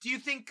Do you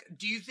think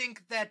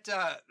that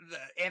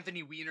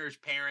Anthony Weiner's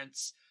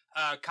parents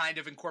kind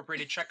of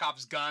incorporated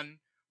Chekhov's gun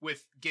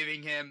with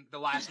giving him the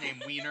last name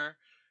Weiner,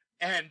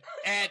 and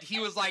he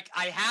was like,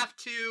 I have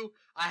to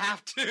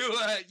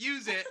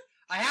use it.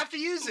 I have to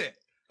use it.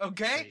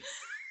 Okay,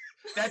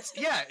 that's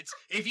It's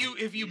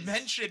if you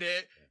mention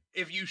it,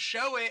 if you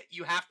show it,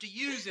 you have to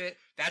use it.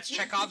 That's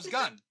Chekhov's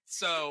gun.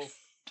 So.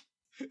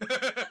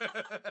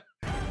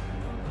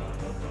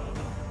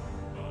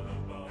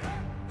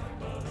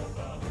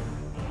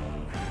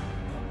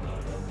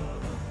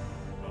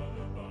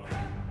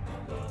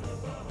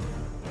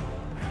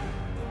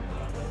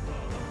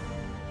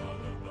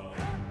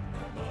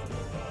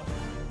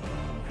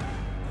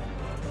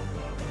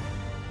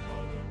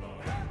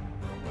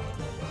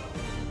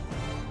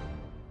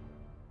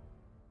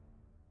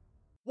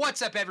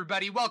 What's up,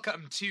 everybody?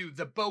 Welcome to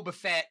the Boba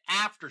Fett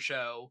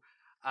Aftershow,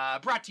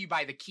 brought to you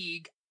by The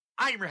Keeg.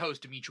 I am your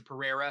host, Dimithri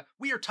Perera.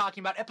 We are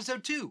talking about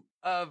episode 2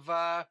 of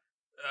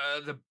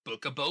the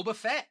Book of Boba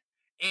Fett.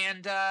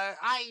 And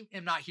I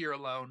am not here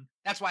alone.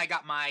 That's why I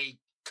got my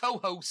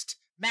co-host,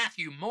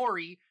 Matthew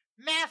Morey.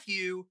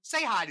 Matthew,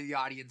 say hi to the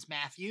audience,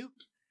 Matthew.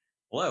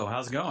 Hello,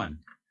 how's it going?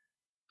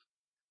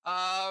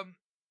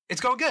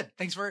 It's going good.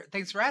 Thanks for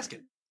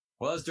asking.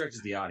 Well, it's directed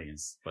to the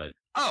audience, but...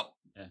 Oh.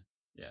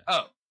 Yeah.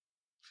 Oh.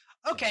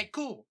 Okay,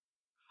 cool.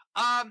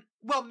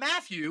 Well,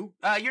 Matthew,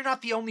 you're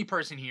not the only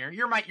person here.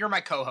 You're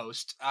my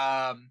co-host.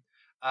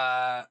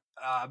 But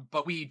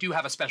we do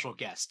have a special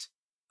guest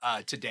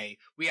today.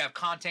 We have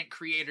content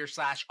creator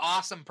 /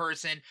 awesome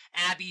person,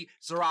 Abby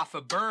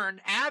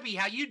Zerafa-Byrne. Abby,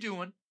 how you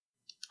doing?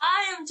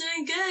 I am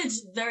doing good.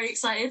 Very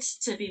excited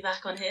to be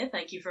back on here.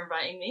 Thank you for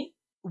inviting me.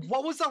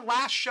 What was the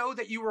last show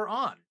that you were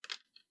on?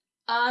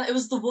 It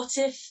was the What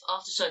If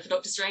Aftershow for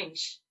Doctor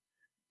Strange.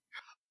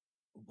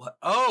 What?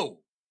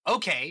 Oh.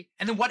 Okay,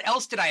 and then what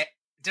else did I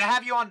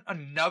have you on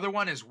another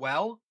one as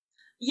well?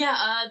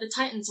 Yeah, the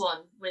Titans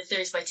one with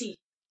Theories by T.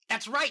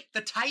 That's right, the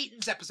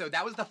Titans episode.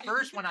 That was the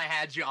first one I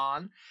had you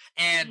on,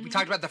 and we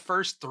talked about the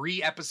first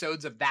 3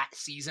 episodes of that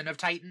season of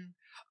Titan.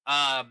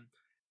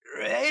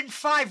 In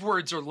 5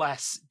 words or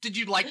less, did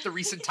you like the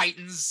recent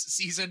Titans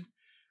season?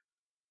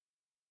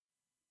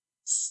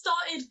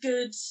 Started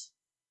good,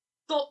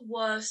 got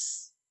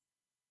worse,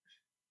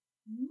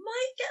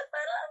 might get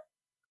better.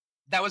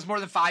 That was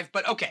more than 5,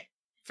 but okay.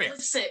 Fair.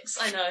 6,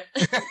 I know.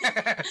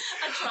 I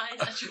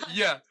tried.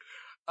 Yeah.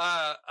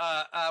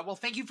 Well,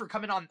 thank you for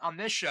coming on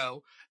this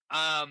show.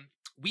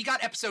 We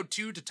got episode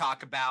 2 to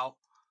talk about.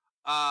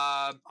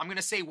 I'm going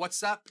to say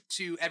what's up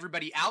to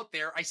everybody out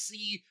there. I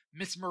see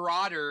Miss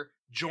Marauder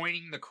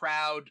joining the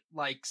crowd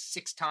like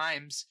 6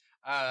 times.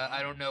 I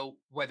don't know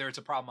whether it's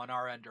a problem on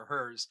our end or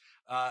hers.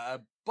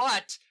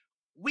 But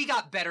we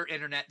got better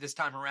internet this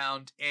time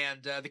around,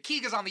 and the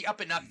Keeg is on the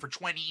up and up for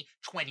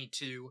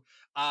 2022.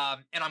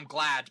 And I'm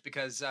glad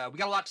because we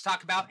got a lot to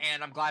talk about,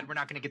 and I'm glad we're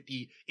not going to get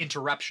the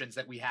interruptions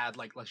that we had,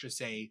 like, let's just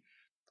say,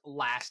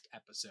 last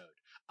episode.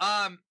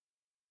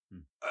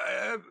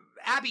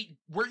 Abby,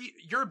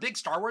 you're a big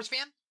Star Wars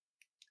fan?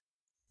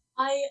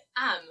 I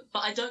am, but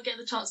I don't get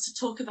the chance to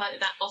talk about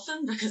it that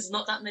often because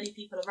not that many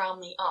people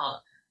around me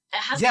are. It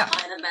has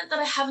kind of meant that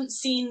I haven't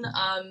seen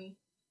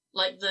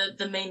like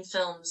the main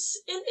films.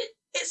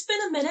 It's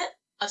been a minute.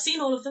 I've seen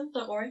all of them,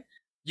 don't worry.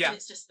 Yeah. But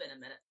it's just been a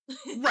minute.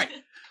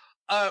 Right.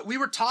 We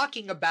were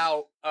talking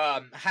about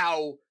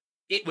how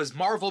it was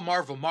Marvel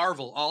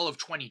all of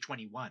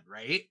 2021,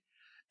 right?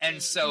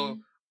 And so,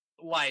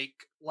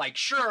 like,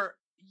 sure,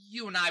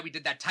 you and I, we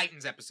did that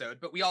Titans episode,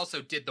 but we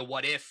also did the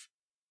What If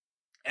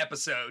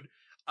episode,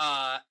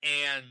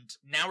 and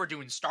now we're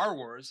doing Star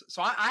Wars.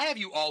 So I have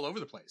you all over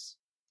the place.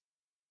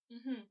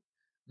 Mm-hmm.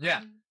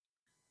 Yeah.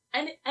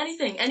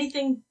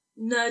 Anything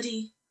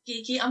nerdy,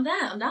 geeky, I'm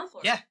there. I'm down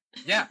for it.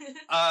 Yeah.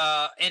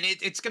 And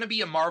it's going to be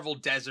a Marvel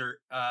desert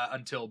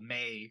until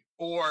May.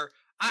 Or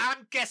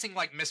I'm guessing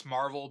like Miss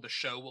Marvel, the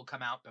show will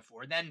come out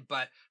before then.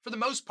 But for the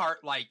most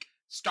part, like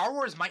Star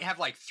Wars might have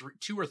like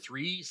 2 or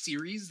 3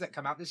 series that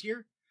come out this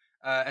year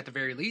at the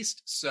very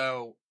least.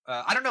 So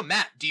I don't know,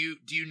 Matt, do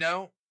you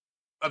know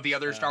of the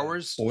other Star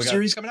Wars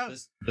series coming out?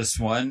 This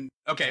one.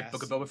 Okay, yes.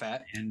 Book of Boba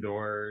Fett.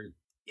 Andor,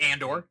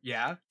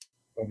 yeah.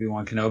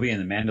 Obi-Wan Kenobi and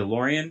the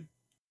Mandalorian.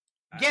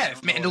 Yeah,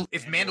 if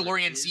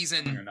Mandalorian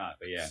season or not,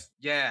 but yeah.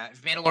 Yeah,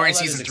 if Mandalorian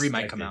season 3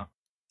 might come out.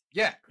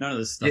 Yeah. None of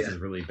this stuff has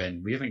really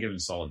been. We haven't given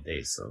solid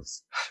dates, so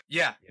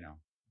yeah. You know.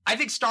 I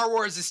think Star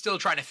Wars is still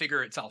trying to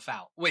figure itself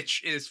out,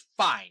 which is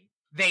fine.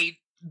 They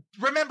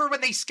remember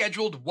when they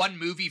scheduled 1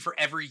 movie for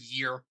every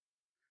year?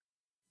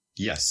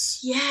 Yes.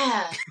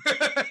 Yeah.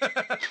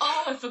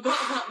 Oh, I forgot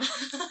about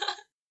that.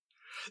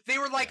 They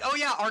were like, oh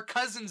yeah, our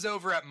cousins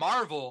over at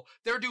Marvel,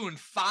 they're doing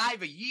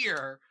 5 a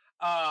year.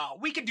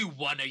 We could do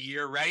 1 a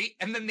year, right?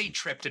 And then they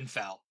tripped and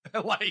fell.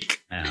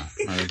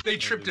 They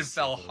tripped and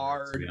fell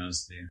hard. To be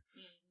honest with you.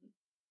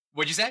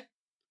 What'd you say?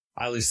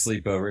 I lose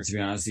sleep over it, to be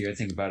honest with you. I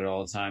think about it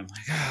all the time.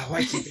 Like,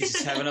 why can't they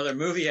just have another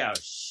movie out?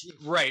 Shit.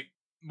 Right.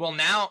 Well,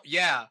 now,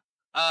 yeah.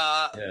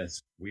 Yeah,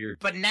 it's weird.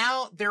 But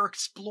now they're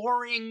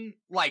exploring,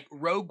 like,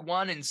 Rogue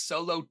One and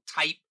Solo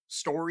type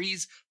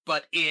stories,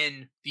 but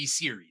in these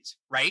series,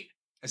 right?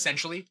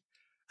 Essentially.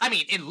 I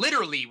mean,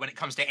 literally when it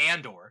comes to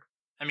Andor,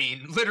 I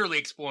mean, literally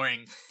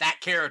exploring that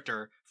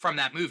character from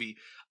that movie.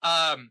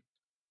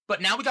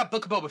 But now we got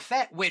Book of Boba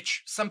Fett,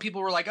 which some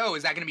people were like, oh,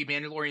 is that going to be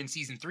Mandalorian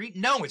season 3?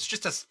 No, it's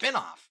just a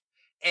spinoff.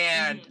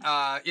 And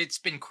it's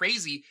been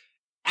crazy.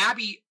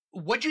 Abby,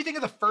 what do you think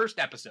of the first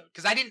episode?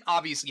 Because I didn't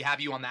obviously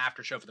have you on the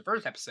after show for the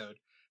first episode,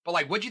 but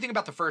like, what do you think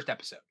about the first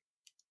episode?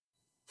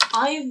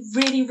 I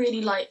really,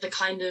 really like the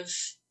kind of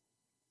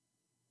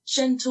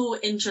gentle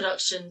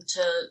introduction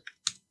to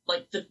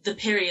like the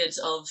period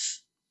of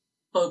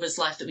Boba's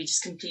life that we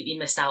just completely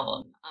missed out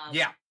on.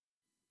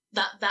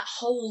 That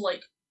whole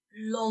like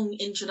long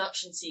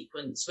introduction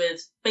sequence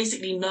with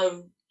basically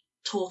no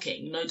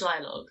talking, no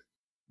dialogue.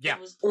 Yeah.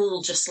 It was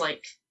all just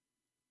like,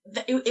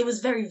 it was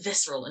very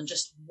visceral and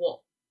just what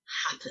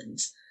happened.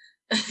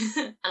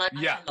 And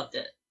I loved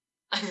it.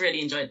 I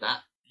really enjoyed that.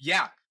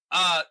 Yeah.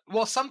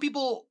 Well, some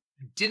people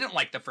didn't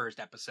like the first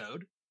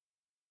episode.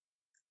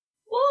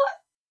 What?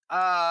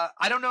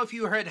 I don't know if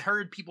you had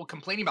heard people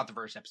complaining about the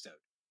first episode.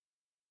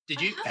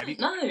 Did you?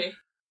 No.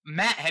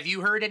 Matt, have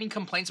you heard any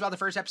complaints about the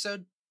first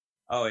episode?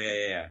 Oh,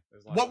 yeah.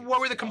 What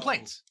were the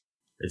complaints?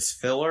 It's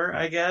filler,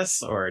 I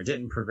guess, or it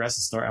didn't progress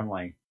the story. I'm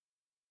like,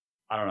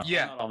 I don't know.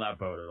 Yeah. I'm not on that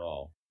boat at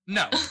all.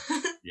 No.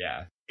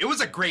 Yeah. It was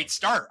a great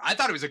start. I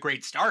thought it was a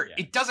great start.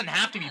 Yeah. It doesn't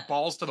have to be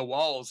balls to the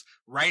walls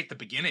right at the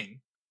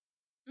beginning.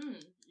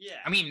 Yeah.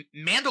 I mean,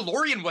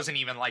 Mandalorian wasn't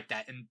even like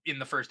that in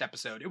the first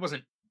episode. It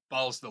wasn't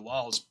balls to the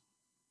walls.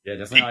 Yeah,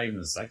 definitely not even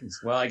the second.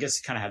 Well, I guess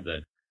it kind of had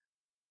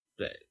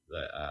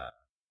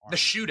the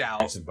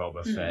shootout of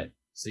Boba Fett.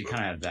 So you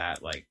kind of had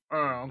that, like.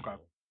 Oh, okay.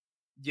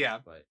 Yeah.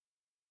 But.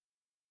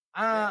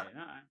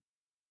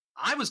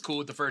 I was cool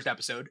with the first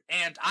episode,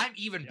 and I'm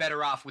even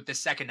better off with the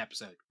second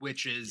episode,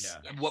 which is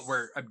what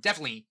we're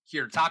definitely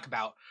here to talk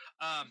about.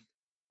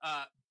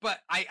 But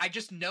I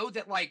just know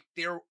that like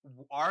there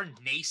are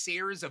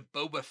naysayers of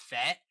Boba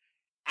Fett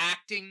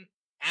acting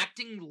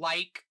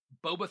like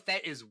Boba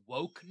Fett is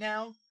woke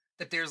now.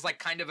 That there's like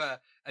kind of a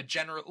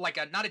general, like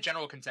a not a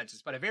general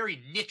consensus, but a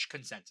very niche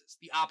consensus,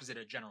 the opposite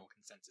of general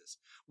consensus,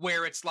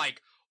 where it's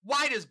like,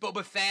 why does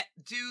Boba Fett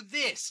do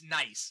this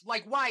nice?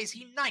 Like, why is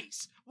he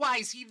nice? Why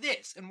is he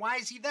this? And why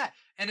is he that?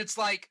 And it's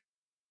like,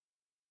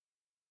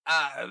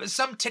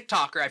 some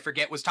TikToker, I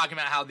forget, was talking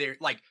about how they're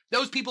like,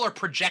 those people are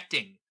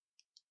projecting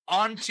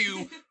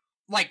onto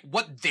like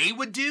what they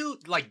would do.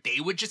 Like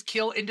they would just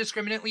kill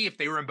indiscriminately if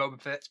they were in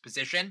Boba Fett's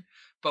position.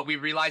 But we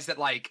realized that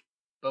like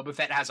Boba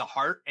Fett has a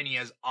heart and he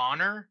has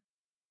honor.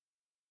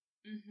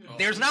 Mm-hmm.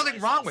 There's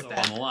nothing wrong with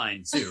that. On the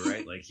line too,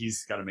 right? Like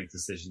he's got to make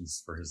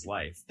decisions for his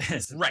life,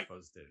 as right?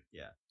 Opposed to,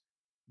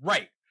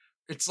 right.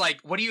 It's like,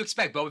 what do you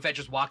expect? Boba Fett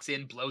just walks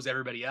in, blows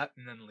everybody up,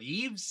 and then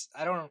leaves?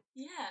 I don't know.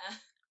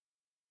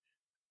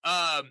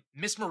 Yeah.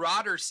 Miss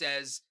Marauder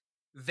says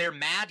they're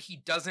mad he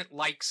doesn't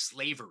like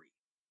slavery.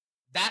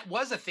 That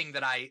was a thing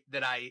that I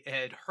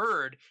had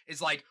heard.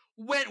 Is like,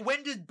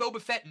 when did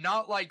Boba Fett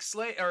not like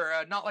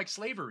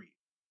slavery?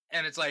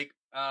 And it's like,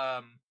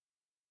 I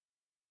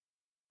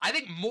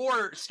think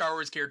more Star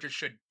Wars characters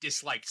should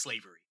dislike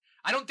slavery.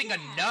 I don't think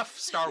enough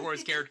Star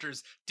Wars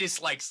characters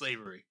dislike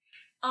slavery.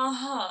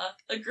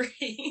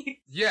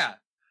 Agree. Yeah.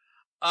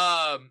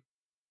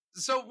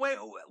 So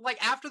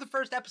like after the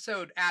first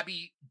episode,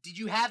 Abby, did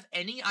you have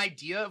any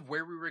idea of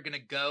where we were gonna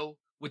go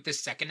with this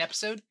second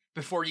episode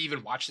before you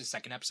even watched the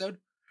second episode?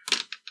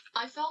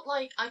 I felt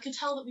like I could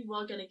tell that we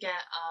were gonna get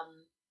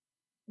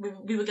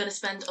we were gonna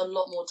spend a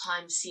lot more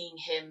time seeing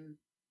him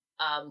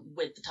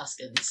with the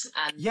Tuskens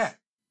and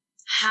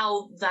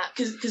how that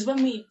because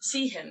when we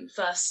see him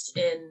first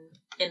in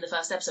the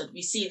first episode,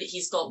 we see that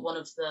he's got one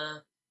of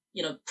the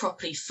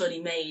properly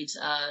fully made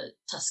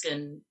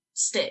Tusken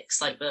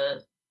sticks, like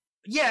the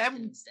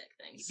stick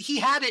things. He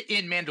had it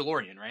in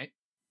Mandalorian, right?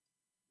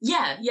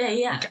 Yeah.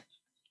 Okay.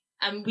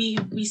 And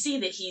we see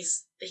that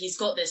he's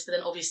got this, but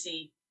then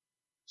obviously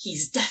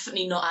he's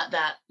definitely not at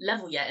that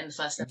level yet in the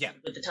first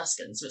episode with the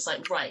Tuskens. So it's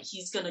like, right,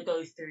 he's gonna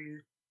go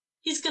through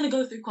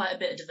quite a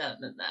bit of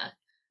development there.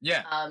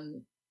 Yeah.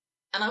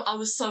 And I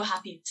was so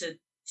happy to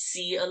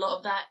see a lot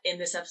of that in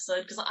this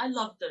episode because I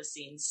loved those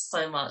scenes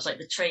so much, like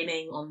the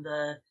training on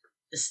the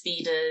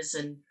speeders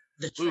and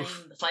the train,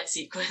 the fight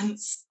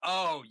sequence.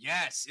 Oh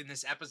yes, in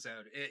this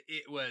episode,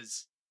 it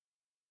was.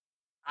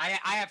 I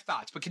have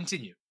thoughts, but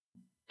continue.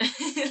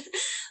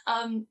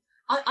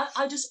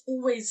 I just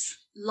always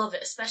love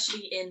it,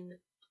 especially in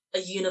a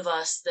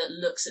universe that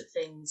looks at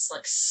things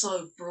like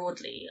so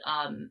broadly,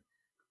 and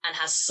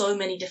has so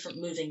many different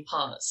moving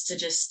parts. To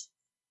just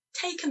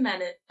take a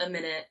minute,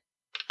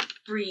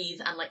 breathe,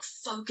 and like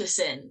focus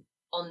in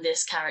on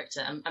this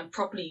character and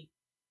properly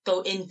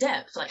go in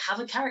depth, like have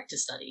a character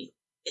study.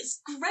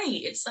 It's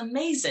great. It's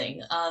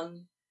amazing.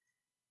 And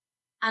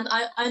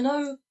I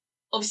know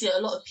obviously a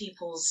lot of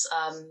people's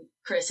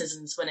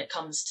criticisms when it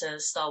comes to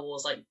Star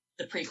Wars, like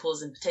the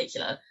prequels in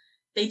particular,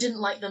 they didn't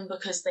like them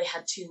because they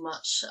had too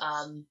much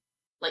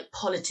like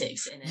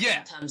politics in it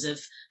in terms of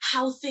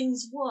how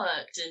things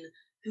worked and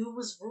who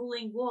was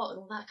ruling what and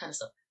all that kind of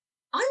stuff.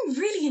 I'm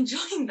really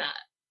enjoying that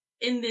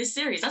in this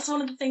series. That's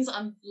one of the things that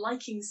I'm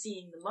liking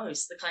seeing the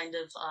most, the kind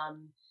of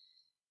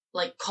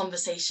like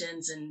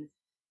conversations and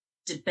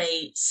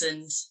debates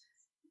and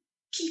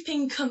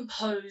keeping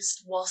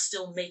composed while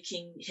still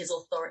making his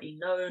authority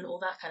known, all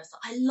that kind of stuff.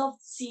 I love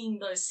seeing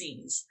those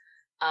scenes.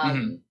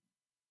 I'm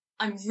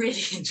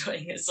really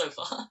enjoying it so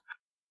far.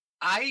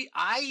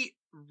 I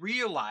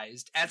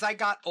realized as I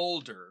got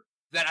older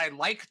that I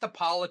liked the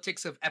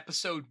politics of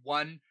episode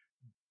 1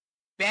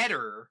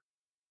 better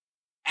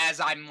as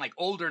I'm like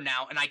older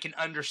now and I can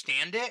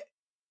understand it.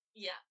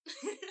 Yeah.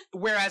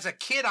 Whereas a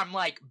kid, I'm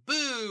like,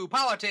 boo,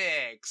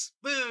 politics,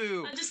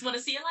 boo. I just want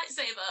to see a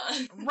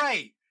lightsaber.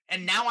 Right.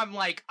 And now I'm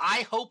like,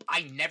 I hope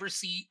I never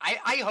see,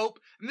 I hope,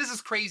 and this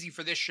is crazy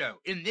for this show.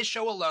 In this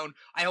show alone,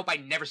 I hope I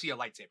never see a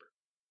lightsaber.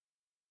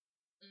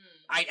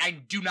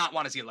 I do not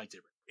want to see a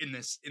lightsaber in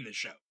this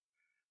show.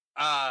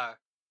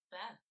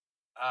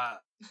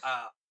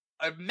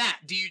 Matt,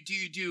 do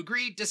you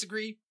agree,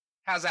 disagree?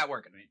 How's that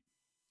working?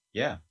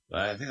 Yeah,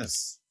 I think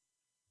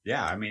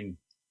I mean,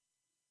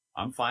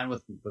 I'm fine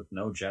with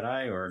no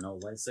Jedi or no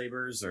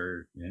lightsabers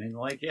or anything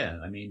like. Yeah,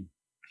 I mean,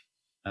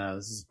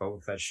 this is a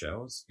Boba Fett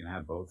show. It's gonna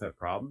have Boba Fett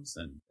problems,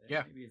 and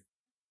yeah,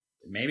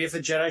 maybe if a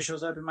Jedi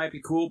shows up, it might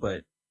be cool.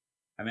 But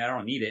I mean, I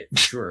don't need it. For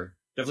sure,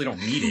 definitely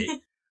don't need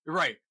it.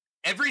 Right.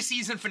 Every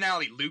season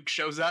finale, Luke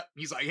shows up.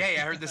 He's like, "Hey,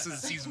 I heard this is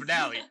the season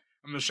finale.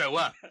 I'm gonna show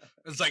up."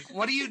 It's like,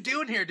 what are you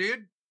doing here,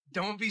 dude?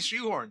 Don't be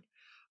shoehorned.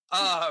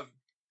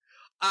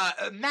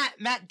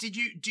 Matt, do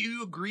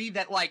you agree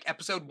that like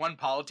episode 1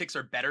 politics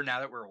are better now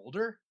that we're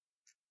older?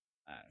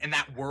 And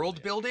that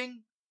world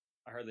building?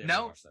 I hardly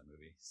ever watched that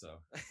movie, so.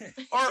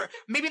 Or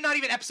maybe not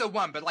even episode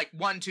 1, but like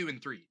 1, 2,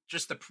 and 3,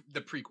 just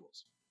the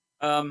prequels.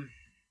 I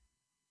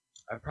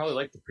probably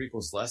liked the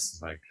prequels less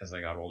as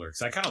I got older,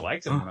 because I kind of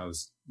liked them when I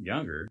was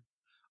younger.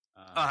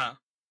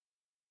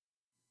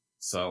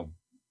 So,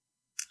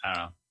 I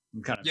don't know.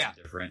 I'm kind of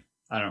different.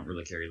 I don't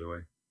really care either way.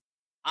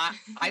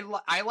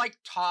 I like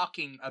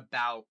talking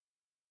about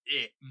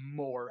it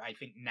more, I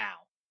think,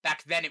 now.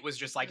 Back then it was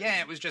just like,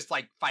 it was just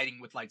like fighting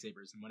with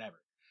lightsabers and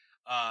whatever.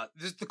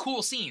 There's the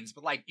cool scenes,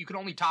 but like you can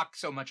only talk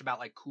so much about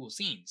like cool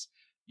scenes.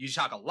 You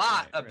talk a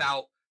lot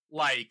about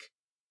like,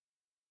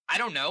 I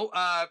don't know,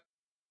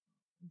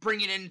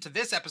 bringing it into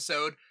this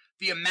episode,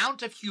 the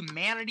amount of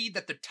humanity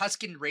that the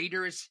Tusken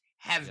Raiders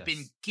have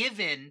been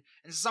given, and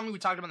this is something we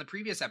talked about in the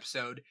previous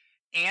episode,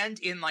 and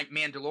in like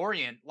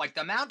Mandalorian, like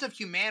the amount of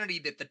humanity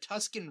that the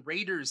Tusken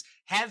Raiders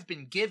have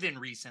been given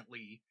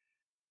recently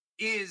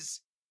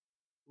is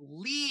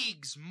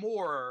leagues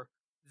more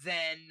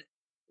than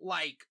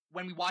like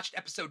when we watched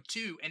episode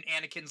 2 and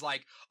Anakin's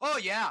like, oh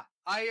yeah,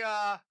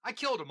 I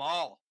killed them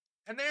all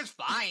and they're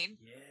fine.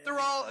 Yeah. They're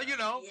all, you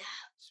know,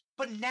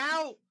 but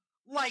now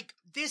like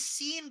this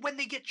scene when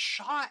they get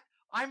shot,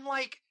 I'm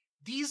like,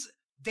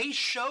 they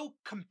show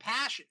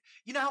compassion.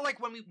 You know how like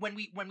when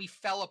we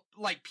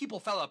people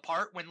fell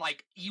apart when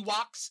like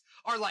Ewoks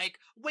are like,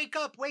 wake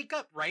up,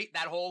 right?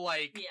 That whole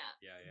like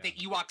the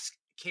Ewoks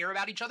care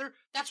about each other.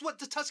 That's what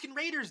the Tusken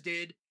Raiders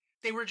did.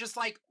 They were just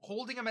like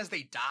holding them as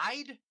they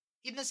died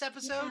in this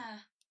episode. Yeah.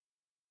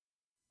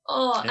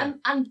 Oh, yeah.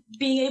 And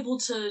being able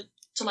to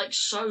like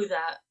show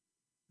that,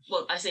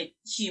 well, I say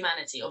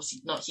humanity,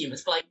 obviously not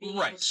humans, but like being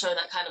able to show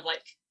that kind of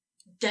like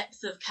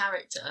depth of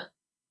character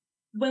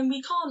when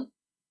we can't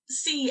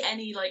see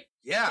any like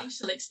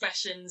facial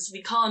expressions.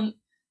 We can't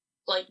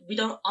we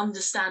don't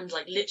understand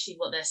like literally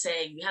what they're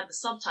saying. We have the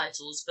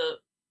subtitles, but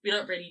we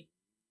don't really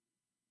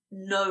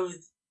know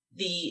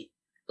the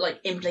like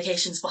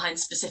implications behind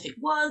specific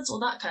words or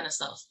that kind of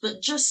stuff.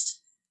 But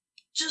just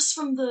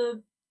from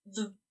the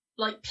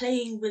like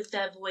playing with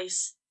their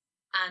voice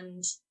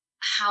and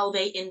how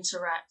they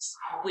interact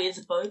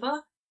with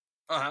Boba,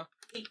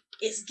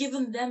 it's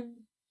given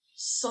them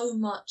so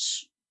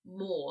much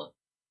more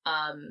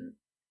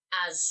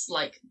as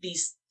like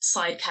these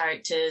side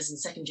characters and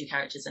secondary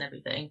characters and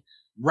everything.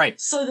 Right.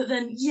 So that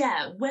then,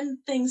 when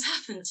things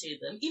happen to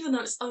them, even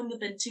though it's only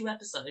been 2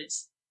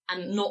 episodes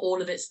and not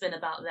all of it's been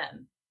about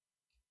them,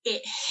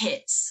 it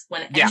hits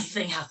when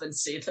anything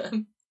happens to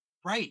them.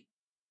 Right.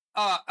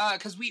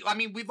 Because we've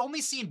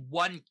only seen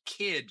one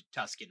kid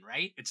Tusken,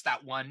 right? It's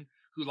that one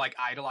who like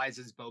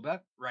idolizes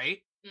Boba, right?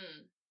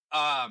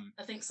 I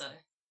think so.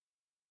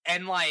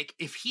 And like,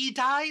 if he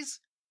dies,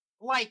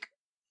 like,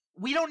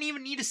 we don't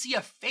even need to see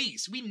a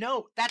face. We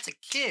know that's a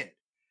kid,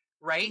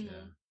 right?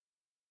 Yeah.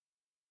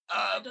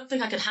 I don't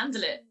think I could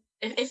handle it.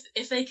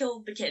 If they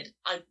kill the kid,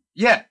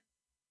 Yeah,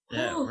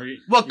 or you're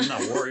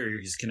not warrior,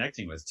 you're just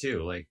connecting with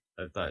too. Like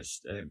I thought,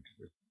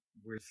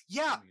 we're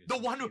the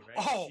one who.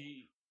 Right?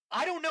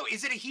 I don't know.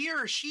 Is it a he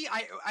or a she?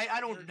 I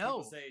don't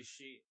know. Say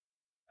she.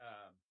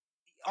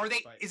 Are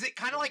they? Is it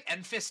kind of like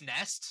Enfys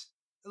Nest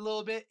a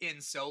little bit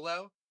in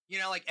Solo? You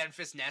know, like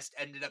Enfys Nest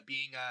ended up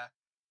being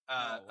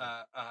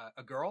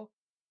a girl.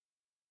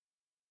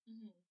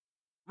 Mm-hmm.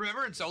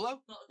 Remember in Solo?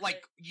 Okay.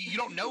 Like you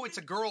don't know it's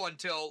a girl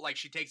until like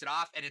she takes it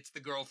off and it's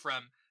the girl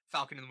from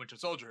Falcon and the Winter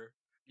Soldier.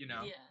 You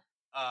know.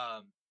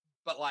 Yeah.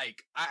 But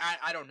like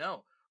I don't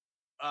know.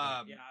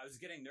 I was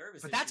getting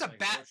nervous. But that's a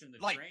bad the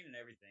train and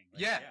everything.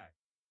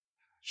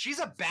 She's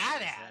a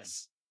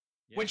badass.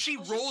 Yeah. When she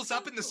rolls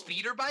up in the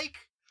speeder bike,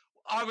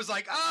 I was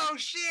like, "Oh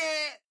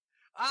shit!"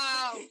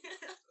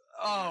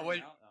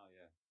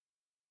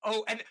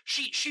 And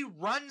she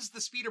runs the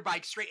speeder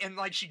bike straight and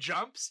like she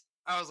jumps.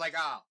 I was like,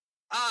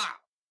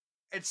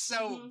 it's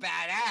so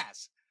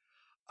badass.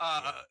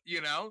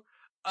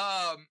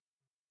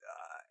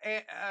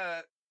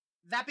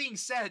 That being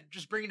said,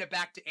 just bringing it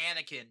back to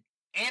Anakin.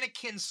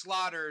 Anakin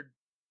slaughtered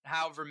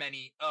however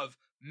many of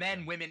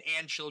men, women,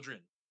 and children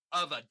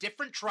of a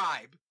different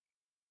tribe.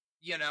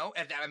 And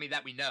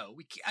that we know.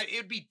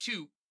 It'd be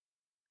too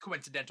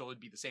coincidental. It'd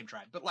be the same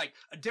tribe, but like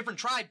a different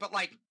tribe. But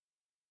like,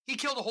 he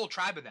killed a whole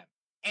tribe of them,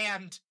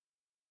 and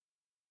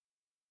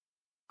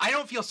I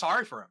don't feel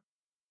sorry for him.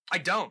 I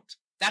don't.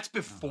 That's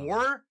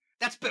before.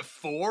 That's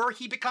before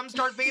he becomes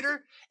Darth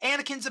Vader.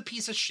 Anakin's a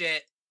piece of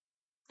shit.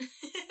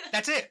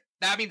 That's it.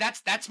 I mean,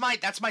 that's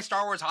my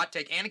Star Wars hot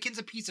take. Anakin's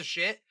a piece of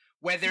shit.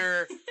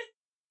 Whether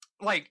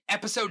like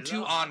episode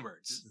 2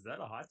 onwards. Is that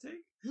a hot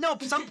take? No,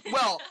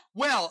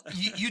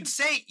 you'd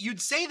say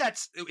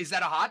is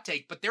that a hot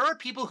take? But there are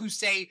people who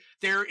say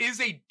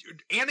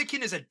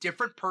Anakin is a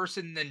different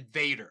person than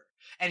Vader.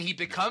 And he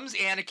becomes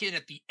Anakin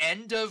at the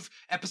end of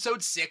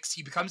episode 6.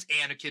 He becomes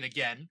Anakin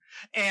again,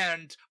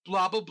 and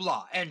blah blah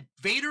blah. And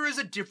Vader is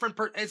a different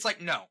person. It's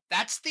like, no,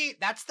 that's the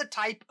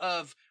type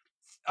of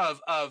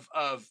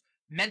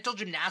mental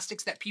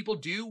gymnastics that people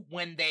do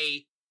when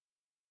they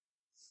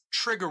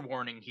trigger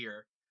warning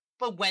here.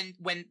 But when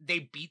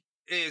they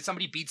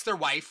somebody beats their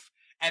wife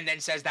and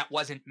then says that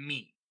wasn't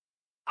me,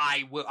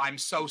 I'm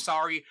so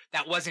sorry,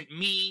 that wasn't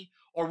me.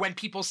 Or when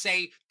people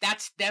say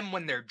that's them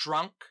when they're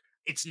drunk.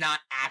 It's not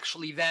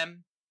actually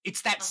them.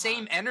 It's that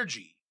same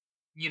energy,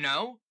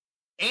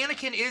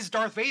 Anakin is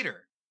Darth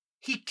Vader.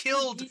 He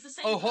killed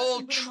a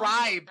whole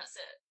tribe. That's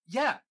it.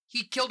 Yeah,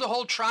 he killed a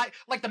whole tribe.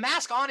 Like, the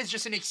mask on is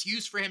just an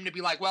excuse for him to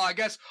be like, well, I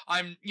guess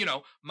I'm,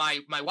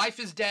 my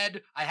wife is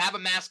dead. I have a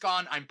mask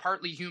on. I'm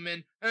partly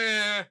human.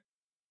 I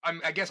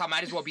guess I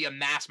might as well be a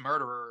mass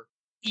murderer,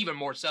 even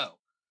more so.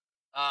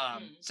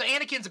 So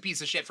Anakin's a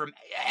piece of shit from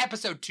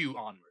episode 2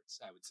 onwards,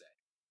 I would say.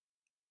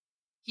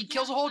 He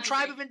kills a whole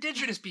tribe of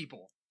indigenous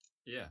people.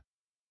 Yeah.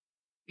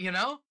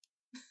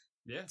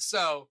 Yeah.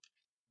 So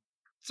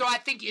I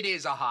think it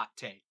is a hot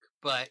take,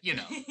 but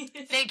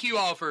thank you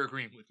all for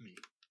agreeing with me.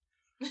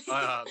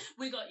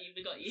 We got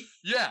you.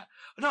 Yeah.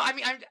 No, I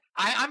mean,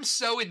 I'm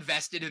so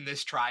invested in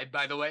this tribe,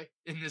 by the way,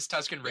 in this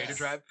Tusken Raider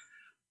tribe.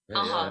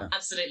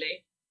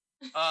 Absolutely.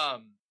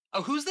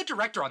 Who's the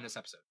director on this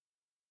episode?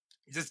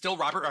 Is it still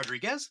Robert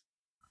Rodriguez?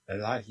 I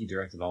thought he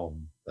directed all of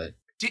them, but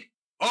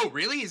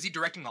really? Is he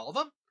directing all of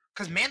them?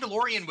 Because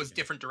Mandalorian was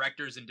different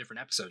directors in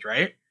different episodes,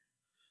 right?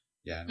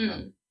 Yeah, I don't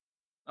know.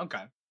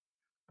 Okay.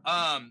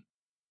 Let's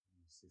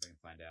see if I can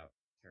find out.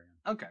 Carry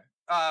on. Okay.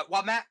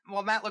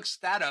 While Matt looks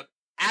that up,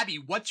 Abby,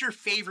 what's your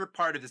favorite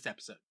part of this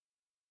episode?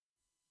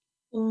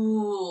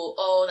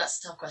 That's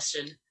a tough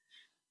question.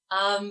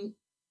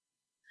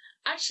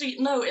 Actually,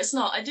 no, it's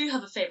not. I do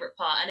have a favorite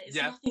part, and it's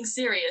nothing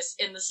serious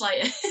in the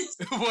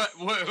slightest. What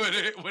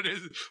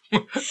is it?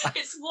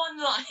 It's one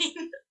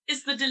line.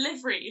 It's the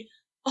delivery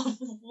of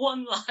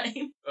one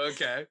line.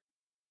 Okay.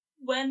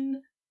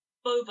 When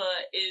Boba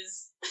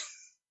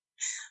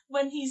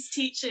when he's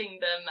teaching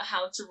them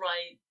how to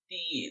ride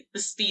the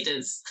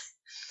speeders,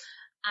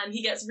 and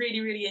he gets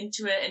really, really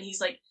into it, and he's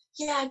like,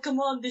 yeah, come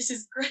on, this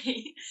is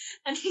great.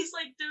 And he's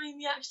like doing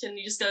the action, and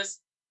he just goes,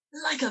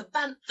 like a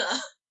bantha.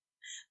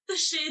 The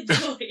sheer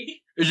joy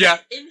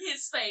in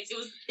his face.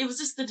 It was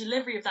just the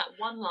delivery of that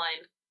one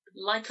line,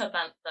 like a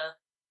bantha.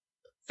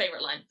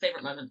 Favorite line,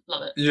 favorite moment,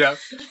 love it. Yeah.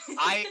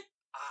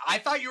 I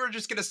thought you were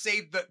just gonna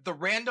say the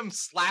random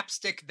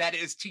slapstick that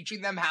is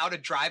teaching them how to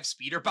drive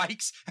speeder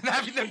bikes and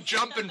having them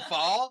jump and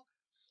fall,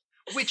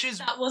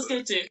 that was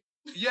good too.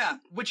 Yeah,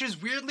 which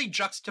is weirdly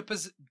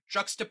juxtaposed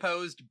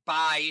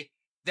by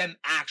them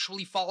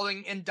actually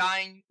falling and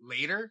dying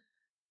later.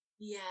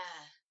 Yeah.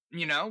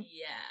 Yeah.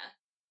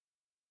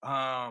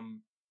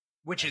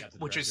 Which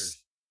is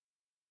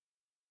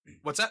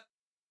what's that?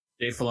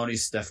 Dave Filoni,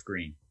 Steph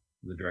Green,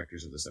 the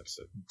directors of this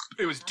episode.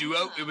 It was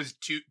duo. It was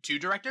two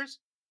directors.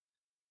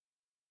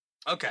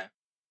 Okay.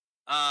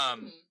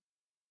 But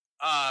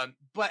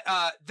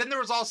then there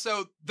was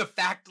also the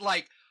fact,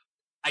 like,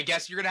 I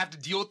guess you're gonna have to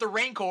deal with the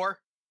Rancor,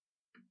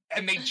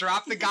 and they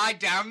drop the guy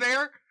down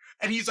there,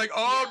 and he's like,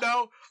 "Oh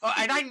no!"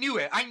 And I knew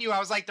it. I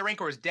was like, the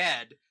Rancor is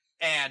dead,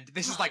 and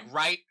this is like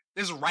right.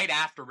 This is right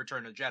after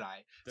Return of the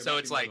Jedi, so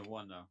it's like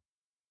one though.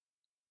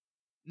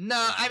 No,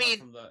 I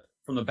mean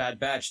from the Bad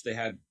Batch they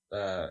had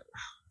I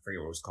forget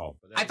what it was called.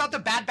 I thought the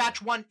Bad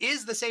Batch one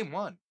is the same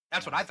one.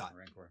 That's what I thought.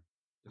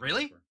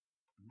 Really? Rancor.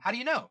 How do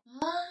you know?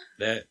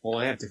 They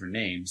have different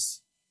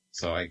names,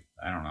 so I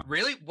don't know.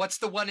 Really? What's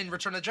the one in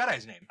Return of the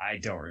Jedi's name? I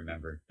don't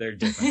remember. They're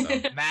different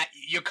though. Matt,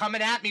 you're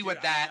coming at me with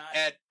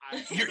that.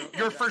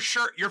 You're for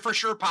sure. You're for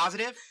sure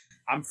positive.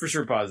 I'm for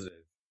sure positive.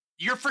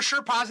 You're for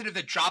sure positive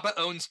that Jabba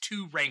owns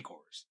 2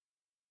 Rancors.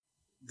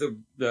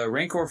 The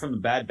Rancor from the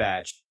Bad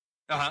Batch,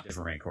 is a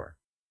different Rancor.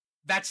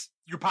 That's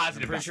your I'm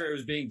positive. pretty sure it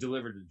was being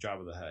delivered to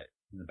Jabba the Hutt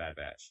in the Bad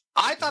Batch.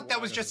 I thought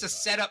that was just a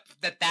setup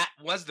that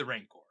was the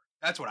Rancor.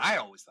 That's what I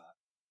always thought.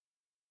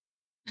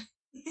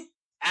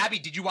 Abby,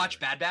 did you watch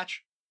Bad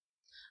Batch?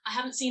 I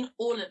haven't seen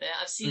all of it.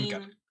 I've seen,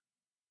 Okay.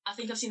 I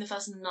think I've seen the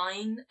first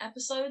 9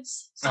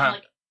 episodes. So Uh-huh. I'm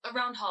like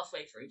around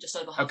halfway through, just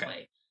over halfway.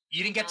 Okay.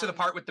 You didn't get to the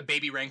part with the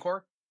baby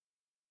Rancor?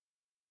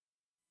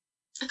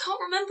 I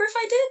can't remember if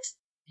I did.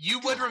 You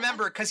would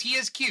remember, because he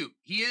is cute.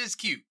 He is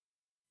cute.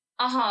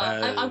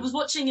 I was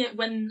watching it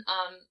when,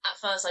 at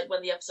first, like,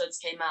 when the episodes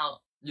came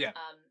out. Yeah.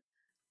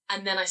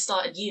 And then I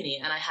started uni,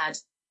 and I had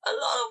a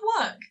lot of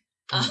work.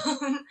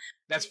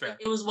 That's fair.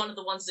 It was one of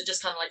the ones that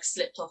just kind of, like,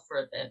 slipped off for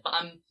a bit. But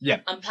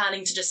Yeah. I'm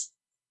planning to just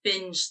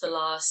binge the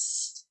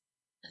last,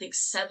 I think,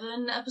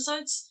 7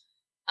 episodes.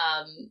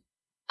 I'm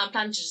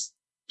planning to just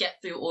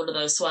get through all of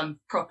those so I'm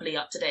properly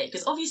up to date.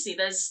 Because obviously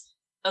there's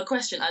a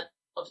question.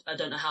 I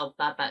don't know how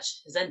Bad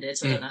Batch has ended,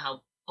 so I don't know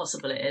how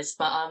possible it is.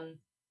 But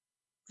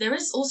there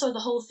is also the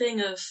whole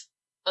thing of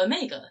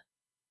Omega.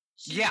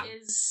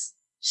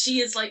 She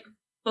is like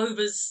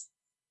Boba's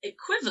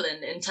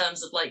equivalent in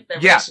terms of like their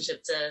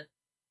relationship to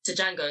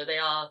Django. They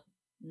are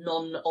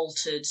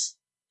non-altered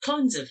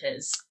clones of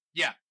his.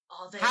 Yeah.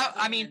 Are they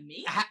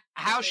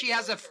how she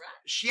has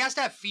she has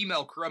to have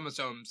female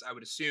chromosomes, I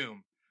would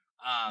assume.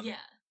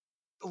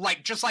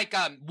 Like just like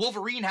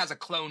Wolverine has a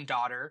clone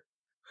daughter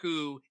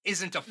who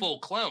isn't a full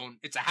clone,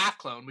 it's a half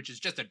clone, which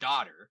is just a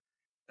daughter,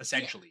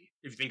 essentially,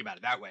 if you think about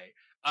it that way.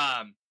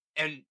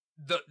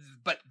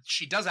 But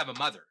she does have a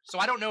mother, so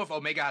I don't know if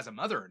Omega has a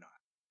mother or not.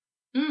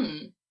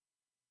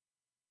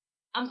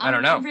 I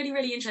don't know. I'm really,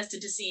 really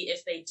interested to see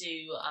if they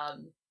do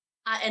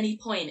at any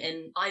point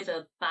in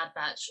either Bad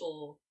Batch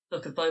or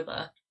Book of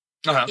Boba,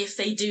 if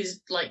they do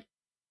like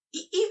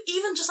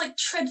even just like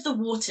tread the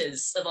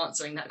waters of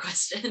answering that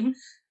question,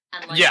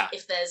 and like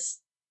if there's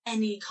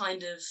any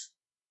kind of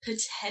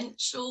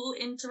potential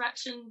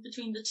interaction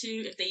between the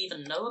two, if they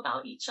even know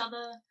about each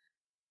other.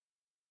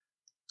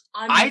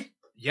 I'm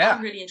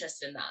really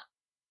interested in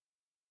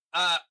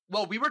that.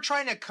 Well, we were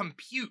trying to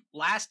compute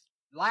last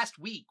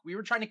week. We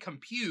were trying to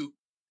compute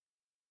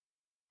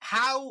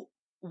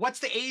what's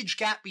the age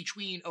gap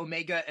between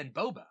Omega and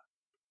Boba?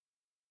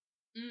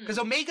 Because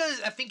Omega,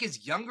 I think,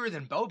 is younger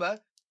than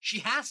Boba. She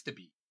has to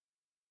be,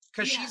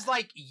 because she's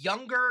like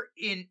younger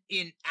in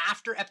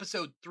after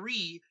episode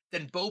 3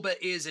 than Boba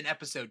is in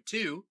episode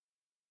 2.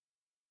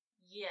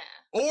 Yeah.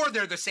 Or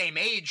they're the same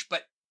age,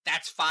 but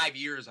that's 5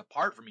 years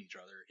apart from each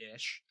other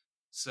ish.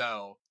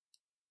 So,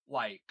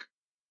 like,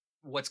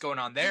 what's going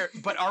on there?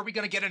 But are we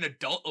going to get an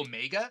adult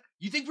Omega?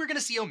 You think we're going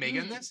to see Omega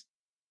in this?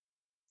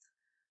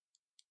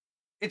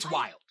 It's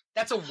wild.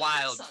 That's a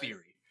wild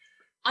theory.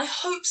 I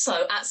hope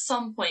so at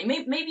some point.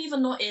 Maybe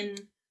even not in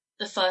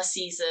the first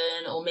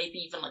season, or maybe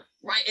even like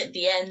right at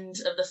the end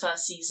of the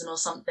first season or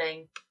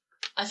something.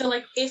 I feel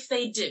like if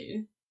they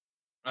do,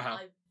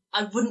 I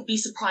wouldn't be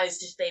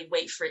surprised if they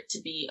wait for it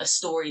to be a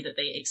story that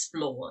they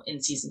explore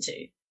in season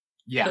 2.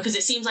 Yeah. Because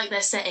it seems like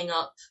they're setting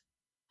up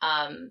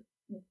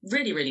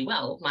really, really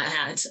well, might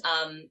I add,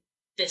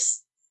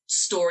 this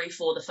story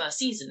for the first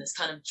season, this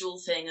kind of dual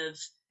thing of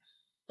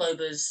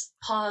Boba's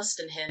past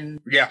and him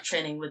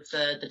training with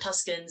the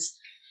Tuskens,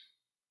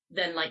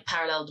 then like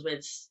paralleled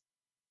with,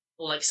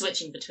 or like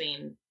switching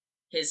between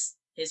his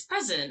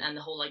present and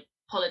the whole like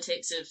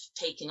politics of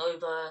taking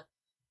over,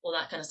 all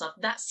that kind of stuff.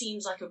 That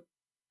seems like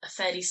a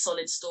fairly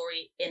solid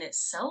story in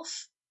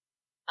itself.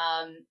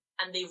 And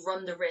they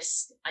run the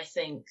risk, I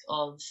think,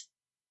 of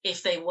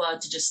if they were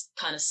to just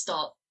kind of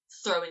start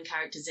throwing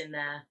characters in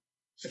there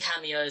for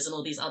cameos and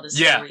all these other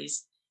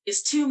stories,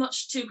 it's too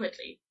much too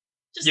quickly.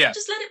 Just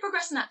let it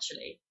progress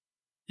naturally.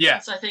 Yeah.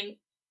 So I think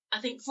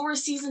for a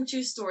season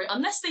 2 story,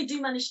 unless they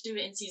do manage to do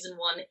it in season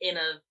 1 in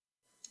a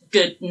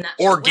good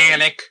natural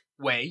organic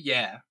way,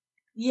 yeah.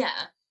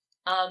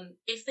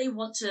 If they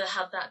want to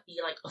have that be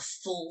like a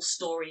full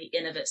story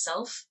in of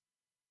itself,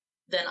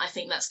 then I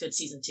think that's good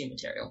season 2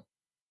 material.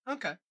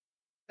 Okay.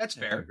 That's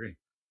fair. I agree.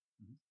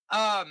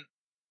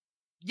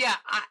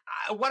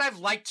 What I've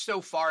liked so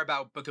far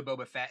about Book of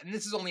Boba Fett, and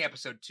this is only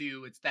episode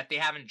 2, it's that they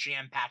haven't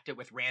jam-packed it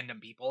with random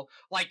people.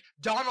 Like,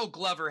 Donald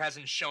Glover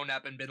hasn't shown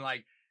up and been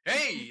like,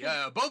 hey,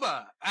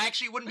 Boba.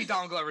 Actually, it wouldn't be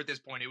Donald Glover at this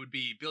point. It would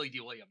be Billy D.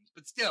 Williams.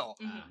 But still,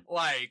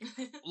 like,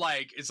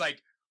 it's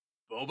like,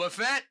 Boba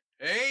Fett?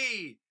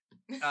 Hey.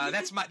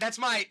 That's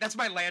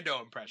my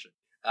Lando impression.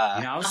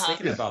 I was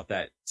thinking about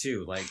that,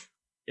 too. Like,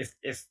 if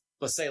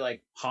let's say,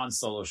 like, Han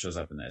Solo shows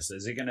up in this,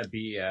 is it going to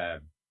be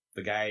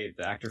the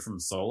actor from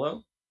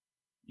Solo?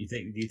 Do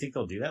you think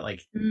they'll do that?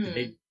 Like,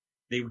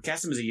 they would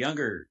cast him as a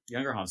younger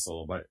Han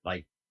Solo, but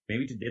like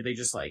maybe did they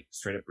just like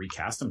straight up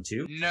recast him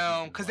too?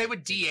 No, because they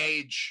would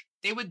de-age.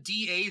 They would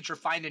de-age or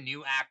find a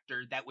new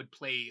actor that would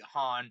play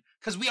Han,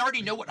 because we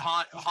already know what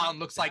Han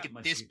looks like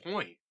at this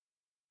point.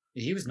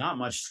 He was not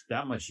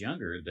that much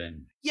younger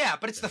than. Yeah,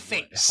 but it's the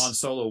face. Han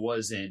Solo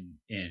was in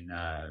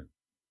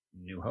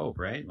New Hope,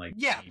 right? Like,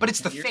 but it's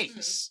the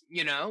face,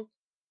 you know.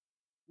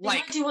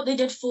 Like, do what they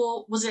did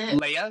for, was it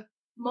Leia?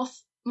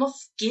 Moff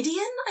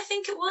Gideon? I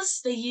think it was.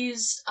 They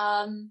used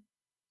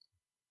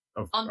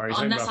Oh, are you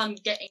talking unless about I'm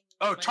getting...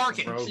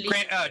 Tarkin.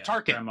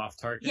 Tarkin. Grand Moff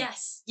Tarkin?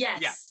 Yes. Yeah.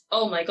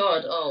 Oh my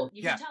god,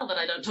 you can tell that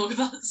I don't talk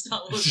about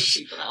Star Wars with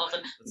people that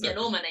often. Getting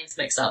all my names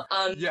mixed up.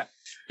 But yeah,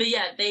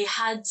 they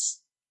had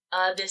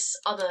this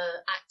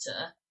other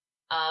actor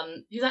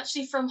who's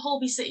actually from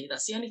Holby City.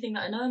 That's the only thing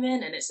that I know him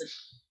in, and it's a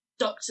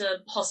doctor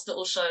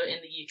hospital show in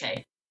the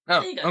UK.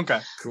 Oh, there you go.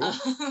 Okay, cool.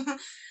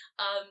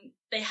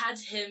 They had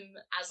him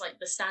as like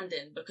the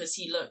stand-in because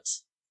he looked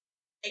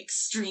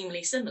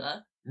extremely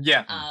similar.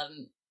 Yeah.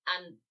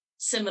 And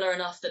similar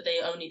enough that they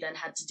only then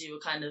had to do a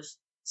kind of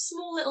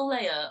small little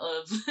layer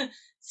of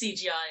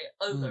CGI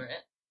over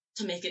it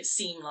to make it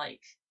seem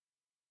like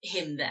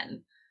him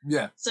then.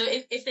 Yeah. So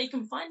if they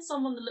can find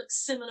someone that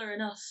looks similar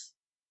enough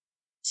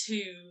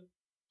to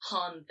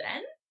Han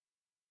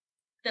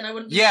then I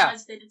wouldn't be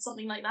surprised if they did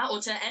something like that, or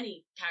to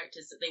any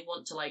characters that they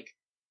want to like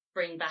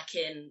bring back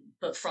in,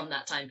 but from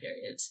that time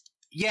period.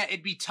 Yeah,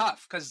 it'd be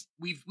tough because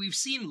we've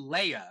seen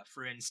Leia,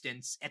 for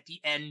instance, at the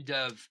end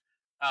of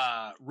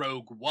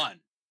Rogue One,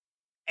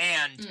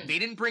 and they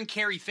didn't bring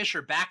Carrie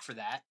Fisher back for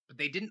that, but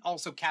they didn't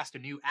also cast a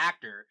new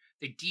actor.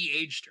 They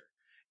de-aged her,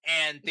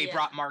 and they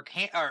brought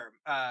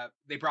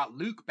they brought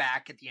Luke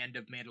back at the end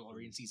of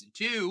Mandalorian season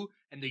 2,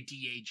 and they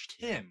de-aged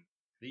him.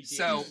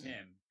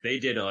 They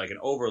did like an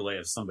overlay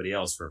of somebody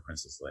else for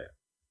Princess Leia.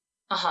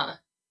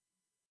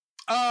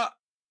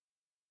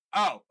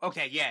 Oh,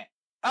 okay, yeah.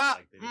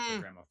 Like they did for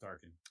Grand Moff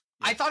Tarkin.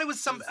 Yeah. I thought it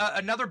was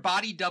another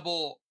body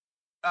double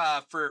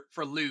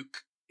for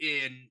Luke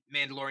in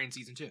Mandalorian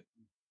season 2.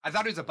 I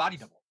thought it was a body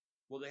double.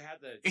 Well, they had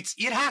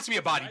it has to be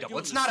a body double.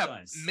 It's not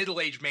stunts. A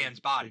middle-aged man's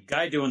body. The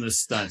guy doing the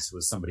stunts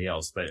was somebody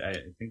else, but I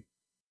think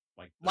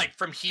like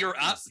from here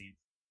up.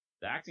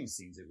 The acting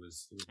scenes, it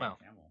was Hamill.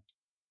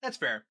 That's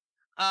fair.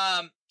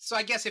 So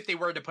I guess if they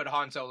were to put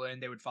Han Solo in,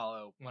 they would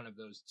follow one of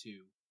those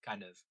two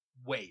kind of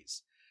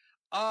ways.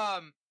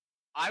 I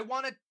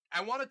want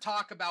to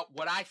talk about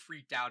what I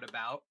freaked out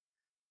about,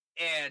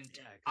 and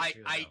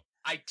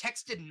I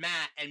texted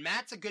Matt, and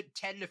Matt's a good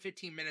 10 to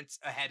 15 minutes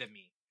ahead of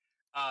me.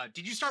 When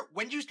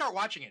did you start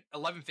watching it?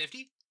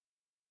 11:50?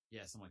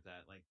 Yeah, something like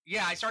that.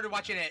 I started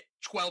watching it at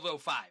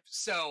 12:05,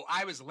 so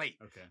I was late.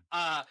 Okay.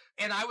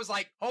 And I was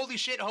like, holy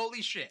shit,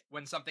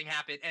 when something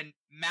happened, and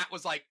Matt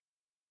was like,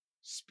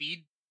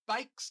 speed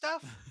bike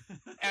stuff?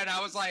 And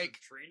I was like,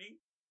 training?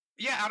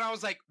 Yeah, and I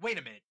was like, wait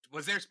a minute,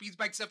 was there speed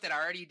bike stuff that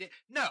I already did?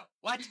 No,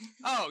 what?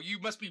 Oh, you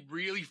must be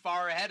really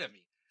far ahead of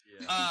me.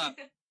 Yeah.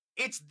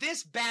 It's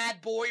this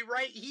bad boy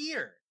right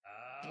here.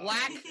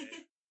 Black.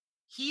 Okay.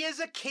 He is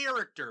a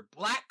character.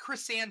 Black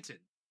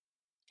Chrysanthemum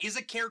is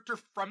a character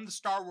from the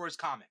Star Wars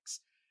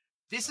comics.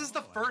 This is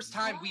the first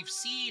time we've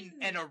seen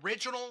an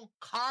original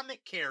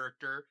comic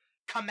character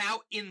come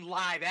out in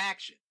live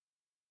action.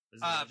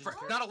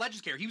 Not a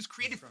Legends character. He was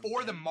created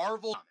for the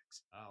Marvel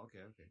comics. Oh, okay.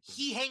 Cool.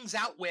 He hangs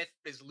out with,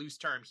 is a loose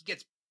term, he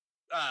gets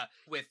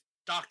with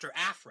Dr.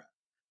 Aphra.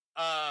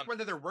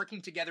 Whether they're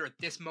working together at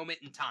this moment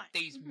in time.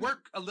 They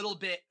work a little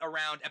bit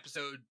around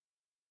episode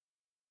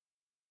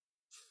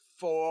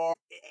 4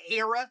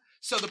 era.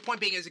 So the point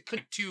being is it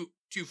could be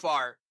too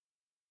far.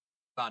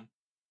 Fun.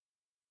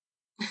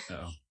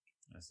 Oh.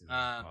 I see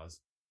there's a pause.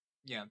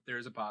 Yeah, there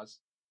is a pause.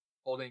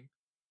 Holding.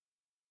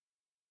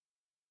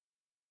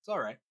 It's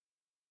alright.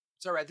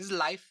 It's alright. This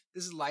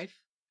is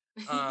life.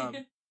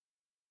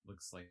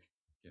 Looks like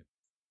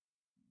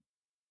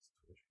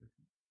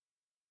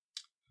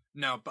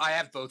no, but I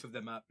have both of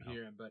them up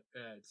here, but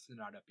it's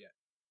not up yet.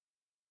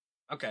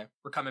 Okay,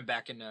 we're coming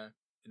back in a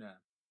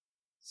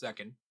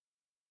second.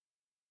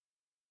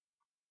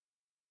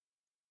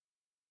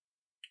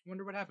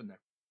 Wonder what happened there.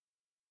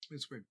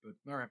 It's weird, but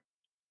all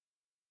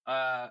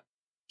right.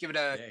 Give it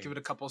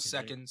a couple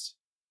seconds.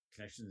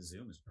 Connection to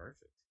Zoom is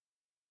perfect.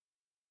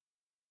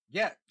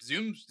 Yeah,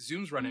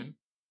 Zoom's running.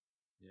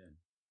 Yeah.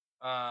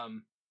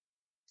 I'm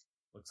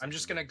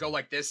just gonna go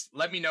like this.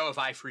 Let me know if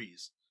I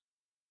freeze.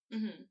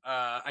 Mm-hmm.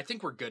 I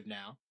think we're good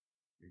now.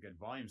 You're good.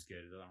 Volume's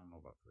good. I don't know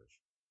about Twitch.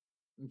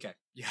 Okay.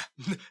 Yeah.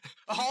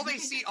 all they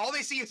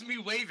see is me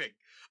waving.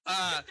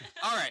 All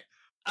right.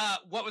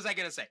 What was I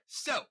gonna say?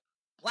 So,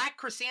 Black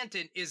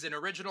Chrysanthemum is an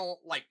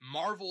original, like,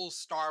 Marvel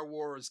Star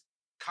Wars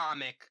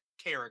comic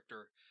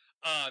character.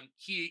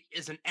 He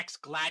is an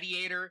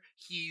ex-gladiator.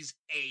 He's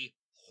a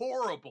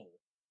horrible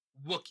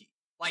Wookiee.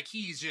 Like,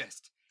 he's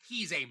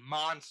a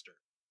monster.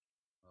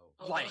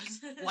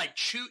 Like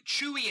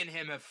Chewie and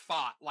him have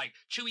fought. Like,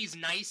 Chewie's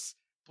nice.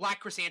 Black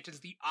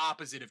Chrysanthemum's the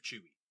opposite of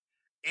Chewie.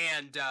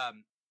 And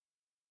I'm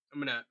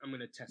gonna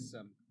test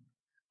some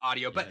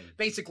audio, but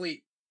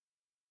basically,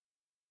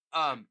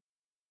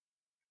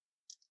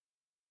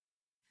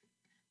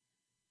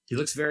 he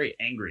looks very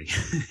angry.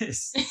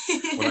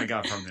 What I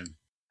got from him.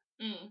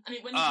 I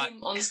mean, when he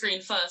came on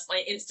screen first,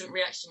 my instant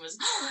reaction was,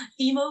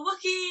 emo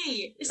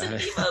Wookiee! It's an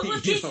emo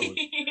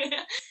Wookiee!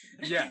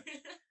 Yeah.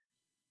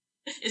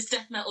 It's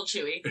death metal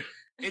Chewie.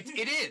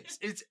 It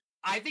is.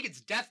 I think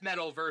it's death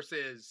metal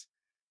versus,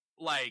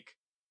 like,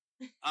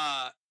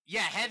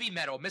 heavy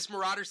metal. Miss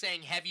Marauder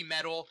saying heavy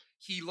metal.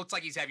 He looks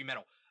like he's heavy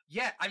metal.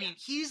 Yeah, I mean,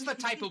 he's the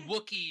type of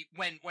Wookiee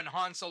when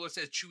Han Solo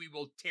says Chewie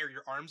will tear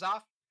your arms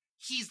off,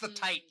 he's the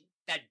type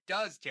that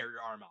does tear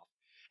your arm off.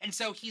 And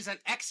so he's an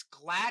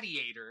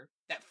ex-gladiator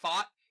that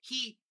fought.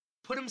 He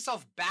put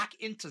himself back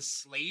into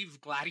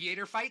slave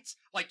gladiator fights.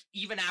 Like,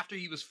 even after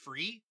he was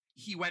free,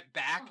 he went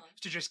back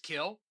to just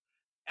kill.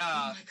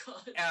 Oh my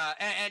god.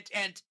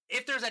 And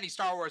if there's any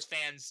Star Wars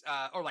fans,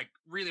 or like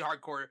really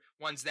hardcore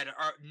ones that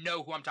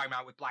know who I'm talking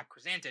about with Black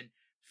Chrysanthemum,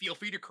 feel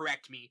free to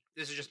correct me.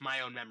 This is just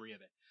my own memory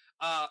of it.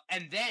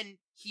 And then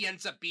he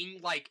ends up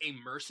being like a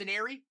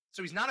mercenary.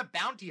 So he's not a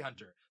bounty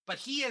hunter, but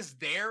he is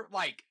there.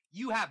 Like,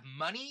 you have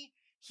money,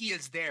 he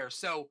is there.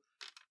 So,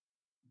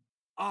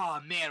 oh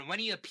man, when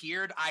he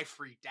appeared, I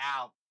freaked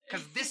out.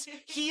 Because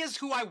he is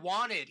who I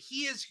wanted.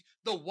 He is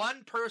the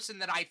one person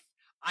that I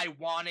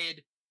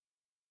wanted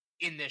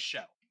in this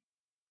show.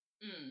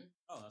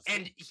 Oh, that's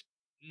and cool.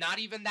 Not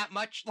even that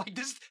much. Like,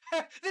 this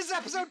is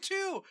episode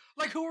 2.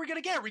 Like, who are we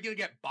gonna get? Are we gonna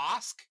get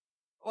Bosk?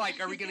 Like,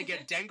 are we gonna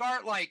get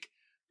Dengar? Like,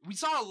 we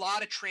saw a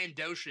lot of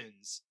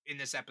Trandoshans in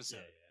this episode.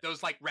 Yeah.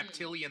 Those, like,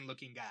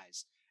 reptilian-looking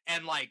guys.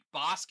 And, like,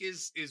 Bosk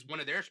is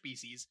one of their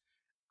species.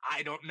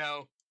 I don't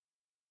know.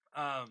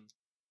 I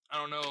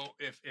don't know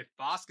if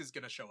Bosk is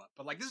gonna show up.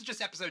 But, like, this is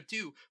just episode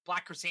 2.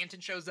 Black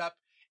Chrysanthemum shows up.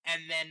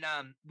 And then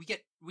we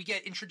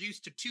get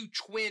introduced to 2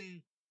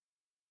 twin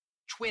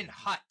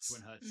Hutts.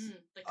 Twin Hutts.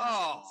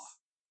 Oh.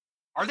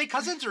 Are they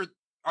cousins or...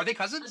 Are they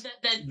cousins?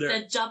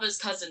 They're Jabba's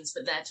cousins,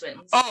 but they're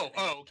twins. Oh,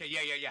 okay,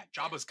 yeah.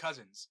 Jabba's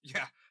cousins.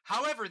 Yeah.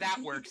 However that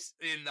works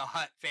in the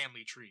Hutt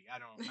family tree. I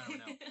don't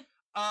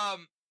know.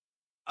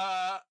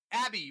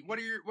 Abby, what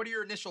are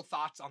your initial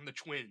thoughts on the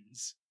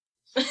twins?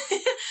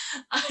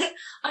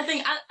 I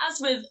think, as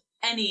with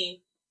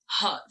any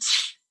Hutt,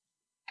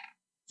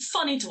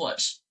 funny to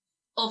watch.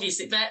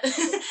 Obviously, they're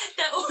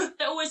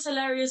always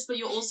hilarious, but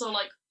you're also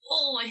like,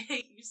 oh, I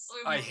hate you so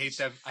much. I hate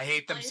them. I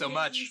hate them so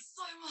much. You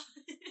so much.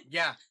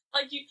 Yeah.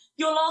 Like,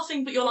 you're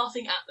laughing, but you're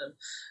laughing at them.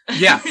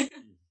 Yeah.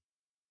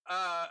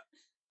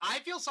 I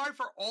feel sorry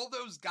for all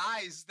those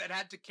guys that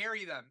had to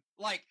carry them.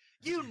 Like,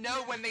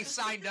 when they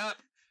signed up,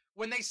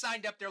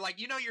 they're like,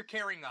 you're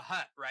carrying a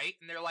Hutt, right?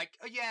 And they're like,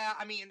 oh, yeah,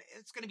 I mean,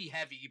 it's going to be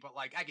heavy, but,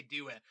 like, I could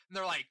do it. And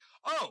they're like,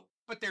 oh,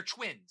 but they're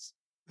twins.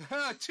 2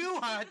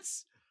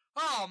 Hutts?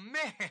 Oh,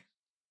 man.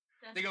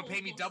 They gonna pay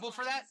me double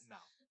for that? No.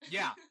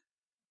 Yeah.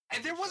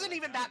 And there wasn't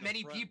even that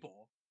many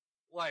people.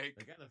 Like,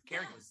 the guy in the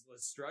front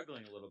was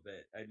struggling a little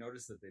bit. I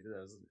noticed that they did that.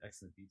 It was an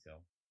excellent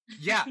detail.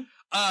 Yeah.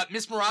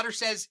 Miss Marauder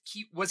says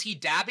was he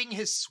dabbing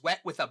his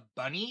sweat with a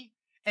bunny?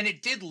 And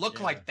it did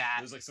look like that.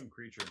 It was like some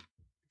creature.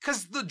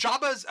 Because the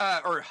Jabba's,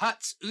 or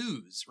Hutts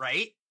ooze,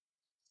 right?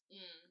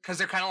 Because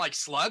they're kind of like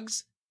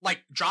slugs.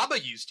 Like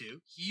Jabba used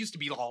to. He used to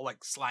be all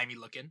like slimy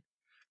looking.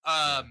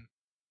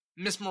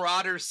 Miss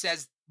Marauder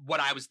says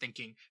what I was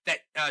thinking. That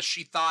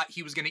she thought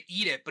he was going to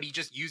eat it, but he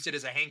just used it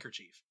as a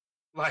handkerchief.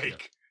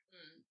 Like...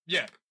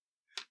 Yeah.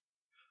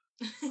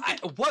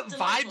 What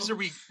vibes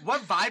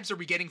are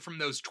we getting from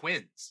those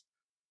twins?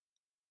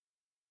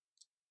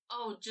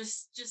 Oh,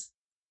 just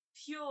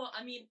pure.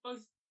 I mean,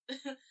 both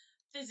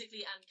physically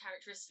and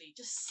characteristically,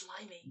 just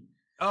slimy.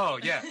 Oh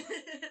yeah.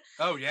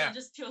 Oh yeah. They're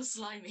just pure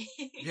slimy.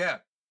 Yeah.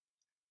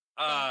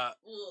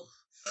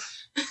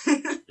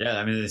 Yeah,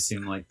 I mean, they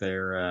seem like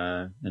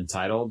they're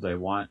entitled. They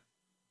want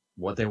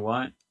what they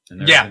want,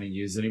 and they're going to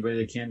use anybody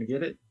they can to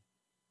get it.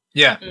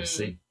 Yeah. We'll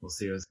see. We'll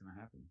see what's going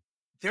to happen.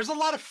 There's a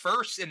lot of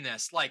firsts in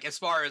this, like, as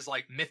far as,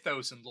 like,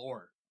 mythos and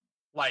lore.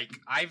 Like,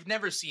 I've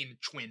never seen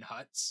twin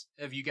Hutts.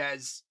 Have you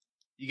guys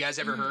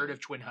ever heard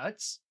of twin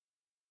Hutts?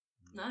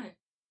 No.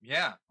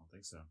 Yeah. I don't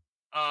think so.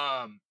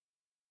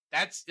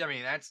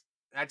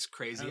 That's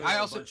crazy. I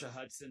also a bunch of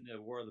Hutts in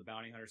the War of the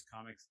Bounty Hunters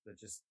comics that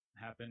just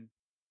happened.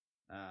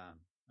 I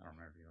don't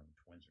remember if you know the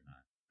twins or not.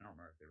 I don't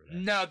remember if they were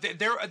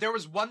there. No, there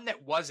was one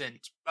that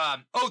wasn't.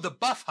 The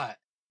Buff Hutt.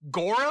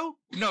 Goro?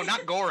 No,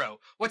 not Goro.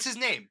 What's his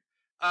name?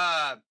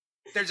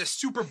 There's a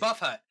super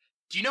buff Hutt.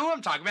 Do you know who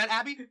I'm talking about,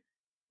 Abby?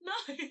 No.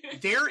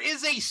 There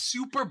is a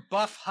super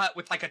buff Hutt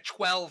with like a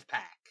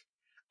 12-pack.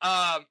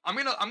 I'm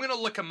gonna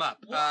look him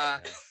up.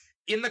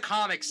 In the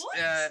comics.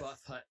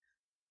 Buff Hutt.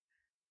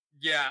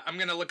 Yeah, I'm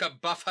gonna look up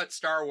Buff Hutt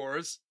Star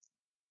Wars.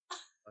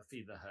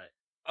 Buffy the Hutt.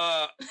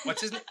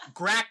 What's his name?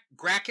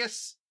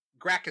 Gracchus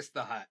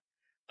the Hutt.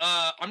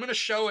 I'm gonna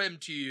show him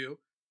to you,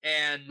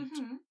 and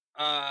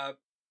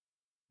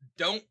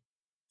don't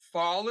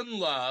fall in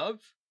love.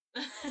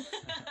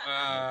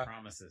 No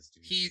promises,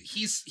 dude.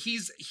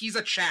 He's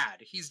a Chad.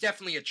 He's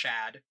definitely a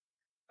Chad.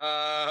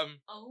 Oh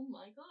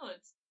my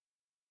god.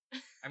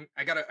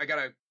 I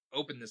gotta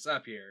open this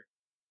up here.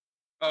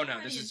 Oh no,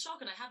 this is in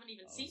shock, and I haven't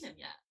even seen him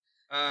yet.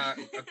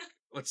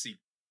 Let's see.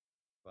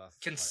 Buff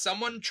Can Hutt.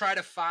 someone try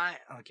to find?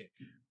 Okay.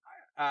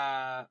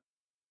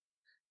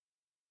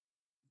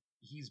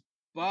 He's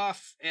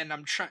buff, and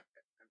I'm trying.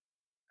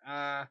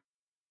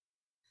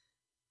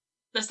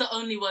 That's the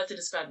only word to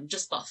describe him.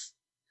 Just buff.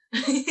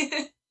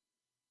 That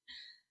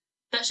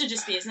should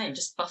just be his name,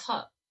 just Buff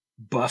Hutt.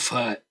 Buff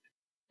Hutt.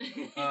 Is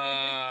it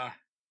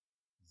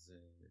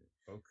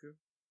Boku?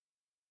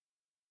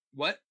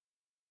 What?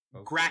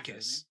 Boku,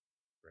 Gracchus.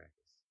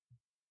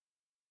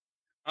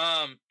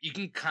 You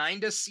can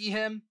kind of see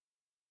him.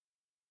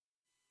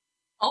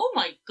 Oh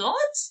my god!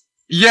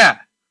 Yeah.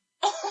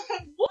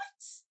 What?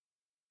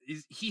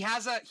 He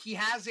has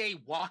a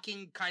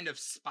walking kind of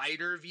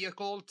spider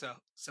vehicle to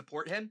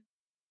support him.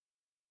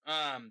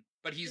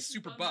 But he's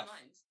super buff.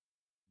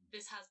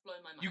 This has blown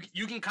my mind.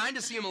 You can kind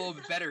of see him a little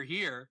bit better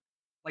here.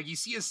 Like you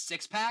see his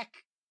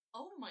 6-pack.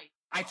 Oh my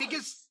god. I think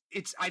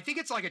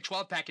it's like a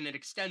 12-pack and it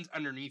extends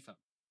underneath him.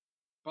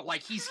 But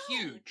like he's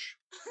huge.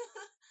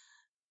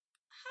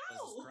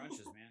 How? Those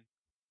crunches, man.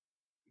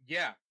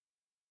 Yeah.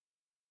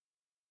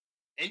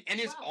 And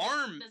his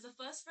arm. There's a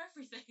first for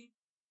everything.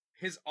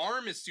 His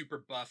arm is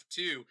super buff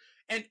too.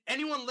 And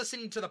anyone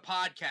listening to the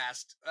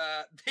podcast,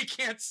 they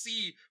can't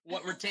see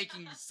what we're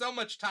taking so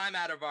much time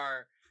out of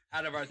our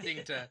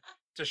thing to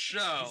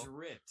show. He's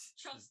ripped.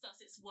 Trust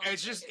us, it's worth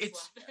it.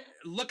 It's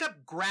look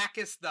up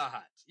Gracchus the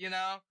Hutt, you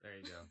know? There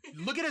you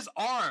go. Look at his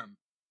arm.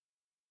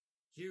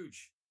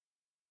 Huge.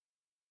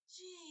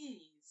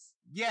 Jeez.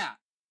 Yeah.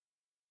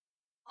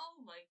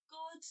 Oh my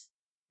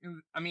god.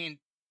 I mean,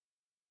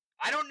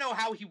 I don't know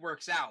how he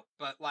works out,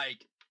 but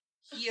like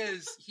he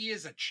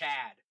is a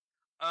Chad.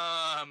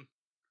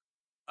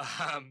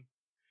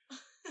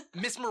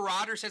 Miss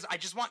Marauder says, I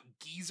just want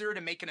Geezer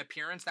to make an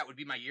appearance. That would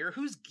be my year.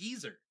 Who's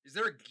Geezer? Is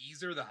there a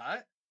Geezer the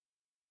Hutt?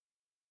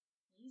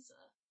 Geezer?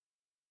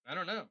 I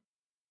don't know.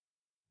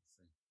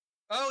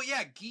 Oh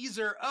yeah,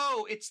 Geezer.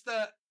 Oh, it's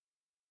the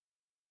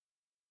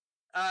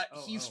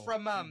he's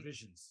from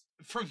Visions.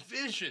 From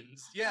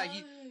Visions. Yeah,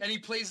 he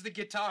plays the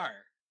guitar.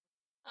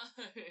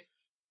 Oh.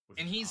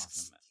 And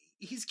he's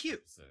cute.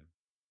 Episode.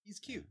 He's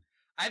cute.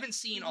 I haven't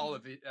seen all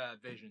of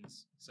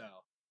Visions, so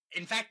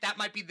in fact that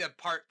might be the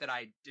part that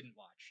I didn't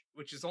watch,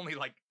 which is only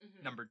like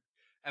numbered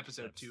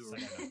episode 2 or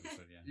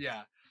episode,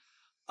 yeah.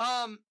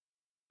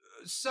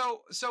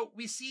 So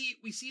we see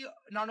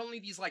not only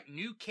these like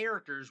new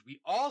characters, we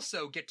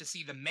also get to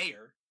see the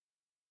mayor,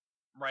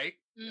 right?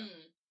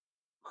 Mm.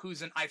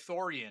 Who's an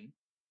Ithorian,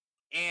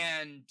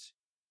 and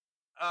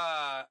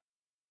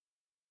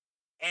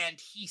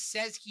he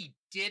says he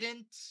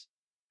didn't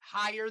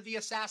hire the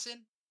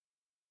assassin.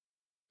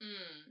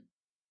 Mm.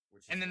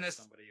 Which is and then what this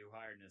somebody who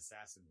hired an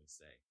assassin would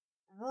say.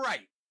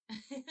 Right.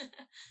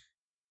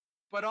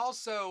 But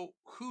also,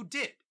 who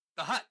did?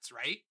 The Hutts,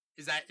 right?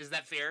 Is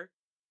that fair?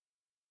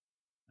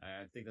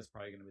 I think that's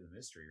probably going to be the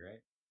mystery,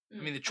 right?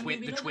 I mean, the we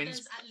know twins.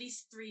 There's at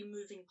least 3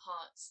 moving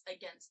parts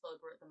against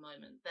Boba at the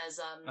moment. There's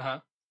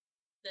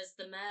there's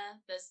the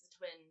mayor, there's the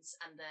twins,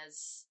 and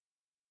there's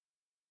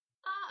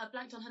I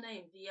blanked on her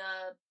name. The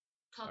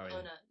club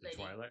owner lady.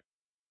 Twi'lek?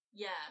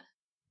 Yeah.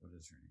 What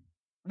is her name?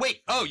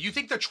 Wait, you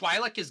think the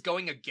Twi'lek is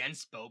going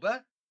against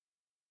Boba?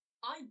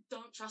 I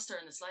don't trust her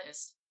in the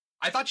slightest.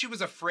 I thought she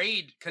was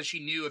afraid because she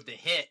knew of the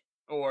hit,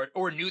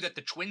 or knew that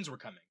the twins were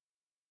coming.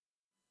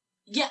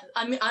 Yeah,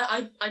 I mean,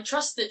 I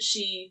trust that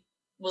she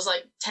was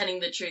like telling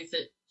the truth,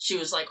 that she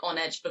was like on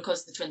edge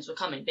because the twins were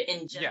coming. But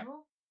in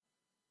general,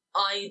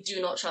 I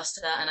do not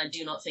trust her, and I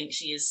do not think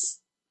she is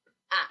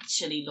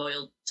actually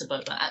loyal to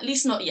Boba. At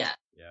least not yet.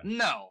 Yeah.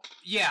 No.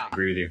 Yeah. I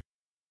agree with you.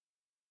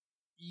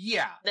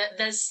 Yeah.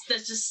 There's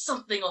just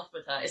something off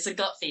with her. It's a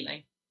gut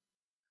feeling.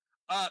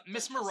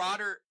 Miss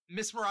Marauder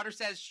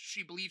says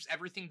she believes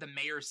everything the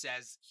mayor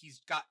says.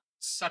 He's got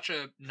such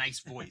a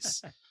nice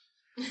voice.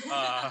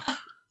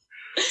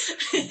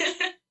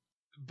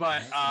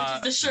 But which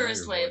is the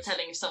surest way of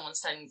telling if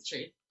someone's telling the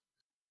truth.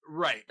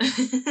 Right.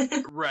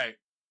 Right.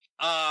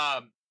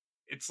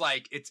 It's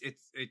like it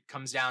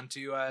comes down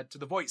to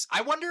the voice.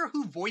 I wonder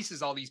who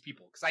voices all these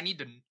people, because I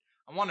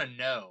want to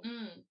know.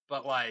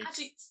 But like,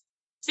 actually,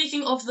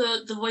 speaking of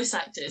the voice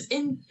actors,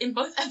 in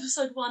both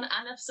episode 1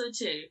 and episode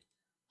 2,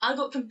 I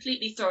got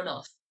completely thrown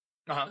off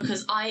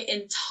because I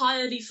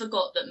entirely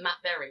forgot that Matt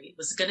Berry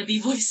was going to be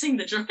voicing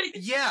the droid.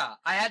 Yeah,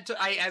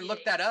 I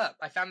looked that up.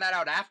 I found that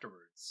out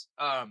afterwards.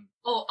 I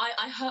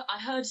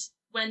heard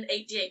when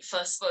 88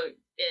 first spoke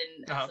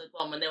in episode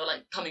 1, when they were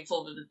like coming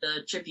forward with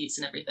the tributes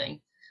and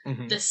everything.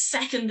 Mm-hmm. The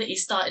second that he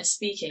started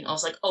speaking, I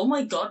was like, "Oh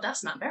my god,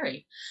 that's Matt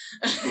Berry,"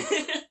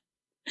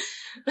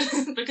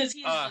 because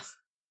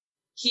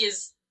he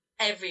is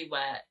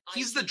everywhere.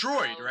 He's the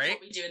droid, right?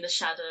 What we do in the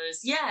shadows.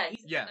 Yeah,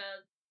 he's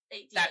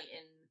 88 that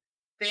in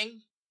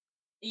thing.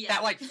 Yeah,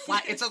 that like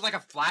flat. It's like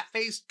a flat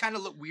faced, kind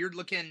of weird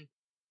looking,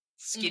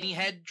 skinny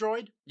head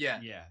droid.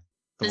 Yeah, yeah.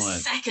 The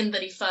second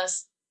that he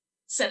first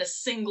said a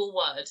single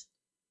word,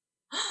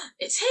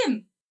 it's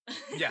him.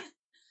 Yeah.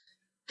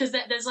 Because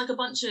there's like a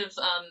bunch of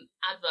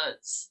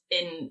adverts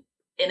in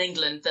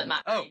England that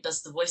Matt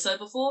does the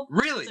voiceover for.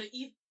 Really? So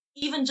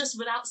even just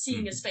without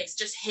seeing his face,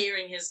 just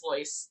hearing his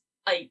voice,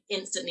 I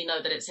instantly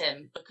know that it's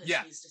him because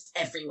he's just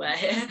everywhere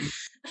here.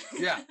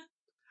 Yeah.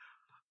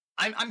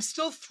 I'm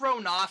still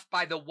thrown off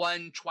by the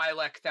one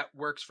Twi'lek that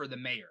works for the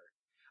mayor.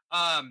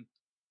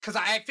 Because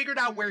I figured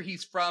out where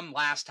he's from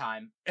last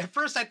time. At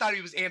first I thought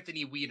he was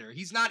Anthony Weiner.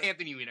 He's not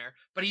Anthony Weiner,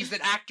 but he's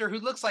an actor who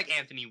looks like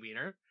Anthony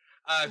Weiner,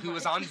 who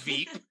was on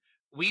Veep.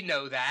 We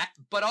know that.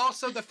 But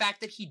also the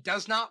fact that he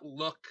does not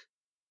look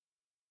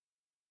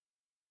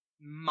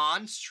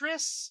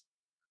monstrous.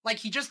 Like,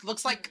 he just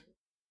looks like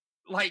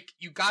like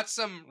you got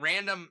some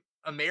random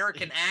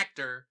American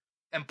actor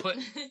and put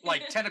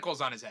like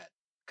tentacles on his head.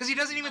 Because he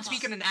doesn't even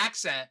speak in an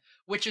accent,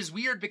 which is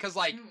weird because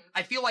like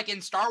I feel like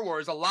in Star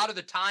Wars a lot of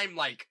the time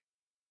like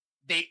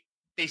they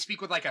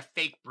speak with like a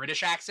fake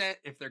British accent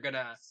if they're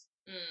gonna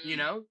you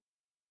know?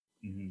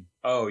 Mm-hmm.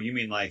 Oh, you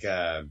mean like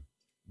a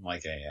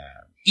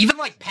even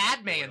like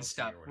Padme and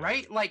stuff,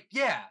 right? Like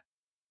yeah.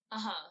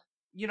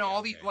 You know,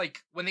 all the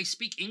like when they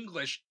speak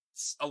English,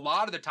 a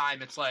lot of the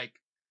time it's like,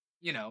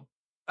 you know,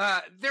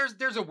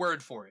 there's a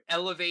word for it,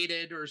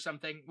 elevated or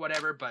something,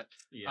 whatever, but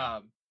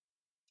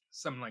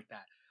something like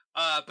that.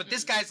 But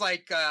this guy's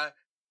like,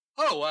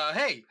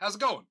 hey, how's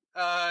it going?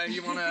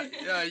 You wanna?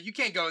 You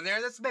can't go in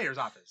there. That's the mayor's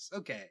office.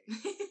 Okay.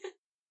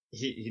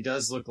 He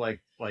does look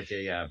like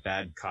a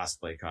bad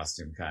cosplay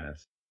costume, kind of.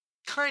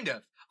 Kind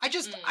of. I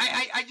just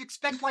I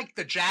expect like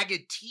the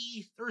jagged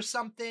teeth or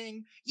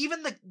something.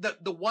 Even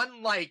the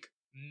one like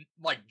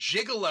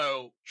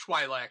gigolo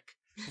Twi'lek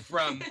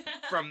from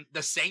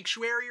the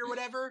Sanctuary or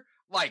whatever.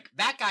 Like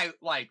that guy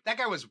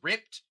was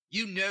ripped.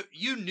 You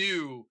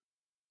knew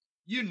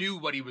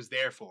what he was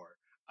there for.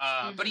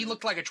 But he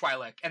looked like a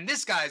Twi'lek, and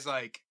this guy's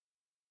like,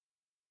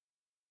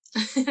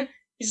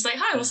 he's like,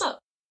 hi, what's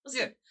up?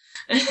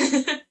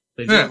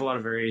 They do have a lot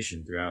of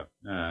variation throughout.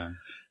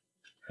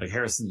 Like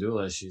Harrison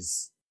Dula,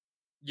 she's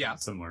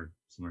similar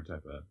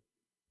type of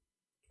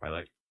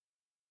Twi'lek.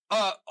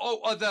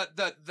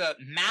 The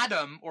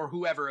madam or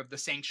whoever of the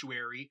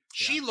Sanctuary,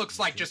 she looks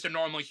like just a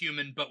normal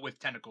human, but with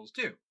tentacles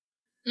too.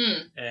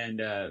 And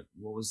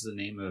what was the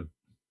name of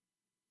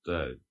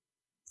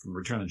from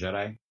Return of the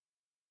Jedi?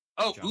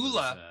 Oh,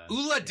 Ula.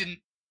 Ula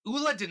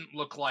didn't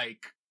look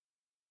like.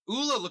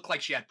 Ula looked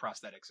like she had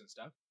prosthetics and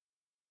stuff.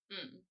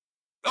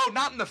 Oh,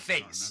 not in the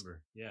face.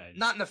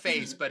 Not in the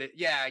face, but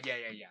yeah.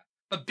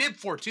 But Bib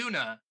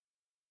Fortuna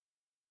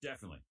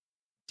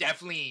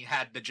definitely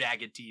had the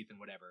jagged teeth and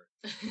whatever.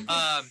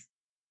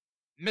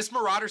 Miss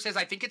Marauder says,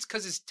 I think it's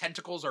because his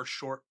tentacles are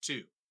short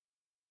too.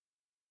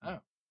 Oh.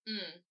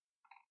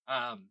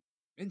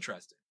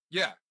 Interesting.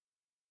 Yeah.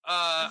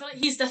 I feel like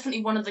he's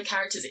definitely one of the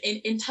characters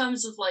in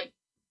terms of like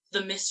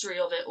the mystery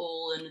of it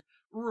all and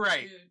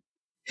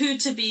who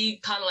to be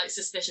kind of like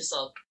suspicious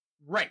of.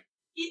 Right.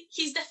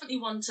 He's definitely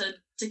one to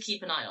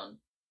keep an eye on.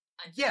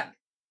 Yeah.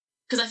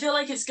 Because I feel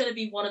like it's going to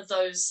be one of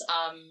those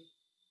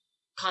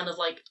kind of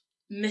like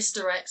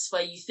misdirects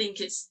where you think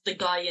it's the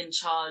guy in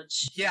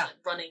charge like,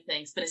 running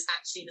things, but it's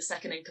actually the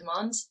second in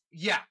command.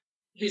 Yeah.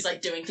 Who's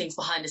like doing things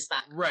behind his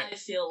back. Right. I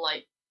feel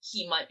like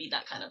he might be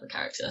that kind of a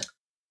character.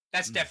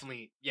 That's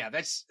definitely,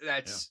 that's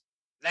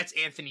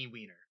Anthony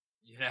Weiner,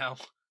 you know?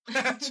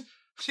 I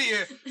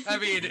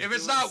mean, if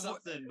it's not,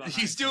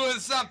 he's doing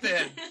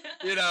something,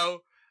 you know?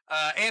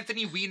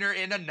 Anthony Weiner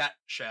in a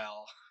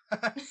nutshell.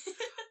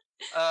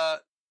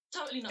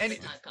 Totally not the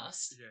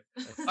typecast.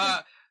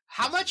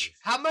 How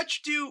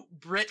much do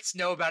Brits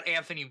know about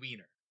Anthony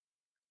Weiner?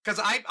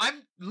 Because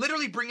I'm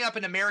literally bringing up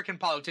an American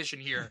politician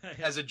here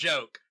as a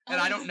joke,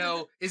 and I don't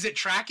know, is it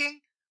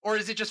tracking? Or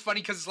is it just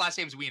funny because his last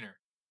name's Weiner?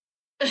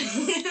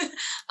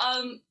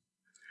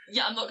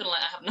 Yeah, I'm not gonna lie,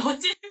 I have no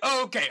idea.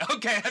 Oh, okay,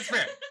 that's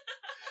fair.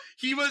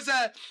 He was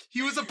a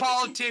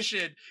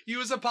politician. He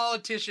was a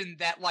politician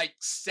that like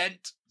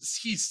sent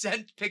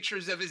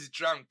pictures of his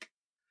junk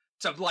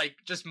to like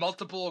just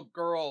multiple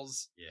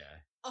girls.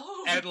 Yeah.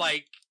 Oh. And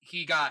like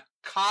he got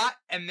caught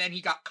and then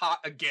he got caught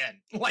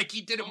again. Like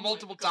he did it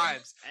multiple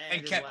times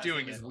and kept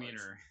doing it.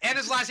 Wiener. And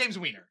his last name's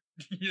Wiener.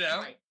 You know?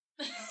 Right.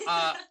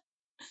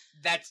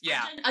 That's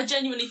I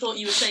genuinely thought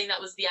you were saying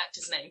that was the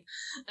actor's name.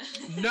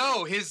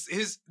 No,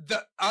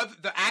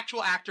 the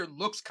actual actor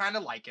looks kind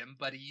of like him,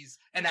 but he's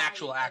an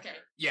actual actor. Okay.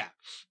 Yeah.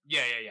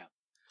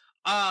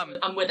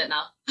 I'm with it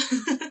now.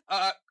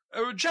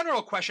 A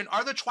general question: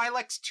 are the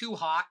Twi'leks too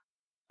hot?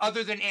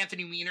 Other than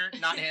Anthony Weiner,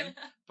 not him,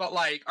 but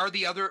like, are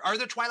the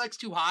Twi'leks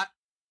too hot?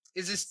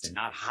 Is this They're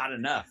not hot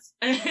enough?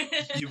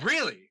 You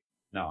really?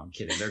 No, I'm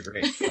kidding. They're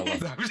great. I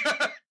love them.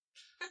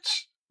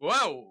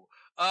 Whoa.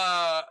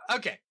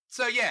 Okay.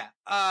 So yeah,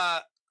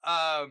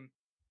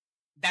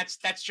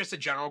 that's just a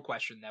general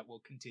question that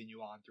will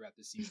continue on throughout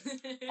the season.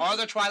 Are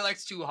the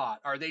Twi'leks too hot?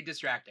 Are they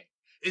distracting?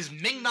 Is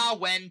Ming-Na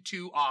Wen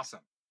too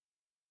awesome?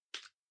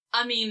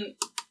 I mean,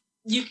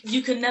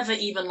 you can never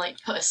even like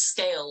put a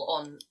scale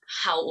on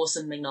how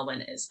awesome Ming-Na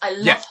Wen is. I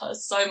love her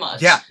so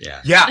much. Yeah.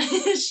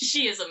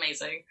 She is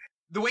amazing.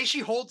 The way she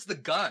holds the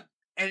gun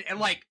and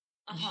like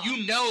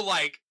you know,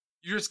 like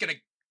you're just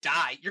gonna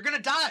die. You're gonna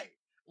die.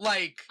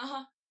 Like.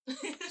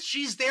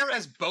 She's there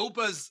as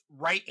Boba's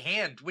right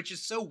hand, which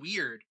is so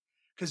weird.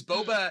 Because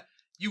Boba,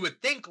 you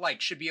would think, like,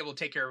 should be able to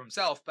take care of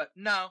himself, but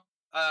no.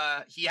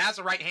 He has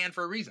a right hand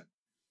for a reason.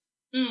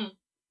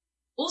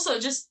 Also,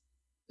 just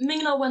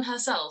Ming-Na Wen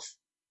herself.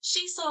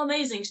 She's so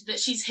amazing that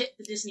she's hit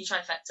the Disney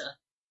trifecta.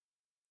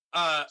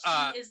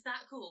 She is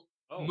that cool.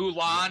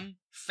 Mulan,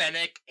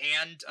 Fennec,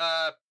 and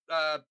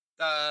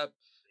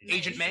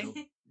Agent May?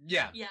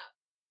 Yeah.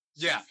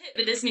 She's hit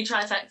the Disney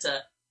trifecta.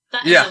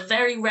 That is a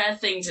very rare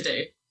thing to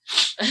do.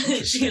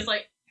 She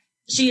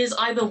is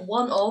either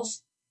one of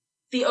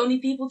the only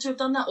people to have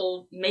done that,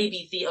 or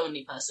maybe the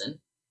only person.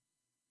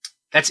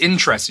 That's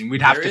interesting.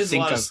 We'd have to think There is a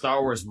lot of of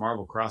Star Wars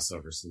Marvel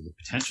crossovers, so the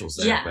potential's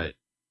there, but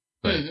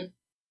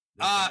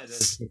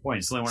that's the point.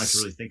 It's the only one I can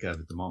really think of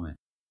at the moment.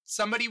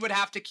 Somebody would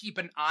have to keep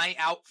an eye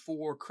out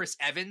for Chris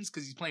Evans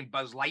because he's playing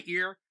Buzz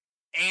Lightyear,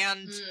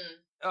 and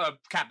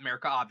Captain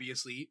America,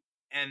 obviously.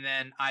 And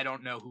then I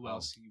don't know who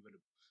else he would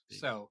have.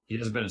 So he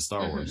hasn't been in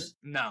Star Wars.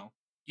 No,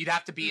 you'd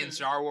have to be in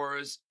Star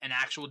Wars, an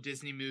actual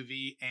Disney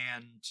movie,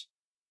 and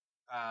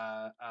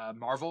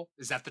Marvel.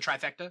 Is that the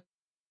trifecta?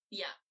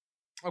 Yeah.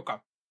 Okay.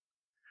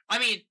 I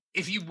mean,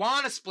 if you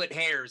want to split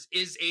hairs,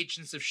 is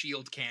Agents of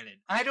S.H.I.E.L.D.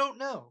 canon? I don't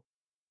know.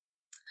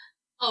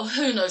 Oh,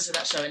 who knows with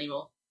that show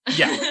anymore?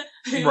 Yeah.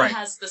 Who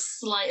has the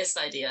slightest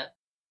idea?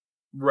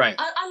 Right.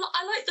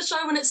 I liked the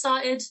show when it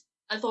started.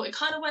 I thought it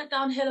kind of went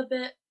downhill a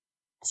bit.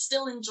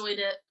 Still enjoyed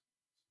it.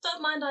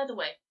 Don't mind either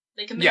way.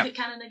 They can make it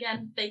canon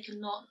again. They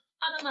cannot.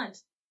 I don't mind.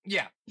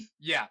 Yeah.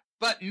 Yeah.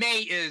 But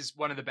May is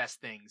one of the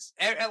best things.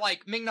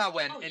 Like, Ming-Na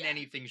Wen in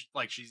anything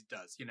like she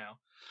does, you know?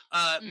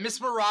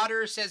 Miss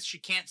Marauder says she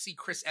can't see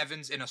Chris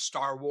Evans in a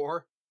Star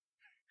War.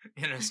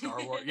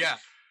 Yeah.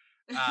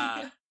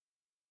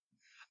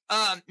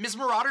 Ms.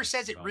 Marauder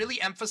says it really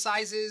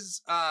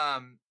emphasizes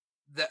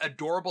the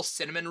adorable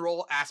cinnamon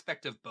roll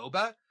aspect of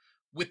Boba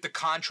with the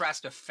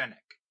contrast of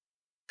Fennec.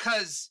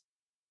 Cause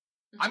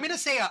I'm gonna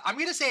say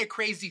a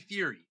crazy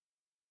theory.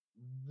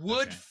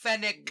 Would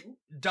Fennec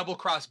double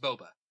cross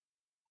Boba?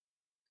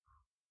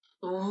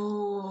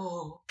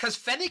 Ooh. Cause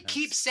Fennec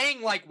keeps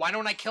saying, like, why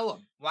don't I kill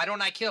him? Why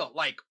don't I kill?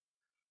 Like,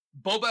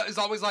 Boba is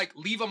always like,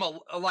 leave them,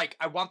 like,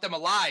 I want them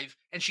alive.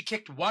 And she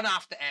kicked one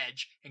off the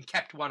edge and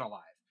kept one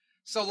alive.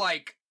 So,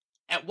 like,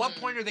 at what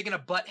point are they going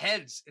to butt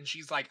heads? And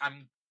she's like,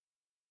 I'm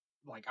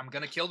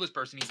going to kill this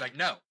person. He's like,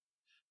 no.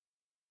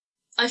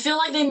 I feel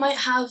like they might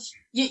have,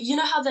 you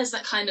know how there's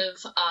that kind of,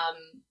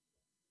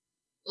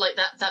 like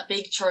that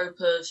big trope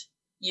of,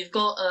 you've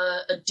got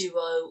a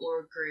duo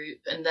or a group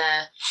and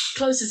they're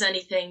close as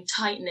anything,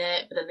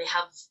 tight-knit, but then they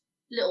have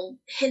little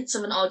hints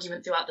of an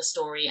argument throughout the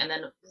story, and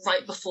then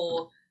right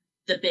before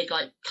the big,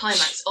 like,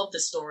 climax of the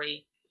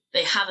story,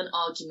 they have an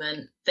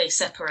argument, they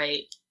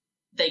separate,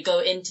 they go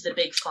into the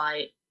big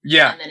fight,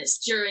 and then it's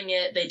during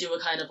it, they do a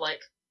kind of,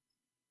 like,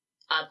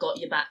 I've got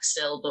your back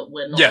still, but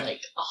we're not,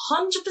 like,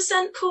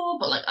 100% cool,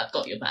 but, like, I've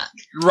got your back.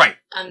 Right.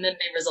 And then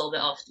they resolve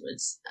it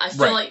afterwards. I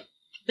feel like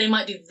they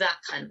might do that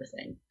kind of a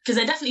thing. Because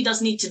there definitely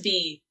does need to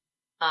be,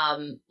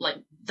 like,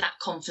 that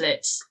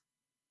conflict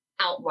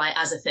outright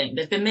as a thing.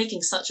 They've been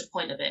making such a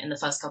point of it in the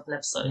first couple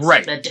episodes.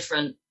 Right. Their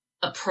different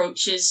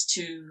approaches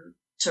to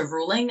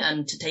ruling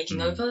and to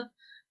taking over.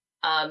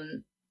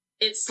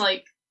 It's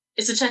like,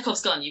 it's a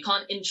Chekhov's gun. You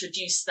can't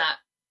introduce that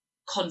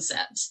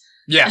concept.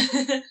 Yeah.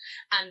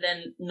 And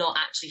then not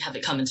actually have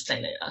it come into play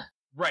later.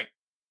 Right.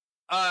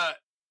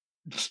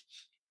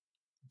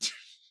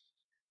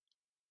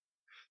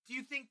 Do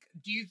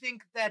you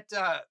think that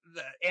the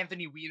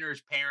Anthony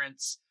Weiner's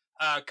parents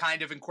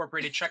kind of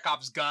incorporated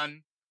Chekhov's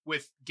gun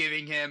with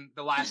giving him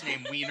the last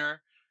name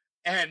Weiner,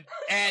 and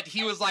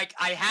he was like,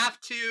 I have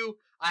to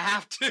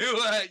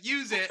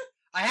use it.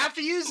 I have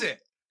to use it.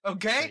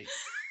 Okay.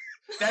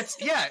 That's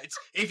it's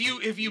if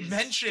you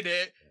mention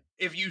it,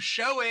 if you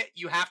show it,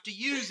 you have to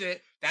use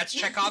it. That's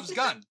Chekhov's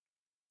gun.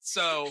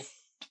 So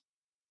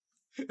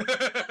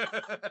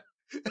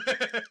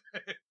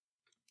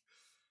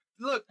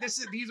look,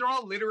 these are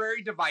all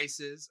literary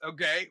devices,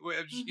 okay?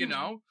 Which, you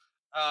know,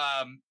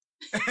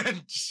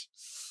 and,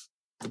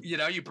 you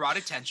know, you brought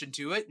attention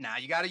to it. Now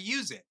you got to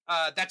use it.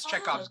 That's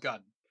Chekhov's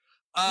gun.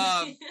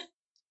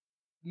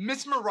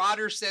 Miss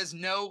Marauder says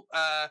no.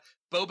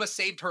 Boba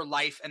saved her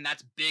life, and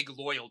that's big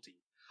loyalty.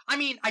 I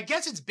mean, I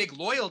guess it's big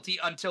loyalty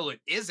until it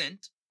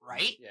isn't,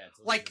 right? Yeah.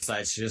 Like,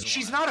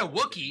 she's not a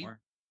Wookiee.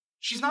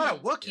 She's not a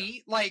Wookiee.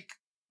 Yeah. Like,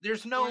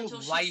 there's no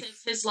life. She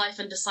saves his life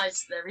and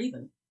decides they're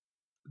even.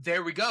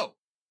 There we go.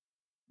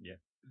 Yeah.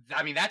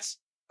 I mean, that's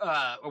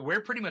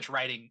we're pretty much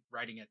writing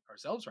it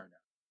ourselves right now.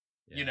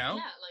 Yeah. You know?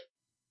 Yeah, like,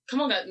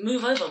 come on, guys,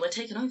 move over. We're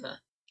taking over.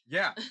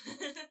 Yeah.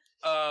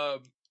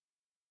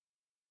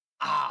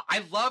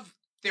 I love.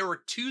 There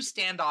were 2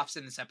 standoffs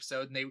in this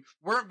episode, and they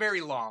weren't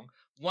very long.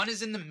 One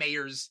is in the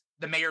mayor's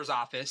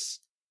office,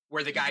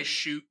 where the guys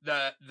shoot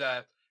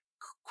the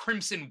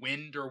Crimson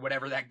Wind or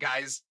whatever that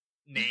guy's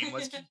name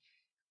was.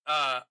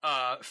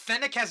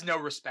 Fennec has no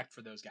respect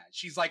for those guys.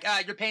 She's like,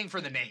 you're paying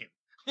for the name.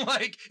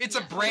 Like, it's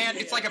a brand.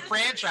 It's like a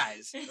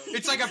franchise.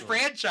 It's like a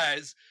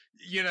franchise,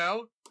 you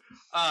know?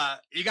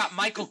 You got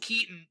Michael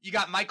Keaton. You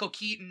got Michael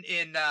Keaton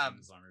in the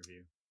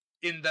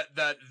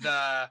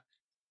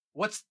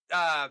what's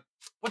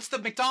the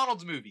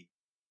McDonald's movie?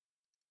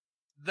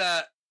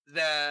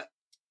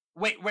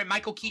 Wait,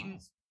 Michael Keaton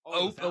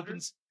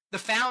opens The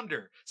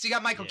Founder. So you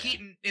got Michael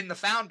Keaton in The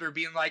Founder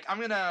being like,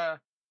 I'm gonna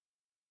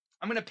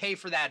pay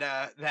for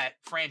that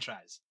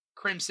franchise.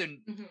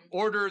 Crimson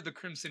Order, the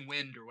Crimson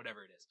Wind, or whatever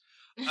it is.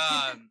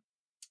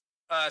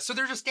 So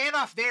there's a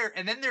standoff there,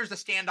 and then there's a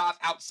standoff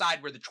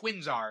outside where the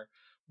twins are,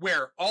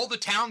 where all the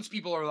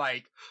townspeople are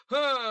like,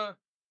 huh.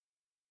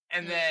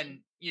 And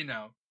then, you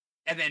know,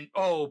 and then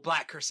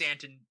Black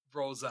Chrysanthemum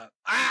rolls up.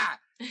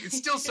 It's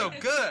still so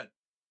good.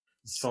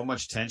 So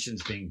much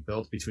tension's being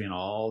built between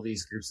all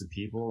these groups of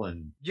people,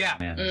 and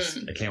man,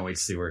 I can't wait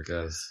to see where it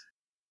goes.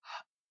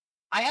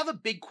 I have a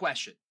big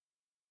question.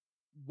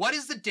 What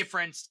is the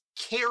difference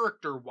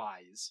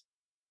character-wise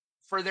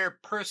for their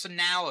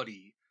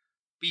personality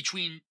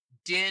between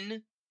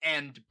Din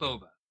and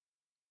Boba?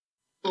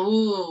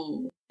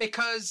 Ooh.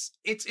 Because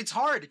it's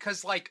hard,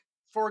 because, like,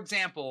 for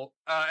example,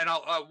 and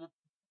I'll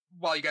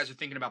while you guys are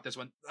thinking about this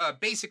one,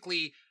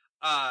 basically,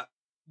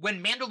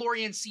 when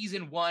Mandalorian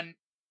Season 1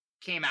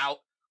 came out,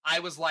 I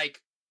was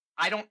like,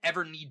 I don't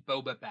ever need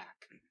Boba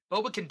back.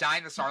 Boba can die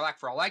in the Sarlacc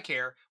for all I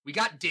care. We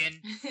got Din.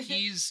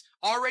 He's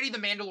already the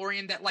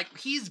Mandalorian that, like,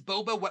 he's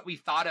Boba what we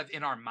thought of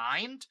in our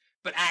mind,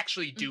 but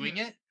actually doing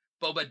it,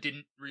 Boba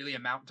didn't really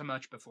amount to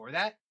much before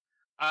that.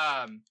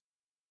 And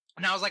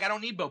I was like, I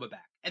don't need Boba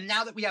back. And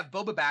now that we have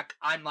Boba back,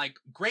 I'm like,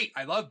 great,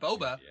 I love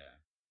Boba. Yeah.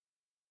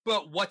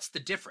 But what's the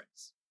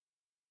difference?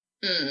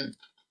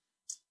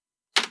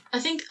 I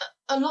think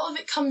a lot of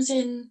it comes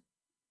in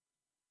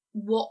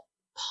what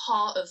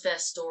part of their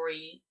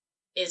story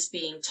is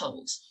being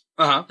told.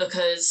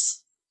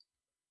 Because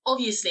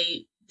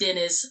obviously Din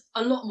is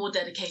a lot more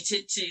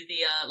dedicated to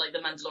the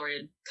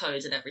Mandalorian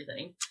code and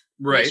everything.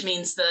 Right. Which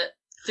means that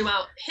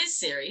throughout his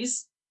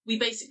series, we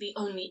basically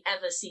only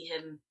ever see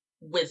him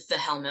with the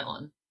helmet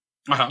on.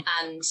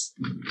 And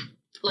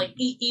like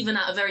even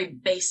at a very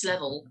base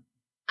level,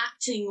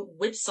 acting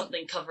with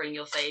something covering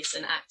your face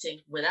and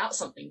acting without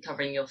something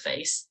covering your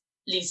face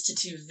leads to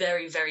two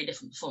very, very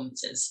different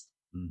performances.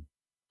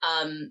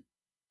 And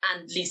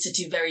leads to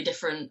two very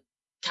different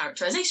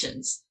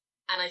characterizations.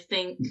 And I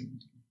think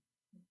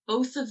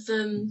both of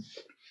them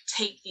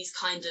take these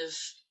kind of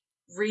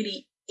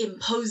really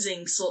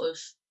imposing sort of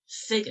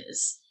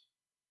figures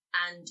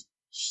and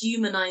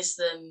humanize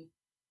them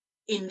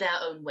in their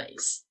own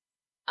ways.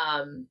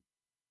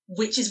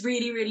 Which is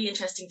really, really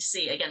interesting to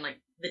see. Again,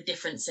 like the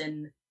difference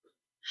in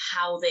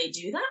how they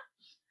do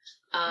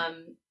that.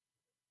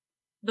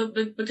 But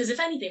because if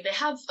anything, they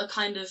have a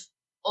kind of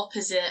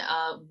opposite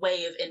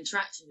way of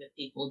interacting with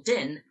people.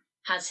 Din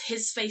has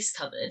his face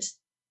covered,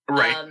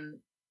 right, and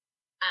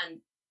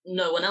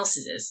no one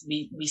else's is.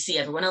 We see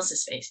everyone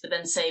else's face. But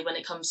then, say when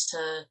it comes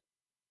to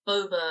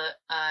Boba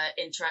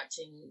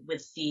interacting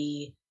with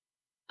the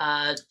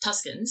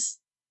Tuskens,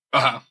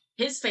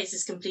 his face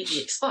is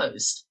completely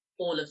exposed.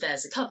 All of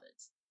theirs are covered.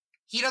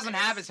 He doesn't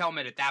have his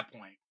helmet at that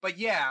point, but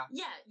yeah.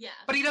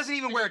 But he doesn't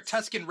even wear a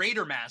Tusken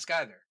Raider mask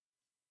either.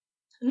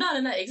 No,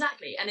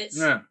 exactly. And it's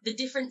the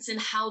difference in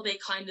how they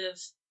kind of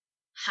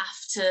have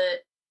to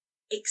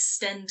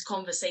extend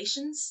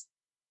conversations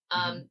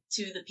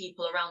to the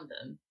people around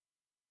them.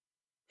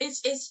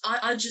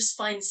 I just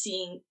find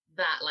seeing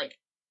that, like,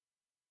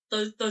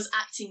 those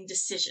acting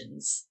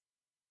decisions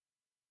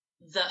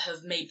that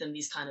have made them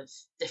these kind of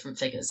different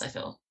figures, I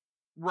feel.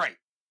 Right.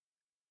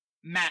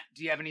 Matt,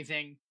 do you have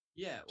anything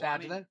to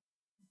add to that?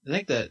 I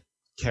think that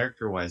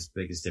character-wise,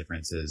 the biggest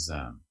difference is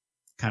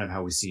kind of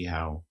how we see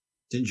how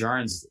Din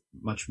Djarin's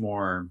much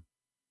more.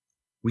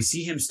 We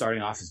see him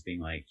starting off as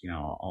being like,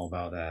 all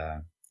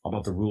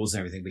about the rules and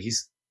everything, but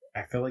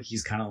I feel like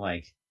he's kind of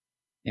like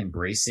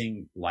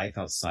embracing life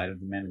outside of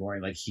the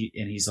Mandalorian. Like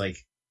he's like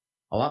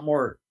a lot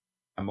more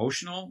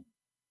emotional,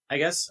 I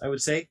guess I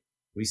would say.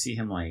 We see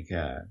him like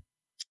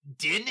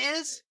Din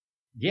is?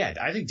 Yeah,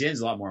 I think Din's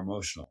a lot more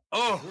emotional.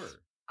 Oh,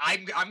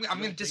 I'm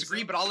going to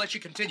disagree, but I'll let you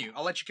continue.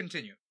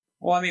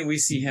 Well, I mean, we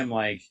see him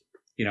like,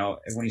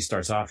 when he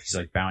starts off, he's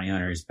like bounty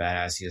hunter, he's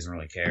badass, he doesn't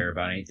really care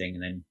about anything.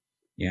 And then,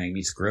 he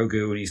meets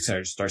Grogu and he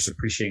starts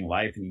appreciating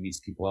life, and he meets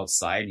people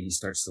outside, and he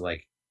starts to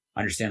like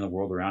understand the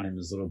world around him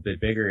is a little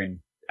bit bigger. And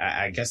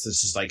I guess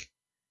it's just like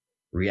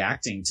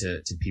reacting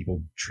to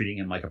people treating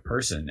him like a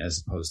person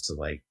as opposed to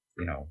like,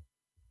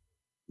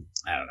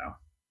 I don't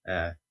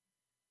know,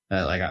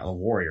 like a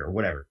warrior or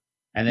whatever.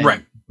 And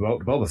then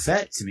Boba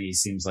Fett, to me,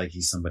 seems like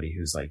he's somebody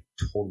who's like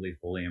totally,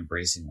 fully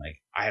embracing, like,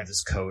 I have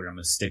this code, I'm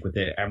going to stick with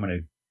it, I'm going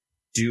to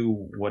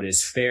do what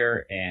is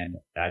fair, and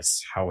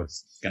that's how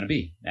it's going to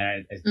be.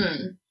 And I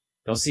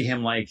don't see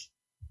him like,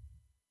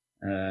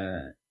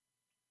 I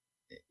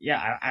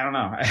don't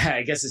know.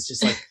 I guess it's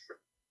just like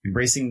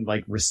embracing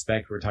like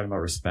respect. We were talking about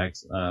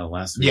respect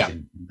last week,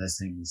 and this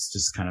thing's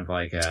just kind of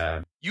like...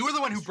 You were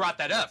the one who brought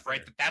that up,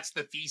 right? That's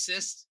the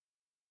thesis?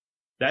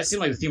 That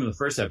seemed like the theme of the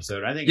first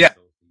episode. I think Yeah.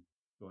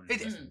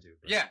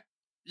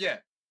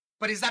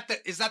 But is that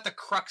the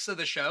crux of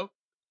the show?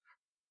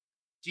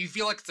 Do you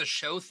feel like it's a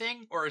show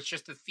thing, or it's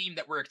just a theme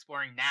that we're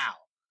exploring now?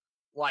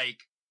 Like,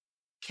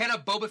 can a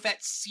Boba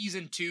Fett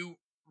season 2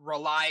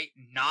 rely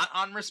not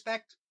on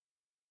respect?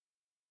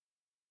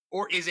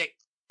 Or is it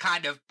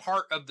kind of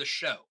part of the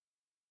show?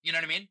 You know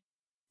what I mean?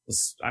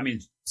 I mean,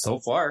 so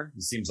far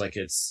it seems like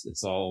it's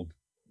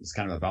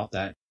kind of about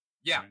that.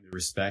 Yeah,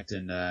 respect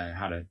and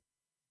how to,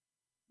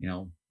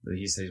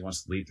 he says he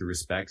wants to lead through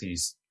respect, and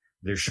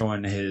they're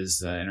showing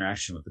his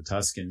interaction with the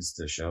Tuskens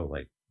to show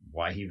like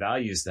why he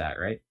values that,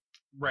 right?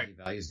 Right. He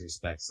values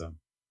respect. So,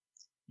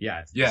 yeah,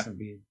 I think it's going to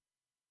be a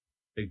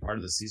big part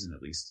of the season,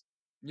 at least.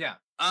 Yeah.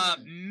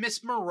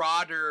 Miss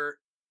Marauder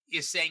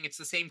is saying it's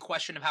the same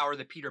question of how are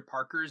the Peter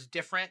Parkers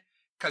different,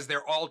 because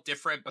they're all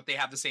different, but they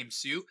have the same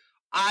suit.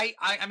 I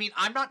mean,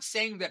 I'm not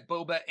saying that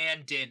Boba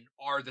and Din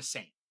are the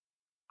same.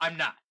 I'm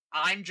not.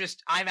 I'm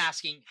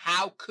asking,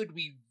 how could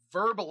we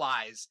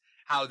verbalize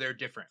how they're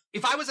different?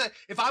 If I was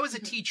a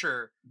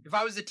teacher,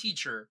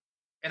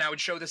 and I would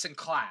show this in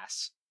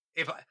class,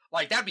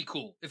 that'd be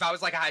cool. If I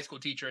was like a high school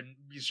teacher and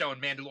be showing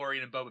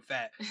Mandalorian and Boba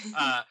Fett,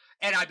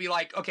 and I'd be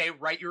like, okay,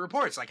 write your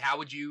reports. Like, how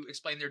would you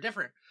explain they're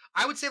different?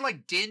 I would say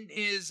like Din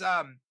is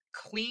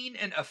clean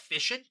and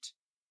efficient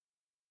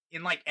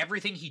in like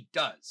everything he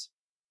does,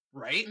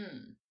 right?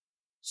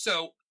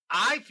 So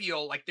I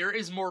feel like there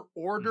is more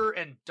order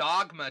and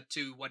dogma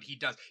to what he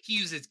does. He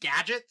uses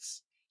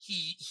gadgets.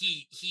 He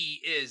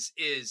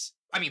is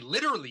I mean,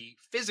 literally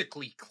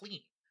physically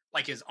clean.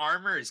 Like his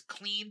armor is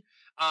clean.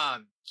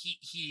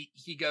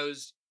 He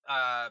goes,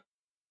 I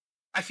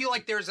feel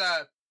like there's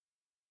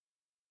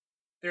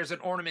an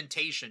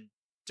ornamentation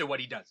to what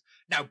he does.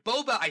 Now,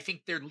 Boba, I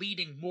think they're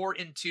leading more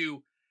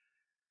into,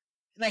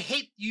 and I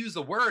hate to use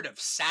the word of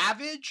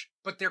savage,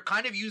 but they're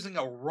kind of using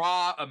a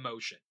raw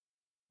emotion.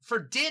 For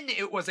Din,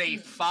 it was a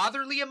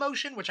fatherly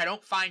emotion, which I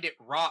don't find it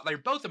raw. They're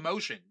both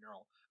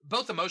emotional,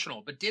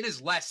 but Din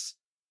is less,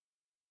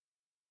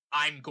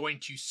 I'm going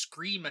to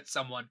scream at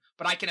someone,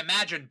 but I can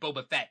imagine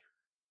Boba Fett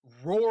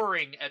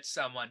roaring at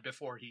someone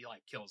before he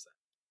like kills them,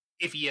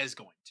 if he is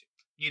going to,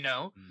 you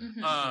know.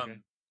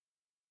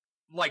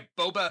 Like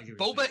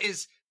Boba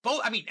is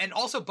I mean, and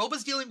also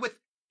Boba's dealing with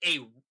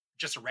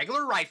just a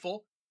regular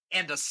rifle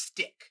and a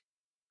stick.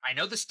 I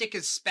know the stick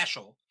is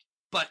special,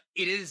 but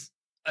it is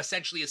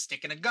essentially a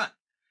stick and a gun.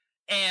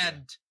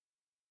 And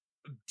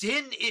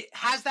Din, it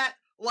has that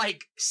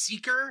like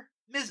seeker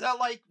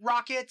like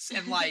rockets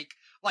and like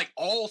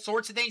all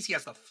sorts of things. He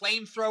has the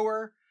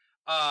flamethrower.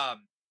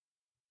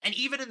 And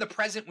even in the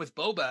present with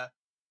Boba,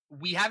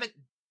 we haven't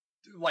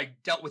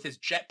like dealt with his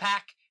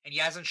jetpack, and he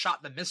hasn't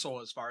shot the missile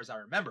as far as I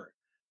remember.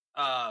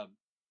 He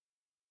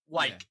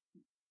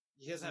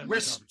hasn't had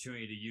much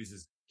opportunity to use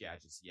his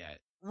gadgets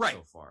yet, right?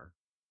 So far,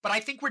 but I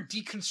think we're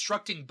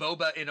deconstructing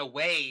Boba in a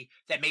way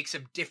that makes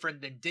him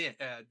different than Din.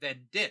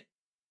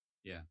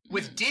 Yeah.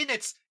 With Din,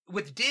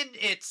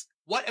 it's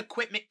what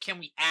equipment can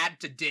we add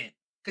to Din,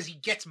 because he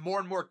gets more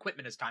and more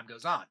equipment as time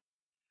goes on.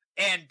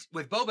 And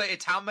with Boba,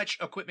 it's how much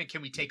equipment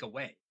can we take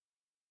away?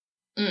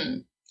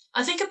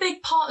 I think a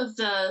big part of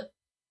the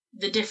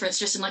difference,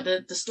 just in like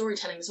the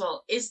storytelling as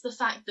well, is the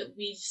fact that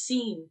we've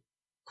seen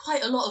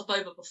quite a lot of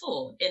Boba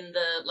before in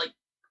the like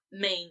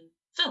main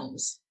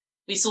films.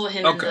 We saw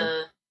him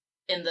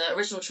in the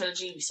original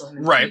trilogy. We saw him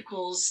in the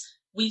prequels.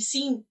 We've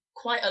seen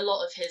quite a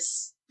lot of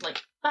his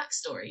like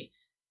backstory.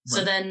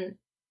 So then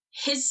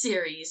his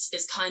series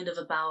is kind of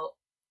about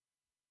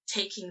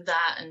taking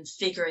that and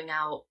figuring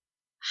out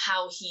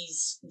how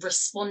he's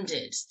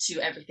responded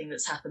to everything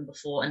that's happened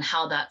before and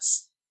how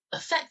that's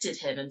affected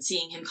him, and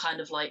seeing him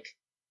kind of like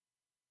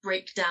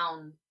break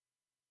down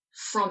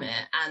from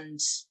it and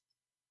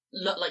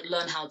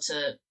learn how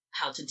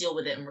to deal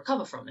with it and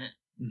recover from it.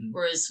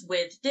 Whereas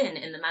with Din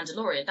in The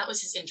Mandalorian, that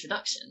was his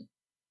introduction.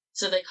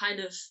 So they kind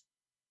of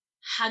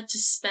had to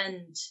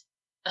spend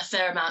a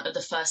fair amount of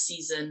the first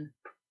season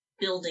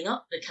building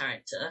up the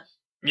character.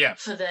 Yeah.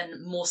 For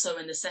then more so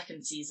in the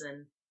second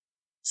season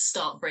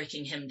start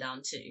breaking him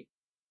down too.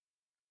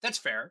 That's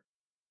fair.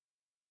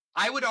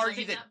 I would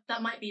argue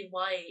that might be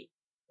why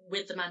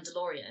with The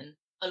Mandalorian,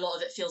 a lot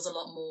of it feels a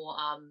lot more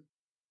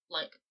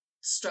like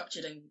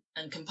structured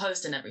and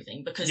composed and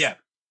everything, because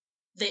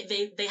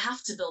they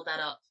have to build that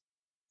up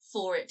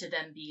for it to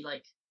then be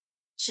like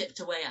chipped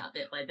away at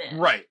bit by bit.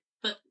 Right.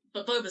 But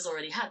Boba's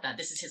already had that.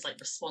 This is his like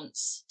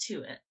response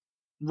to it.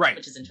 Right.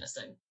 Which is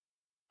interesting.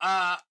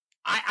 I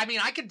mean,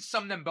 I could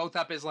sum them both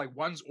up as like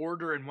one's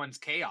order and one's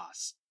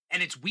chaos.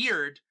 And it's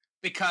weird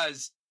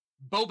because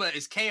Boba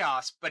is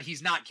chaos, but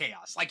he's not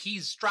chaos. Like,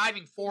 he's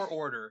striving for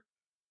order,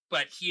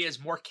 but he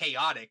is more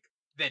chaotic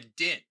than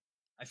Din.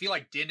 I feel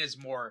like Din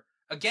is more,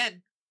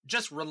 again,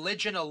 just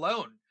religion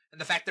alone, and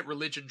the fact that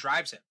religion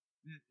drives him.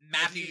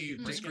 Matthew, you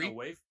disagree?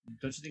 Don't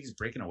you think he's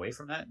breaking away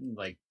from that? And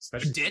like,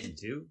 especially Din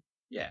too?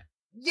 Yeah.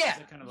 Yeah.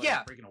 Kind of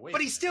like breaking away,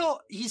 but he's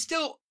still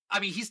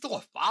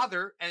a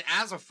father, and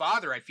as a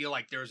father, I feel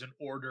like there's an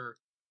order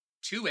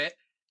to it.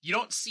 You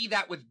don't see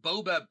that with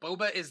Boba.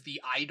 Boba is the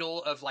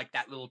idol of like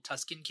that little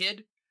Tusken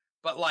kid,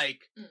 but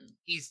like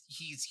he's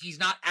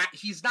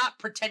not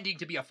pretending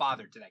to be a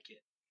father to that kid.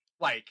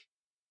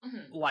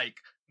 Like,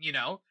 you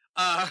know,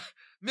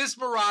 Miss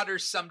Marauder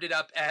summed it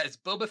up as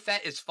Boba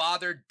Fett is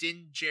father,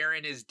 Din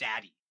Djarin is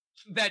daddy.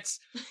 That's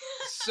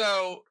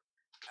so.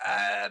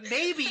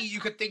 Maybe you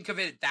could think of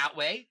it that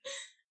way.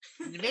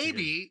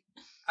 Maybe.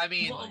 I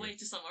mean, what a way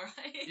to summarize.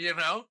 You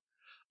know.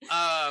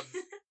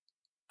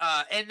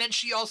 And then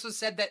she also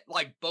said that,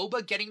 like,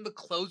 Boba getting the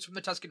clothes from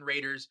the Tusken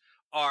Raiders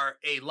are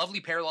a lovely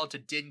parallel to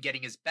Din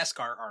getting his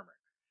Beskar armor.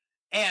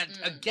 And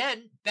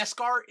again,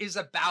 Beskar is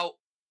about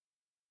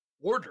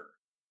order.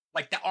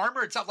 Like, the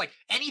armor itself, like,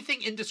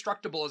 anything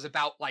indestructible is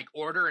about, like,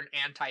 order and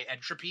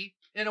anti-entropy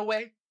in a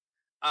way.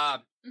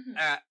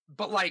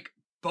 But like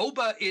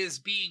Boba is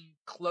being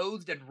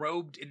clothed and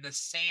robed in the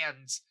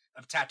sands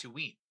of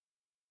Tatooine.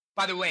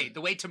 By the way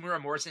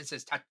Tamura Morrison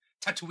says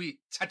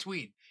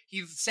Tatooine.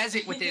 He says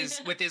it with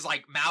his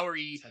like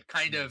Maori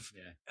kind of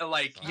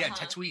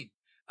Tatooine.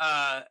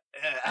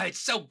 It's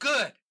so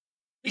good.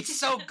 It's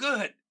so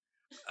good.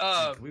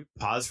 Can we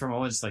pause for a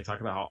moment, just like talk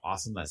about how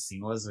awesome that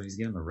scene was when he's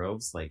getting the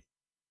robes? Like,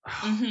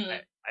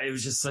 it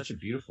was just such a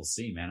beautiful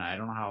scene, man. I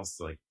don't know how else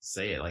to like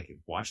say it. Like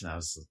watching that,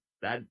 was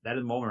that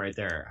moment right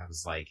there. I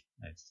was like,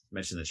 I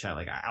mentioned in the chat,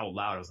 like out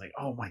loud, I was like,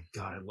 oh my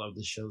god, I love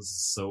this show. This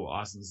is so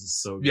awesome. This is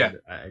so good. Yeah.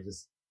 It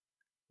was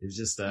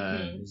just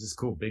a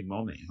cool big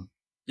moment, you know.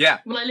 Yeah.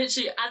 Well, I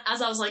literally,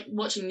 as I was like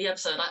watching the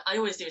episode, I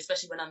always do,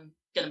 especially when I'm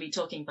going to be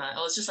talking about it,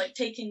 I was just like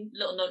taking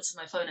little notes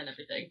on my phone and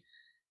everything.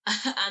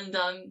 And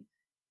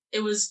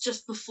it was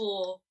just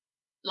before,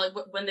 like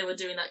when they were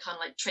doing that kind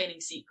of like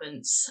training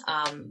sequence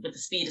with the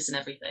speeders and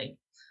everything,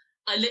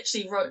 I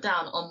literally wrote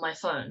down on my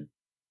phone,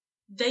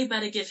 they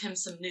better give him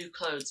some new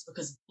clothes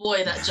because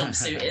boy, that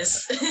jumpsuit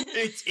is...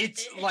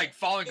 it's like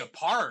falling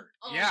apart.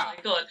 Oh yeah.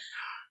 my god.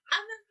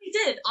 And then he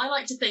did. I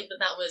like to think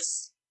that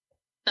was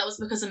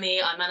because of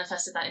me. I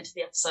manifested that into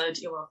the episode.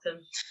 You're welcome.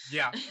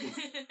 Yeah.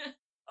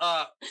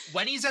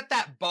 When he's at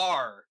that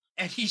bar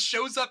and he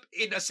shows up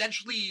in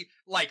essentially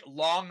like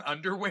long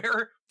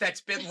underwear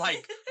that's been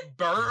like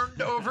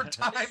burned over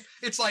time,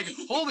 it's like,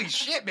 holy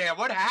shit, man,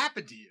 what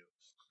happened to you?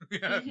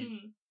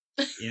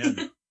 You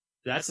know,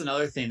 that's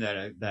another thing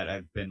that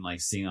I've been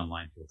like seeing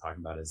online, people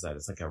talking about, is that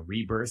it's like a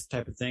rebirth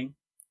type of thing.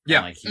 Yeah.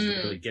 And, like he's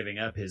really giving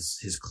up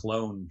his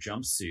clone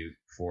jumpsuit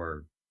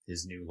for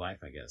his new life,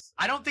 I guess.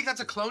 I don't think that's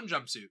a clone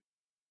jumpsuit.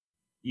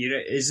 You know,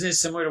 isn't it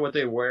similar to what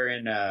they wear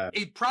in?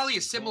 It probably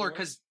is similar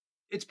because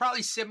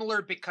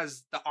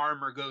the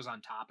armor goes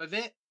on top of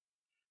it.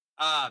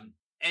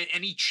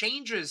 And he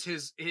changes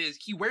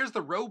he wears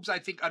the robes, I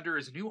think, under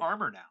his new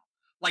armor now.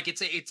 Like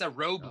it's a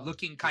robe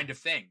looking kind of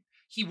thing.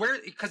 He wears,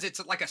 because it's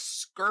like a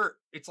skirt.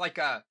 It's like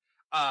a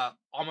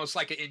almost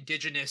like an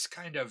indigenous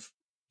kind of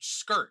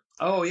skirt.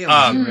 Oh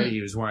yeah,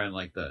 he was wearing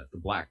like the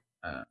black.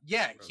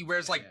 Robes. He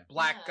wears like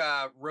black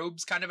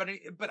robes kind of,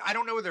 but I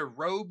don't know whether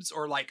robes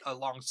or like a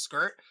long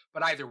skirt.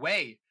 But either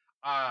way,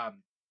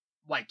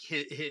 like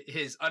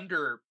his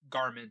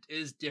undergarment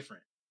is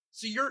different.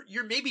 So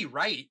you're maybe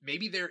right.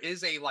 Maybe there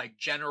is a like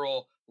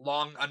general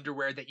long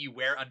underwear that you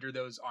wear under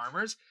those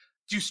armors.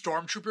 Do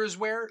stormtroopers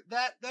wear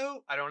that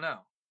though? I don't know.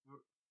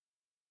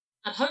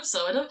 I'd hope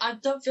so. I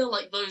don't feel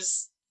like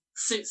those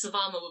suits of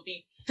armor would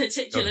be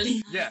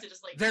particularly nice to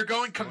just like... They're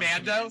going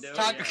commando.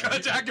 Talk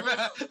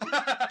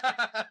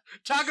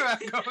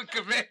about going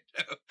commando.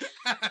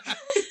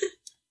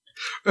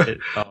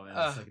 Oh man,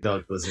 the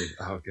psychedelic lizard.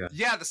 Oh god.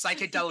 Yeah, the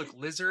psychedelic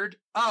lizard.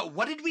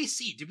 What did we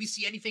see? Did we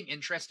see anything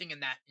interesting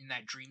in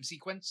that dream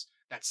sequence?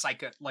 That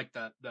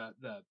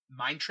the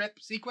mind trip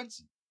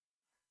sequence?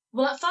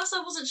 Well, at first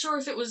I wasn't sure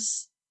if it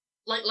was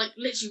like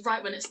literally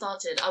right when it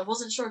started. I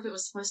wasn't sure if it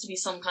was supposed to be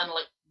some kind of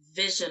like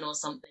vision or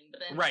something.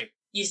 But then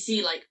you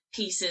see like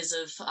pieces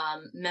of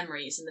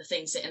memories and the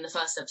things that in the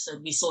first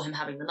episode we saw him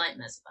having the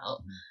nightmares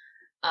about.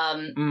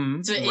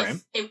 So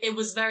it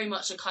was very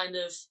much a kind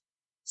of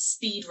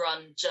speed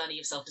run journey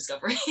of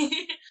self-discovery.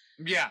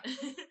 Yeah.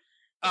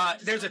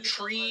 There's a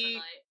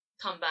tree.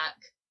 Come back.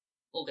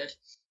 All good.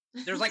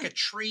 There's like a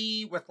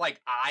tree with like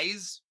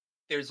eyes.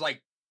 There's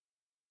like,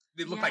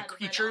 they look like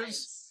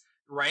creatures,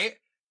 right?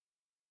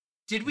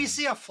 Did we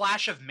see a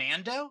flash of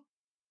Mando?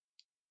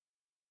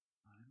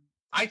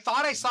 I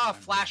thought I saw a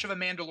flash of a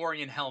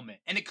Mandalorian helmet,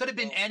 and it could have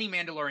been any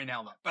Mandalorian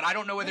helmet, but I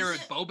don't know whether it was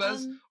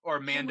Boba's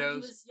or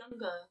Mando's. He was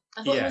younger.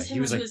 I thought it was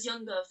him when he was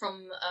younger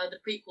from the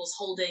prequels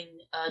holding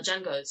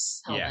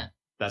Jango's helmet. Yeah,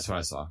 that's what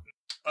I saw.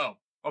 Oh,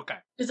 okay.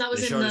 Because that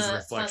was in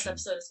the first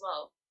episode as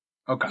well.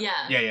 Okay.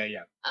 Yeah.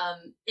 Yeah.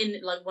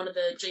 In like one of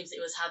the dreams that he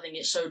was having,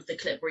 it showed the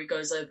clip where he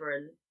goes over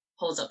and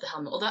holds up the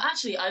helmet. Although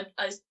actually, I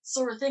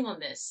saw a thing on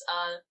this.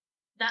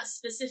 That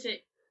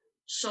specific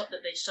shot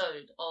that they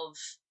showed of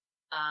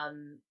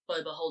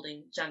Boba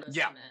holding Jango's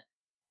helmet,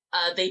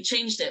 they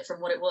changed it from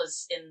what it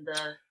was in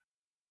the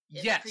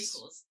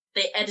prequels.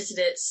 They edited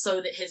it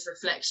so that his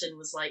reflection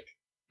was like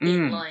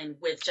in line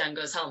with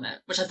Jango's helmet,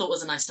 which I thought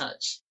was a nice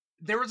touch.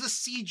 There was a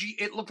CG.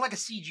 It looked like a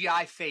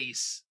CGI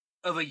face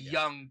of a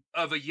young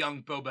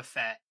Boba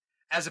Fett,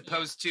 as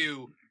opposed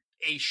to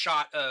a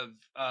shot of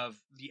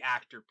the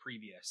actor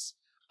previous.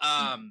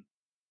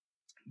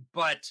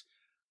 But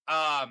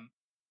I'm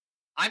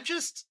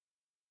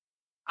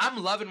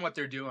loving what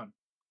they're doing.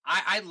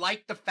 I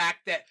like the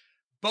fact that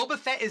Boba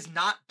Fett is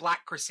not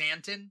Black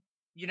Chrysanthemum,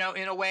 you know,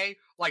 in a way.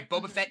 Like,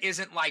 Boba Fett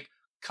isn't like,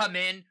 come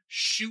in,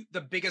 shoot the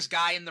biggest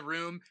guy in the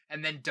room,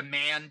 and then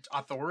demand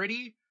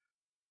authority.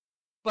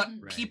 But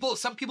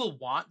some people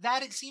want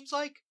that, it seems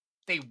like.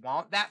 They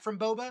want that from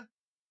Boba.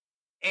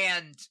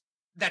 And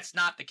that's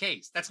not the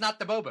case. That's not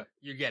the Boba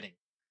you're getting.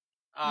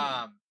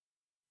 And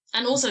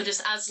also,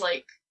 just as,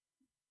 like,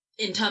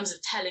 in terms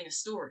of telling a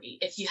story,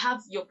 if you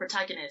have your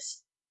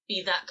protagonist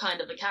be that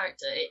kind of a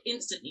character, it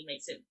instantly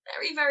makes it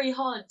very, very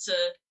hard to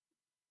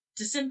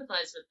to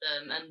sympathize with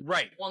them and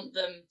want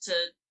them to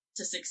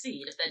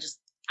succeed if they're just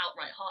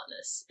outright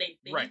heartless. They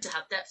need to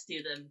have depth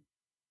to them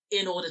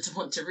in order to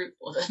want to root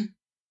for them.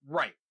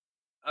 Right.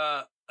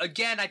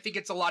 Again, I think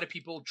it's a lot of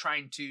people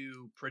trying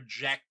to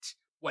project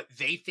what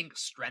they think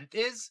strength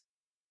is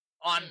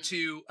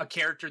onto a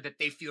character that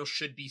they feel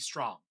should be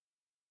strong.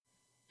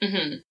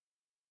 Mm-hmm.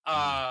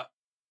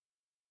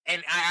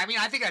 And I mean,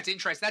 I think that's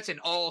interesting. That's in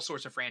all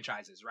sorts of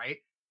franchises, right?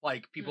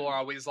 Like, people are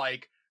always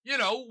like, you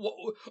know,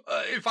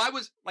 if I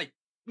was like,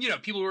 you know,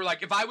 people were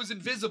like, if I was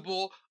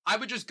invisible, I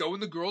would just go in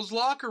the girls'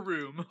 locker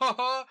room.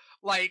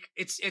 Like,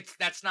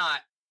 that's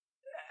not,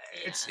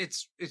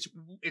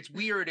 it's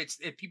weird. It's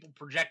people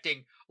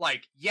projecting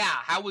like, yeah,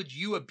 how would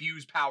you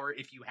abuse power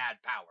if you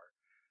had power?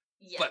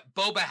 Yeah. But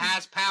Boba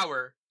has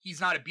power.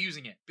 He's not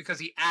abusing it because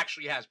he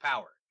actually has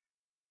power.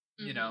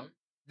 Mm-hmm. You know,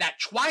 that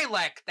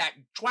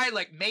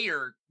Twi'lek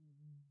mayor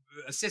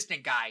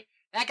assistant guy,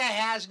 that guy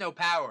has no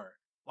power.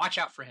 Watch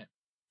out for him.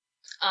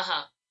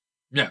 Uh-huh.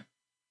 Yeah.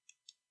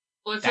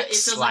 Or if it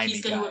feels like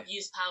he's going to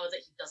abuse power that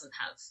he doesn't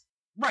have.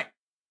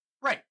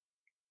 Right.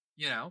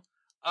 You know,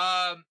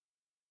 I'm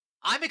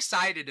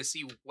excited to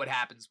see what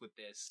happens with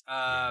this.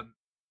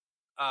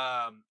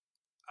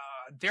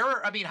 There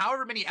are, I mean,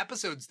 however many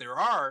episodes there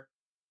are,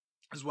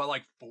 as well,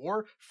 like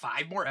 4,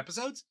 5 more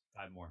episodes?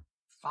 5 more.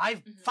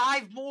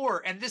 5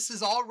 more, and this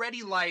is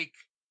already like,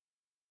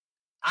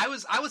 I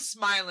was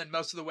smiling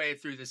most of the way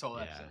through this whole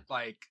episode.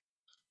 Like,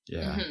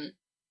 yeah. Mm-hmm.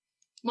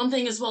 One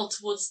thing as well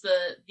towards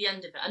the end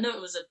of it, I know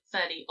it was a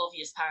fairly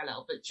obvious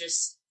parallel, but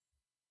just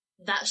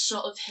that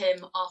shot of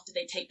him after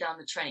they take down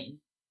the train,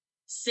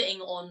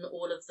 sitting on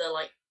all of the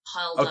like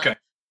piled up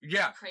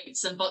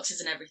crates and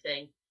boxes and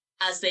everything,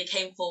 as they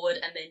came forward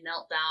and they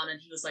knelt down and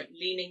he was like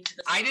leaning to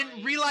the side. I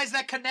didn't realize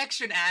that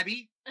connection,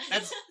 Abby.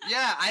 That's,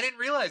 I didn't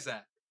realize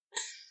that.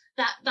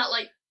 That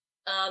like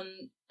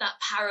that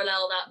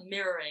parallel, that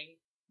mirroring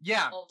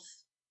of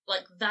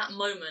like that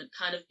moment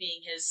kind of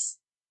being his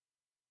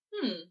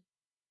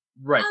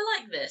right. I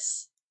like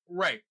this.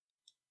 Right.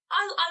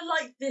 I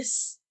like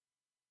this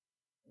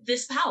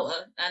power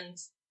and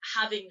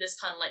having this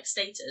kind of like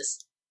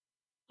status,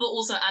 but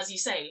also, as you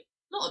say,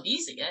 not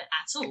abusing it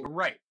at all.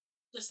 Right.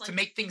 Just like to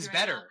make things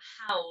better.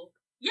 How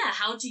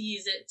to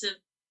use it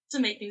to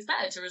make things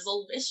better, to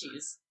resolve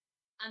issues.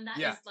 And that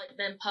is like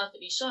then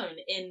perfectly shown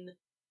in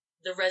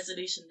the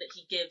resolution that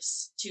he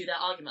gives to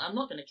that argument. I'm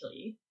not going to kill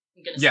you.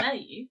 I'm going to spare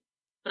you,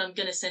 but I'm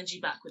going to send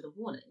you back with a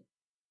warning.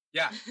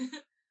 Yeah.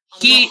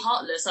 I'm not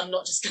heartless. I'm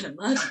not just going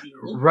to murder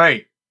you.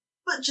 Right.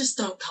 But just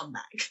don't come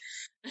back.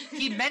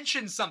 He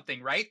mentioned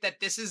something, right? That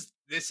this is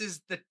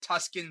the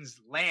Tuscans'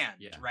 land,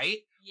 right?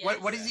 Yes.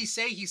 What does he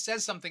say? He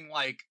says something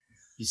like,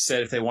 he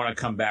said if they want to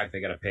come back,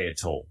 they got to pay a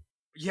toll.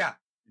 Yeah.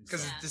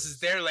 Because this is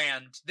their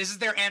land. This is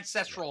their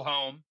ancestral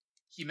home.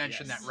 He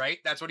mentioned that, right?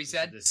 That's what he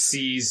said? The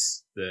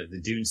seas, the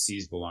Dune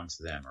seas belong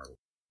to them.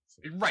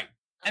 Right.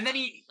 And then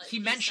he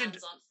mentioned...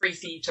 on free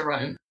for you to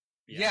roam.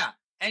 Yeah.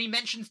 And he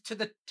mentions to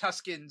the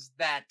Tuscans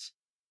that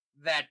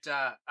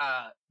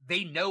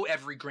they know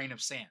every grain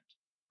of sand,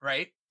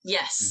 right?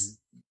 Yes.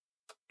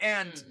 Mm-hmm.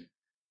 And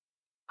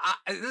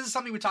this is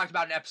something we talked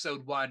about in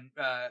episode 1,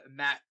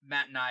 Matt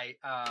and I,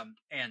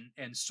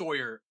 and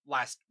Sawyer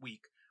last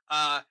week.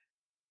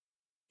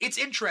 It's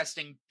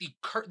interesting.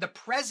 The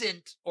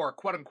present, or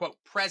quote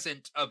unquote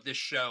present, of this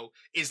show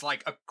is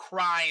like a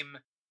crime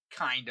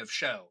kind of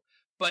show,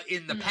 but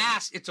in the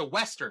past, it's a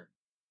Western.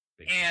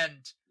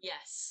 And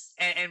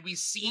and we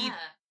see,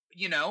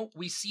 you know,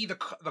 we see the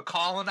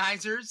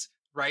colonizers,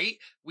 right?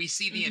 We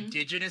see the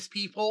indigenous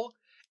people,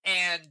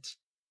 and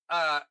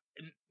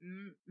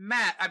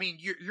Matt, I mean,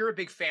 you're a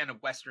big fan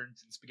of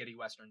Westerns and spaghetti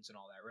Westerns and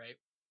all that, right?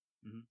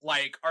 Mm-hmm.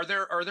 Like, are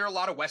there a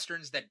lot of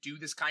Westerns that do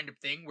this kind of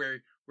thing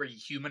where you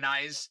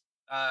humanize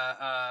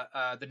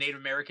the Native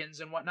Americans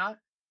and whatnot?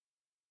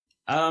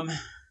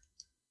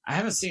 I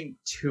haven't seen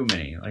too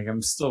many. Like,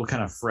 I'm still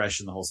kind of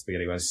fresh in the whole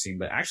spaghetti Western scene,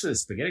 but actually the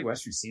spaghetti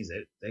Western scenes,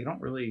 they don't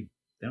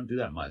do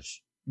that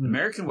much. Mm-hmm.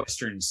 American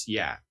Westerns,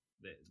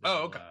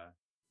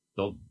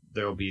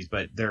 there'll be,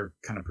 but they're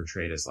kind of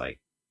portrayed as like,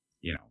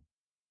 you know,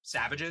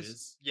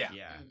 savages. Yeah.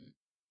 Mm-hmm.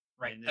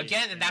 Right.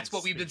 And that's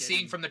what we've been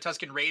seeing from the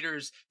Tusken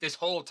Raiders this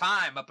whole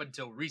time up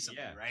until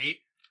recently, right?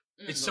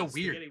 It's so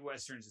weird. Spaghetti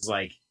Westerns is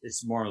like,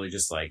 it's morally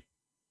just like,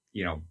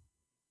 you know,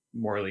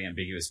 morally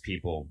ambiguous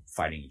people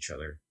fighting each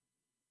other.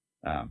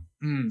 And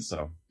it's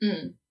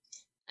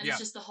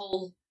just the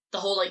whole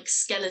like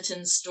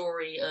skeleton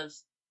story of,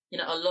 you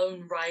know, a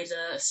lone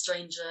rider, a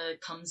stranger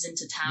comes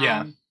into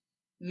town,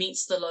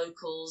 meets the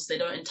locals. They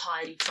don't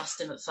entirely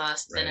trust him at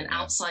first. Then an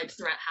outside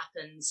threat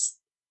happens.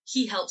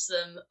 He helps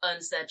them,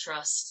 earns their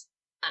trust,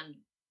 and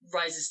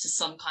rises to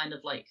some kind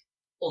of like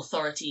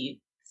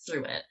authority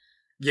through it.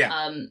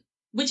 Yeah.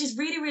 Which is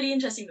really, really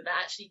interesting that they're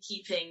actually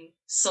keeping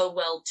so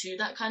well to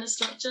that kind of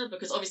structure,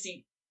 because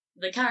obviously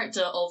the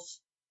character of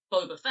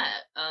Boba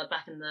Fett,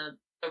 back in the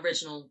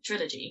original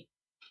trilogy,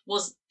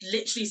 was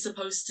literally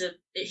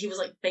he was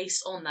like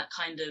based on that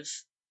kind of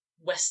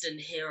Western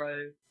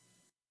hero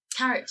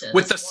character.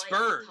 With the That's why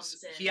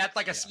spurs. He had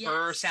like a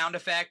spur sound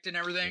effect and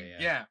everything.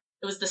 Yeah.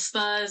 It was the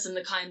spurs and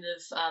the kind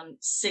of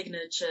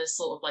signature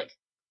sort of like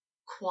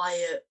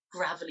quiet,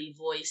 gravelly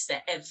voice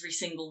that every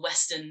single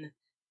Western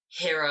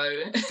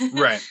hero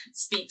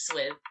speaks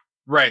with.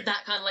 Right.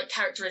 That kind of like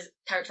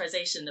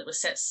characterization that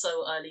was set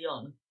so early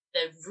on.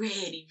 They're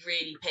really,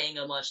 really paying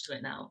homage to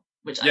it now,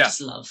 which I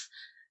just love.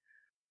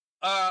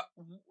 I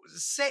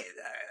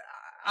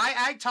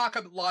talk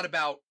a lot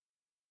about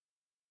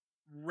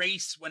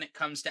race when it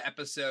comes to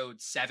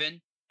episode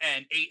 7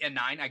 and 8 and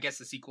 9, I guess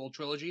the sequel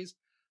trilogy.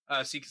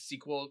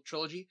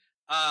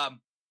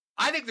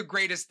 I think the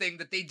greatest thing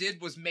that they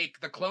did was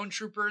make the clone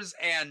troopers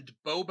and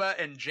Boba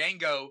and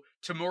Jango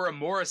Tamura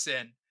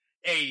Morrison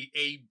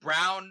a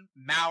brown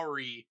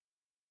Maori,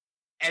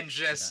 and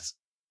just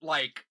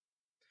like,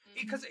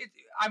 because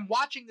I'm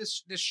watching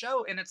this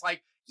show and it's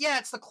like, yeah,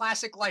 it's the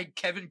classic like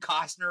Kevin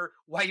Costner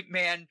white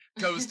man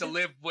goes to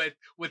live with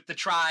the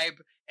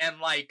tribe and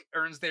like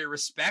earns their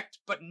respect,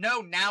 but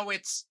no, now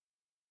it's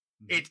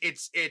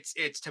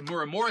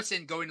Tamura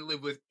Morrison going to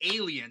live with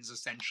aliens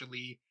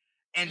essentially.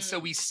 And so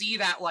we see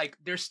that like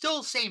there's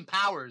still same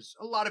powers,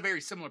 a lot of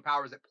very similar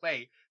powers at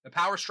play. The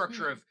power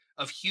structure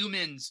of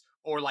humans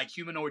or like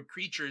humanoid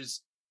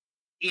creatures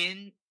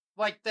in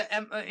like the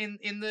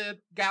in the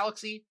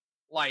galaxy,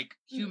 like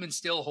humans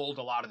still hold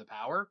a lot of the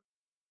power.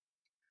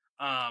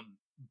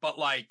 But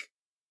like,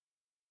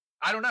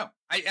 I don't know.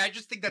 I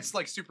just think that's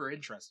like super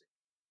interesting.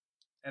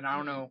 And I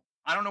don't know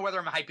whether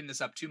I'm hyping this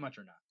up too much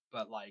or not,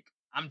 but like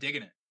I'm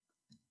digging it.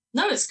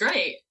 No, it's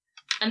great.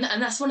 And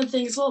that's one of the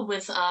things as well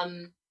with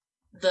the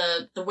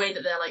way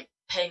that they're like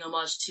paying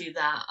homage to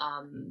that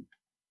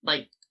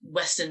like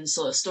Western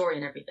sort of story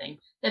and everything.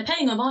 They're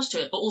paying homage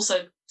to it, but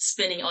also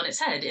spinning it on its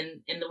head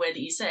in the way that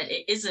you said.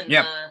 It isn't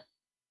the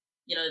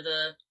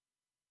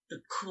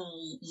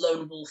cool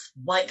lone wolf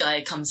white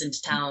guy comes into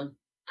town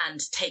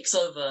and takes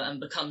over and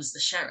becomes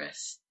the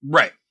sheriff.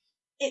 Right.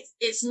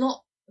 It's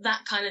not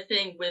that kind of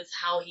thing with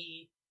how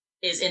he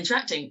is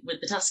interacting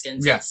with the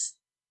Tuskens. Yeah. It's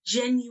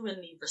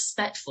genuinely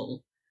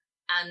respectful.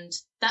 And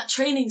that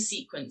training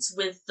sequence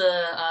with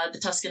the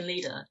Tusken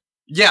leader.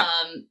 Yeah.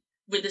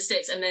 With the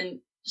sticks, and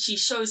then she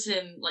shows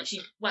him, like,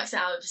 she whacks it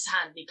out of his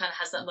hand, and he kind of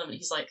has that moment.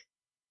 He's like,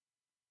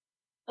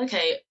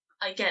 okay,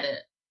 I get it.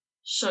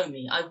 Show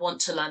me. I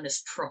want to learn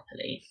this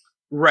properly.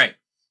 Right.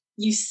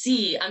 You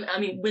see, I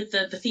mean, with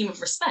the theme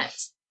of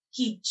respect,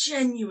 he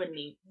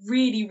genuinely,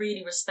 really,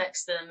 really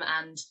respects them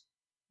and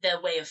their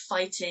way of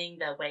fighting,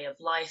 their way of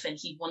life, and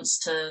he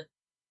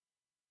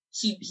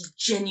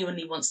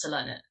genuinely wants to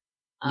learn it.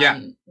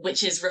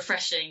 Which is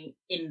refreshing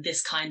in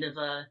this kind of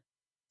a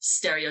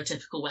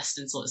stereotypical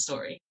Western sort of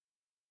story.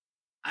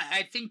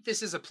 I think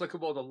this is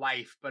applicable to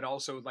life, but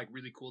also like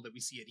really cool that we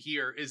see it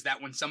here is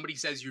that when somebody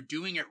says you're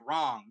doing it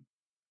wrong,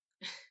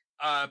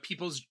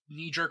 people's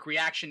knee-jerk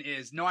reaction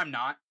is, no, I'm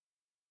not.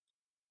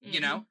 You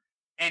know?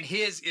 And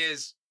his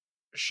is,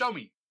 show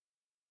me.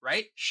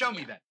 Right? Show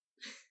me that.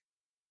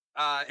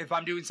 If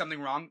I'm doing something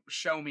wrong,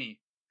 show me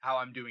how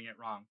I'm doing it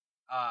wrong.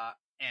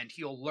 And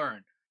he'll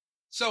learn.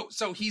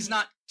 So he's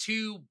not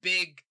too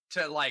big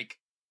to like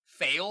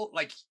fail.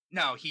 Like,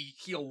 no,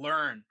 he'll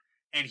learn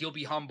and he'll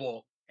be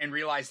humble and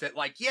realize that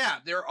like, yeah,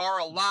 there are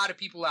a lot of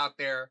people out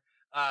there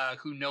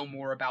who know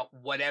more about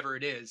whatever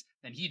it is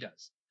than he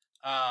does.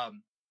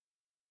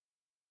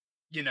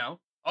 You know,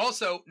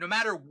 also, no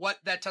matter what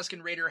that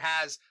Tusken Raider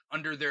has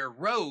under their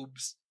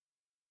robes,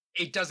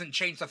 it doesn't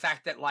change the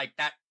fact that like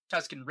that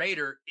Tusken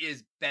Raider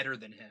is better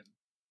than him.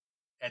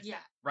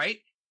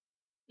 Right?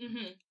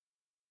 Mm-hmm.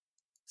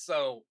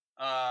 So,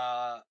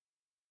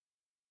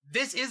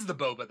 this is the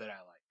boba that I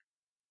like.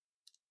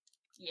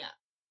 Yeah.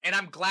 And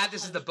I'm glad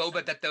this 100%. Is the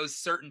boba that those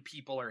certain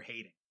people are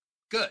hating.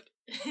 Good.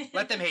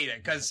 Let them hate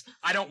it, because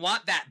I don't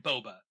want that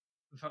boba,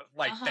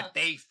 like, that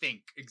they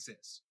think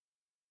exists.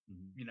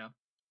 You know?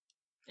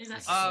 Exactly.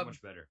 It's so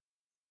much better.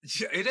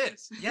 It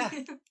is. Yeah.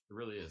 It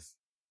really is.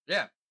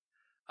 Yeah.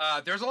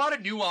 There's a lot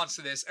of nuance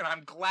to this, and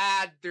I'm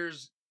glad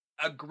there's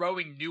a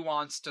growing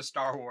nuance to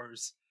Star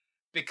Wars,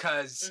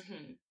 because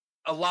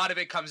a lot of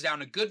it comes down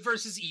to good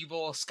versus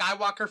evil,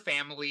 Skywalker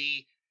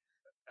family,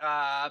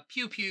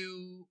 pew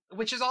pew,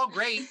 which is all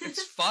great.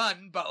 It's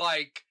fun, but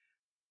like,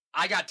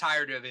 I got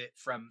tired of it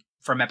from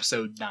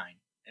episode 9,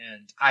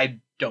 and I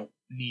don't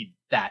need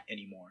that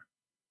anymore.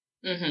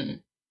 I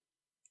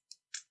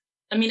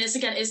mean, it's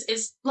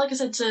like I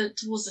said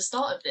towards the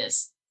start of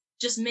this,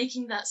 just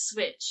making that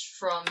switch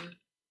from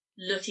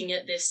looking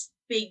at this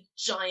big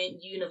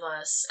giant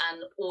universe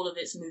and all of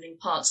its moving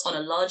parts on a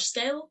large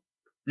scale,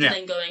 and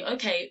then going,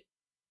 okay,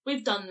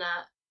 we've done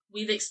that,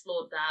 we've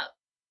explored that,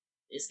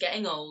 it's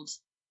getting old.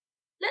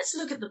 Let's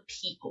look at the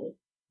people.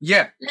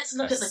 Yeah. Let's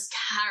look at the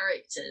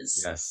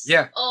characters. Yes.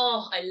 Yeah.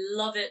 Oh, I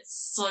love it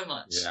so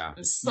much. Yeah.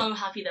 I'm so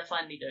happy they're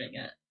finally doing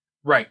it.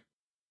 Right.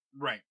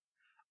 Right.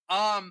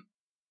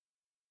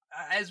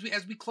 As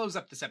we close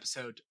up this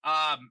episode,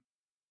 I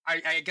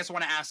guess I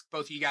want to ask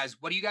both of you guys,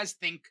 what do you guys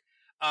think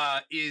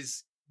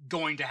is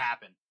going to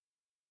happen?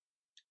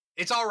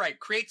 It's all right.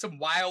 Create some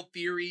wild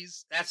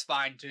theories. That's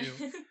fine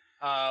too.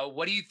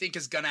 What do you think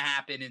is gonna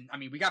happen? And I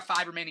mean, we got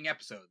 5 remaining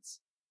episodes.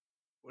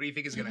 What do you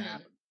think is gonna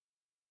happen?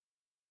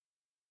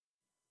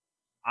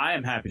 I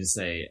am happy to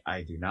say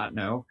I do not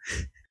know.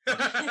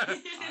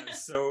 I'm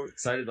so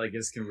excited. Like,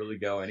 this can really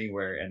go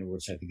anywhere, and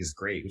which I think is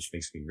great, which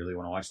makes me really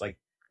want to watch. Like,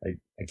 I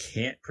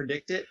can't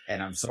predict it,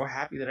 and I'm so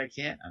happy that I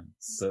can't. I'm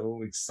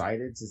so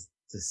excited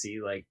to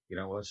see, like, you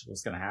know,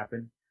 what's going to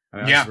happen. I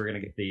mean, obviously we're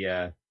going to get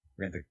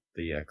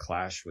the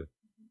clash with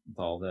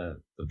all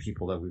the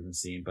people that we've been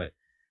seeing, but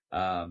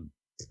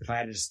if I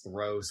had to just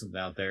throw something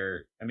out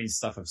there, I mean,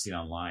 stuff I've seen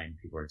online,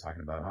 people are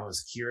talking about, oh,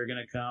 is Kira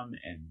going to come?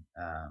 And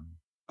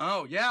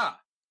oh yeah,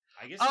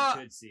 I guess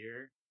we could see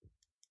her.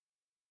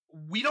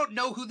 We don't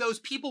know who those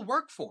people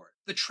work for.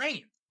 The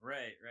train.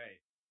 Right.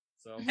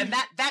 So, and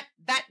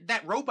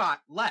that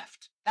robot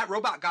left. That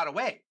robot got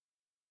away.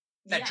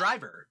 That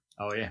driver.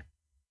 Oh yeah,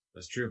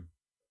 that's true.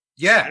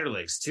 Yeah, Spider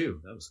legs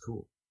too. That was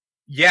cool.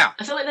 Yeah,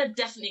 I feel like they're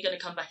definitely going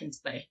to come back into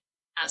play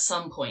at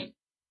some point.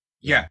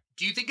 Yeah.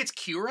 Do you think it's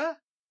Kira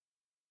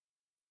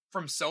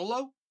from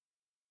Solo?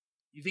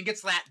 You think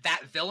it's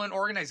that villain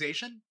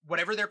organization,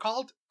 whatever they're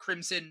called,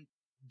 Crimson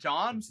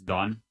Dawn? Crimson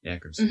Dawn. Yeah,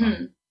 Crimson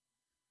Dawn.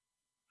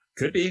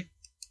 Could be.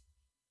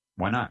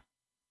 Why not?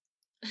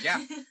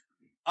 Yeah.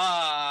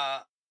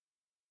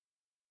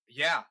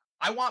 Yeah.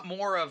 I want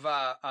more of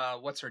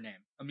what's her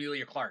name?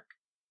 Amelia Clark.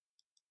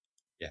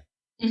 Yeah.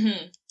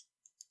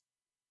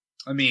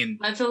 I mean,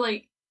 I feel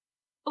like.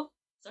 Oh,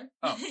 sorry.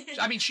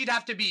 I mean, she'd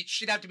have to be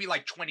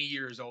like 20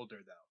 years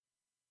older though.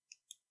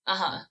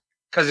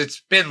 Because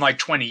it's been like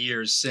 20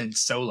 years since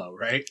Solo,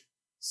 right?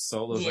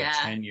 Solo's like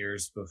 10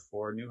 years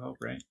before New Hope,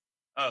 right?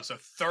 Oh, so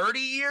 30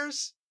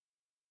 years?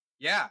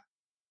 Yeah.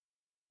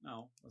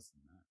 No, less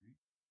than that. Right?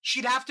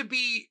 She'd have to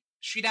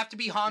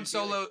be Han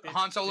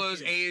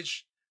Solo's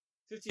age.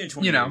 15 and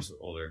 20 years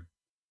older.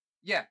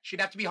 Yeah, she'd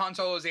have to be Han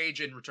Solo's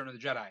age in Return of the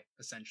Jedi,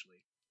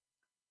 essentially.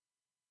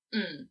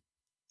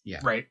 Yeah.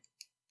 Right?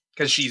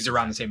 Because she's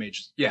around the same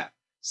age. Yeah.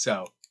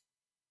 So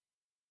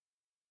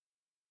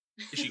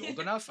is she old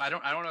enough? I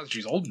don't know if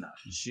she's old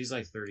enough. She's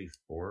like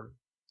 34.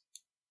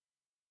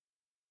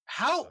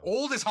 How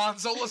old is Han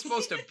Solo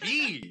supposed to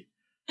be?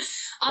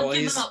 I'm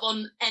giving up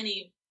on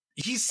any.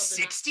 He's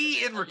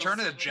 60 in Return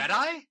of the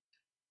Jedi?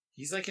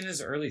 He's like in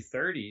his early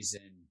 30s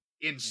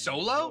in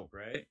Solo? Hope,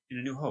 right? In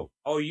A New Hope.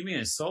 Oh, you mean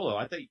in Solo?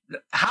 I thought.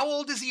 How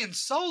old is he in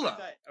Solo?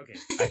 I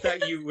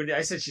thought you. When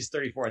I said she's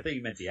 34, I thought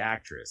you meant the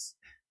actress.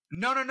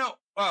 No. No.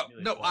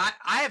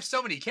 I have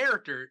so many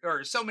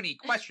so many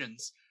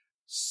questions.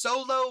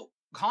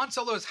 Han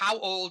Solo is how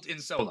old in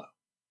Solo?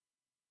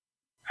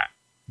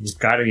 He's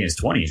got to be in his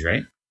 20s,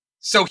 right?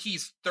 So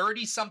he's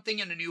 30 something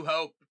in A New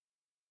Hope.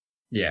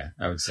 Yeah,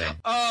 I would say.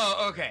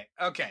 Oh, okay.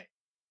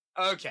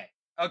 I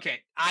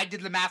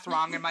did the math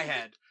wrong in my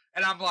head.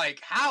 And I'm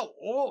like, how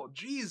old?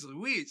 Jeez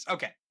Louise.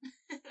 Okay.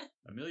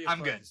 Amelia I'm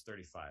Clark good. is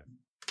 35.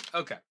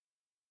 Okay.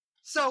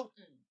 So,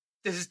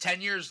 this is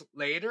 10 years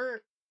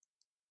later?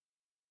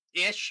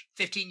 Ish.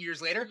 15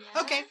 years later?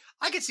 Yeah. Okay.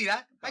 I can see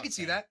that. I can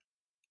see that.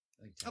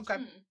 Okay.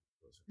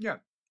 Yeah.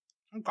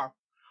 Okay.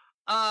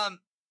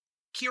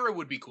 Kira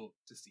would be cool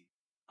to see.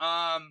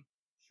 Sure.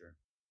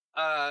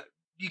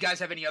 You guys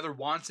have any other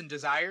wants and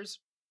desires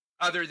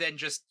other than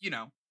just,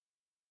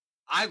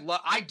 I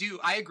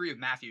agree with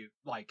Matthew.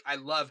 Like, I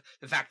love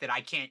the fact that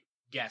I can't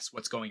guess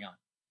what's going on.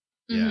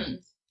 Yeah.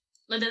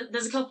 Like,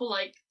 there's a couple,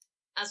 like,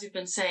 as we've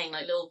been saying,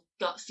 like, little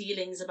gut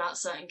feelings about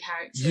certain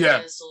characters.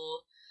 Yeah.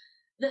 Or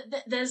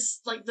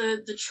there's, like,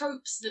 the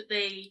tropes that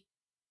they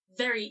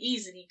very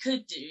easily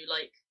could do,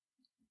 like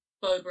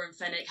Boba and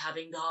Fennec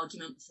having the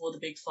argument before the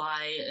big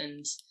fight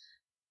and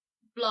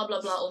blah,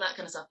 blah, blah, all that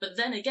kind of stuff. But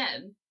then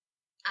again,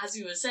 as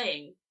we were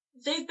saying,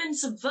 they've been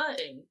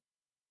subverting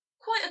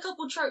quite a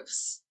couple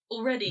tropes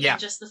already in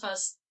just the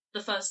first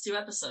 2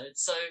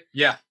 episodes. So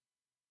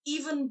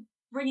even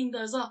bringing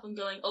those up and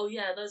going, oh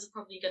yeah, those are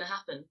probably going to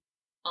happen.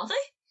 Are they?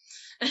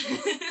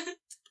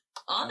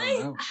 Are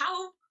they? Know.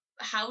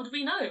 How do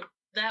we know?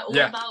 They're all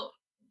about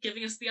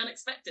giving us the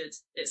unexpected,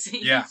 it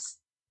seems.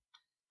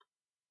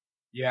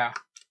 Yeah.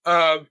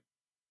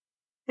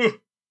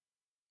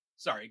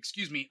 Sorry,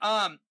 excuse me.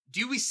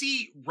 Do we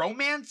see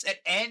romance at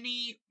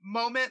any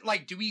moment?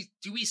 Like, do we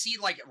see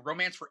like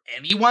romance for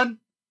anyone?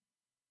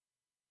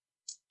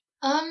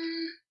 Not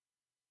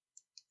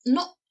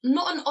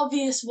an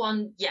obvious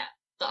one yet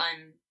that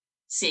I'm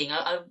seeing.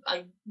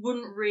 I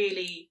wouldn't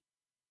really,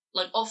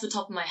 like, off the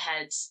top of my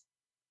head,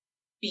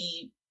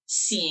 be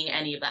seeing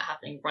any of that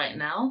happening right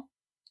now.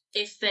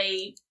 If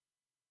they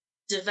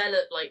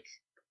develop, like,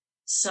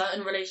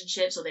 certain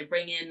relationships or they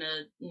bring in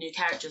a new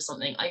character or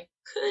something, I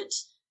could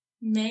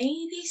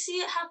maybe see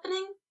it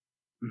happening,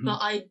 but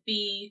I'd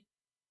be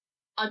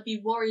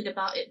worried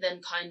about it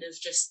then kind of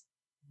just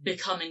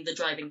becoming the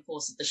driving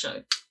force of the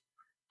show.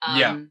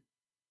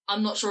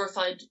 I'm not sure if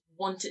I'd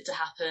want it to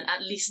happen,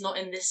 at least not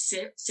in this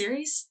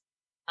series,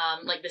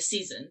 like this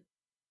season.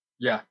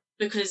 Yeah.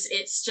 Because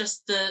it's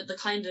just the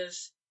kind of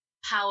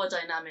power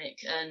dynamic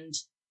and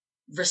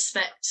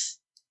respect,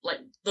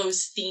 like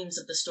those themes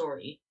of the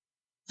story,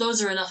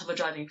 those are enough of a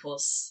driving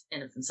force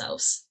in of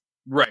themselves.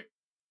 Right.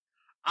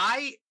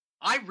 I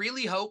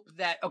really hope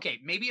that, okay,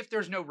 maybe if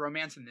there's no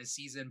romance in this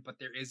season, but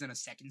there is in a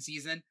second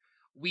season,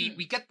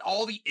 we get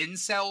all the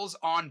incels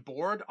on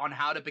board on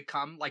how to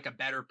become like a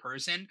better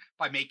person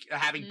by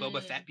having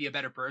Boba Fett be a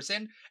better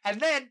person. And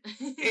then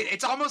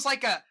it's almost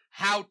like a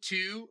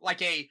how-to, like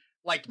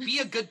be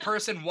a good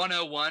person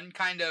 101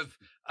 kind of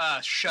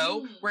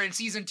show, where in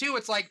season 2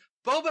 it's like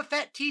Boba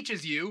Fett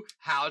teaches you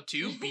how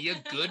to be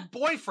a good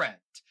boyfriend.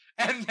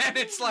 And then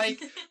it's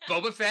like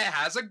Boba Fett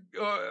has a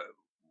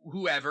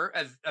whoever,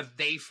 a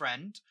they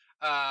friend,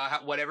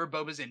 whatever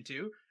Boba's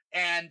into,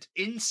 and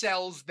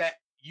incels that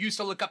used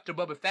to look up to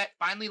Boba Fett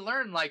finally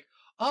learn, like,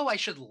 oh, I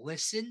should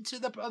listen to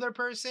the other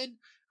person.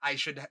 I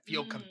should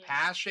feel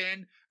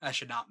compassion. I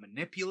should not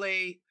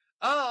manipulate.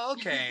 Oh,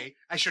 okay.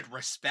 I should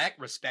respect.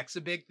 Respect's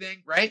a big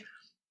thing, right?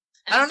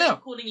 And I don't know.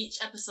 Calling each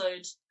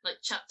episode like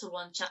chapter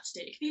 1, chapter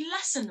 2. It could be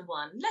lesson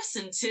 1,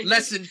 lesson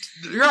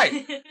 2.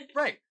 Right,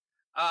 right.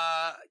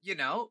 You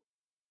know,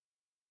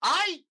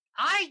 I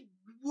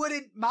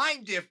wouldn't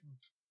mind if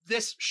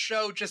this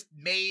show just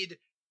made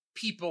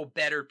people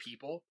better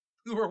people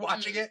who were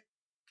watching it.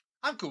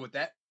 I'm cool with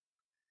that.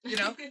 You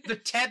know, the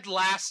Ted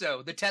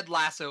Lasso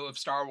of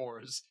Star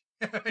Wars.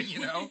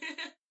 You know?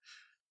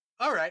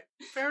 All right.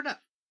 Fair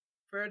enough.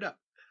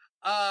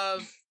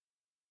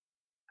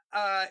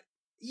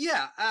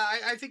 Yeah,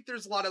 I think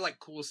there's a lot of like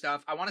cool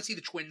stuff. I want to see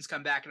the twins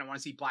come back, and I want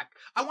to see Black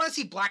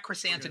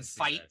Chrysanthemum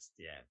fight.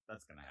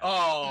 That's gonna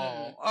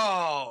happen.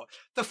 Oh,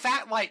 the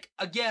fact, like,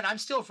 again, I'm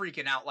still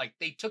freaking out. Like,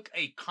 they took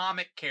a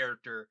comic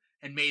character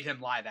and made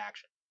him live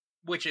action,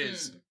 which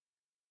is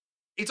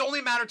it's only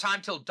a matter of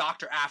time till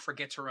Dr. Aphra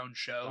gets her own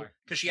show,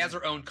 because she has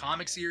her own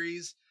comic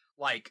series.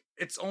 Like,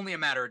 it's only a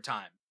matter of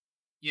time,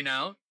 you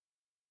know.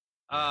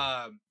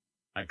 I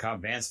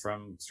caught Vance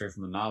straight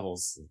from the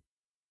novels.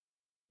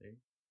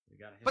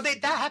 But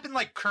that happened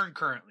like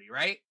currently,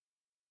 right?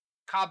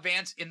 Cobb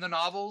Vanth in the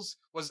novels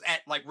was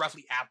at like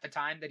roughly at the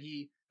time that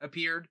he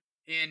appeared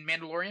in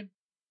Mandalorian.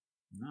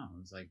 No,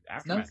 it was like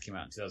Aftermath came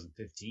out in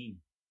 2015.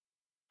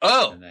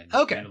 Oh, and then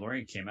okay.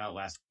 Mandalorian came out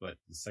the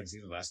second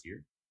season last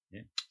year.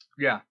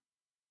 Yeah.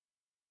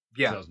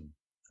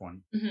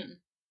 2020. Mm-hmm.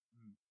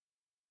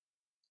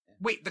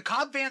 Wait, the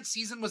Cobb Vanth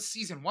season was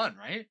season 1,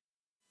 right?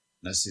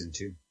 That's season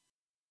 2.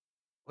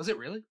 Was it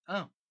really?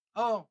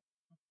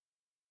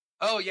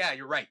 Oh yeah,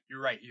 you're right.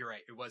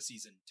 It was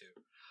season 2.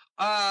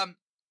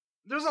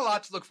 There's a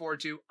lot to look forward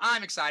to.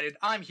 I'm excited.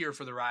 I'm here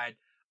for the ride.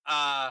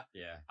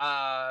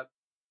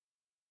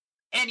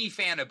 Any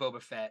fan of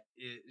Boba Fett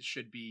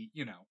should be,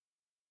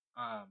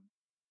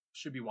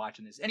 should be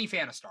watching this. Any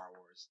fan of Star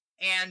Wars.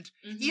 And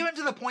even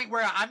to the point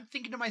where I'm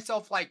thinking to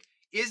myself, like,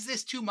 is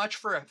this too much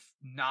for a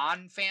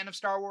non-fan of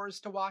Star Wars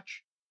to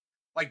watch?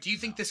 Like, do you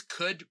think this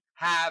could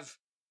have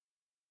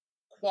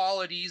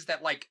qualities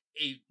that, like,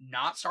 a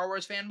not Star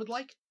Wars fan would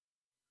like?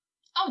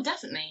 Oh,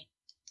 definitely.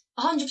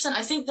 100%.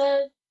 I think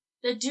they're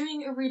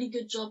doing a really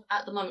good job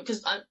at the moment,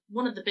 because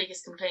one of the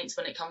biggest complaints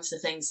when it comes to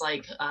things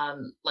like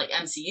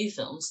MCU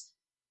films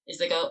is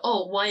they go,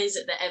 oh, why is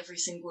it that every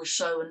single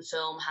show and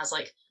film has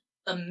like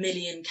 1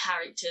 million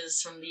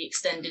characters from the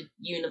extended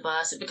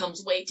universe? It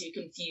becomes way too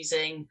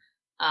confusing.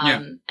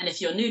 And if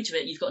you're new to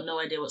it, you've got no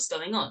idea what's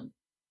going on.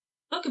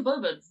 Book of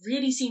Boba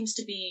really seems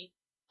to be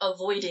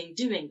avoiding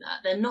doing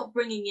that. They're not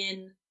bringing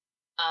in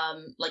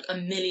like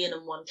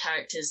 1,000,001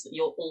 characters that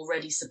you're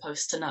already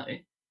supposed to know.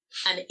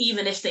 And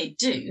even if they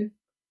do,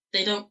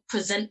 they don't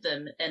present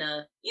them in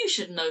a, you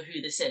should know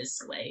who this is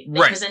way. They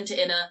present it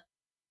in a,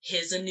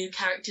 here's a new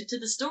character to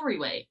the story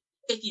way.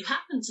 If you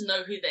happen to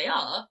know who they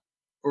are,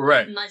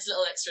 nice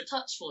little extra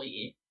touch for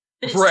you.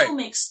 But it still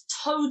makes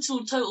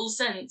total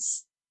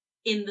sense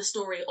in the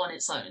story on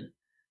its own.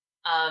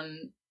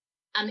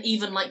 And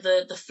even like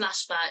the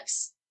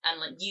flashbacks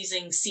and like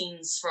using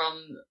scenes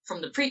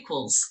from the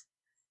prequels,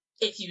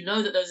 if you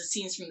know that those are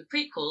scenes from the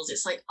prequels,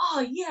 it's like, oh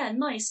yeah,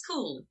 nice,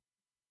 cool.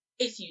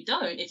 If you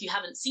don't, if you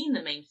haven't seen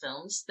the main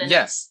films, then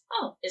it's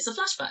a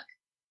flashback.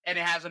 And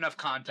it has enough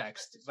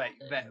context I'm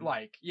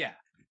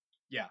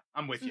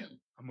with you.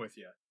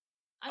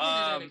 I think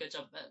they're doing a good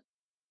job of it.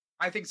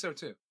 I think so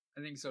too.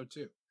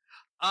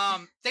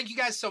 Thank you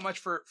guys so much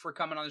for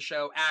coming on the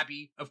show.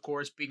 Abby, of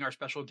course, being our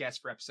special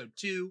guest for episode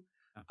 2.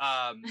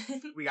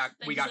 We got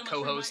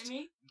co-host.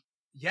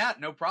 Yeah,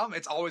 no problem.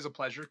 It's always a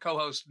pleasure.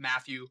 Co-host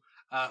Matthew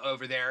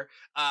over there.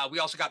 We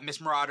also got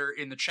Miss Marauder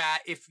in the chat.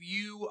 If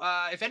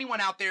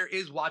anyone out there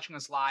is watching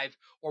us live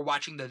or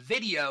watching the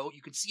video,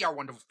 you can see our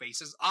wonderful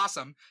faces.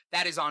 Awesome.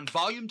 That is on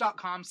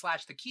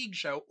volume.com/The Keeg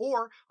Show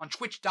or on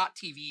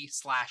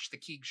twitch.tv/The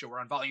Keeg Show. We're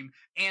on Volume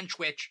and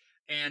Twitch,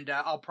 and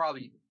I'll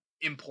probably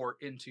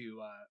import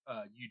into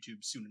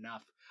YouTube soon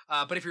enough.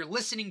 But if you're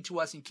listening to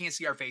us and you can't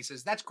see our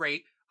faces, that's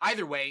great.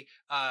 Either way,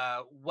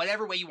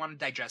 whatever way you want to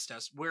digest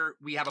us,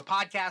 we have a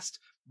podcast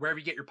wherever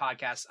you get your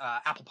podcasts,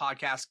 Apple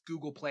Podcasts,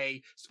 Google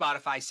Play,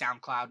 Spotify,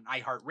 SoundCloud, and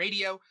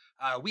iHeartRadio.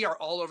 We are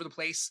all over the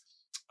place.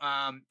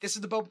 This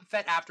is the Boba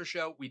Fett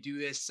Aftershow. We do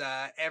this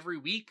every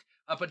week.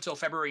 up until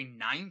February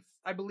 9th,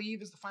 I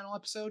believe, is the final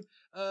episode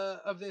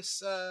of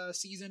this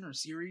season or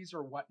series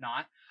or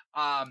whatnot.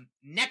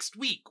 Next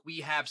week,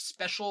 we have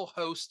special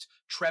host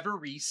Trevor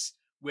Reese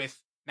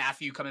with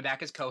Matthew coming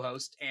back as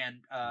co-host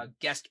and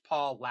guest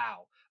Paul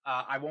Lau.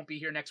 I won't be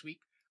here next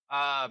week,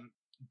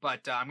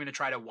 but I'm going to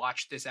try to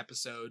watch this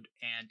episode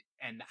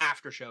and the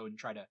after show and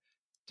try to,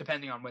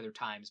 depending on whether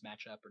times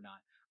match up or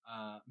not,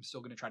 I'm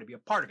still going to try to be a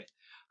part of it.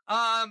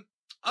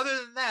 Other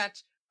than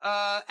that,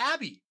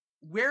 Abby,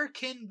 where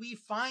can we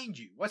find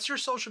you? What's your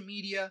social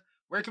media?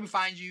 Where can we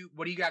find you?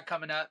 What do you got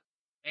coming up?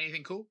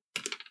 Anything cool?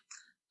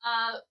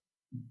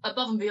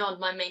 Above and beyond,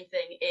 my main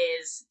thing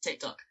is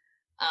TikTok.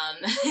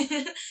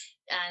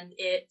 And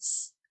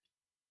it's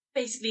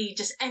basically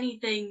just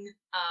anything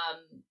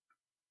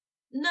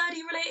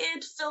nerdy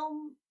related,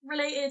 film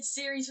related,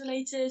 series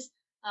related.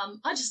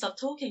 I just love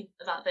talking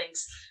about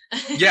things.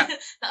 Yeah.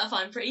 that I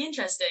find pretty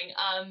interesting.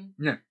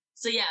 Yeah.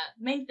 So yeah,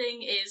 main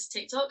thing is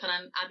TikTok, and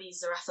I'm Abby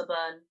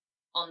Zerafa-Byrne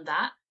on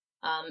that.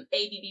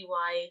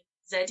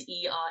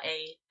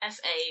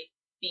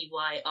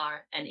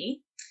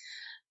 ABBYZERAFABYRNE.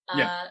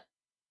 Yeah.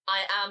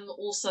 I am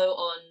also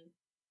on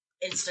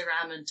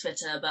Instagram and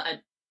Twitter, but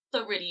I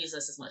don't really use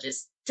this as much.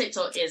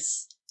 TikTok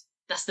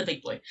that's the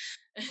big boy.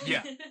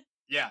 Yeah.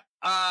 Yeah.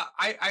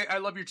 I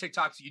love your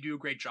TikToks. You do a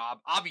great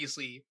job.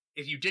 Obviously,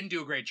 if you didn't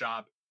do a great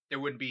job, there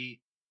wouldn't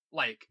be,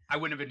 like, I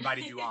wouldn't have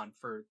invited you on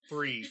for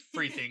free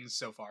things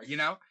so far, you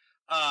know?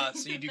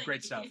 So you do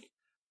great stuff.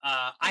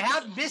 I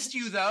have missed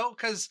you though,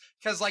 cause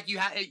like you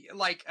had,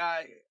 like,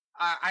 I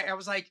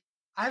was like,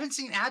 I haven't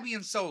seen Abby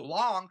in so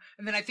long.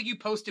 And then I think you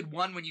posted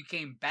one when you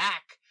came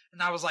back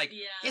and I was like,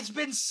 yeah. It's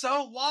been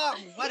so long.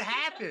 What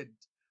happened?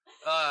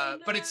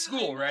 But it's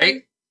school,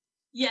 right?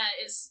 Yeah.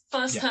 It's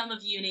first term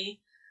of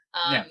uni.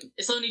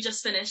 It's only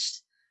just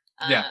finished.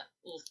 Well,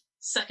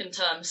 second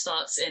term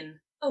starts in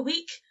a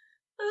week.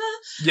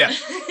 Yeah.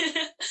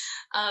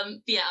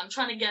 Yeah, I'm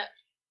trying to get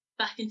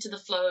back into the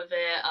flow of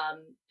it.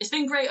 It's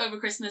been great over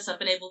Christmas. I've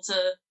been able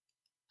to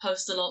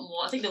post a lot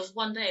more. I think there was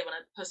one day when I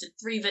posted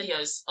 3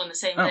 videos on the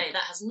same day.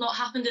 That has not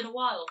happened in a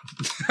while.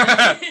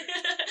 That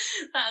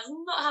has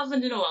not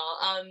happened in a while.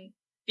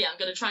 Yeah, I'm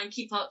going to try and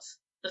keep up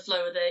the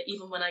flow with it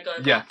even when I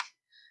go back.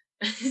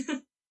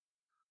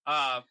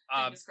 I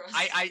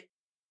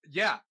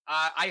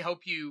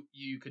hope you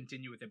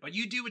continue with it, but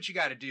you do what you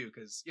got to do,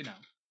 because you know,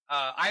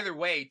 either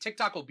way,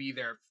 TikTok will be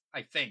there,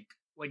 I think,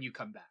 when you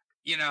come back,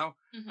 you know.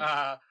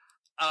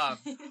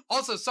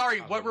 Also, sorry,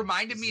 what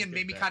reminded me and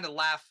made me kind of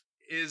laugh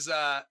is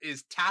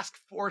Task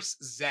Force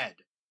Z.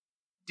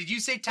 Did you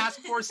say Task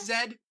Force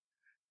Z?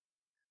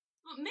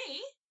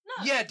 Me? No.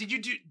 Yeah, did you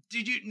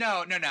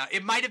no.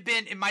 It might have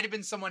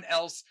been someone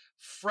else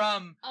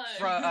from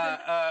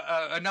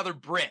another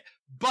Brit.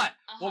 But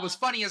what was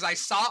funny is I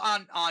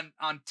saw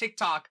on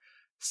TikTok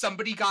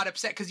somebody got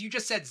upset because you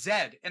just said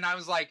Z, and I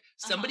was like,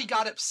 somebody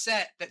got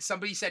upset that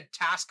somebody said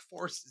Task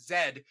Force Z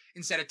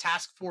instead of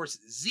Task Force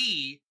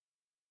Z,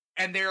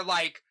 and they're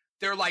like,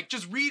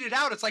 just read it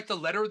out. It's like the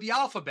letter of the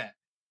alphabet,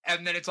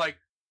 and then it's like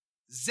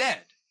Z,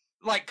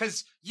 like,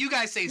 because you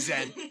guys say Z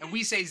and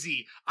we say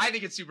Z. I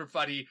think it's super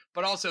funny,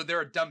 but also there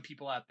are dumb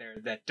people out there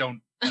that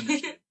don't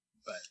understand.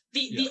 But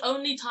the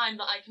only time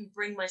that I can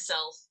bring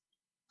myself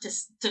to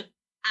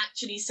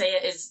actually say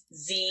it as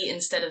Z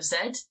instead of Z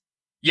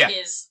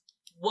is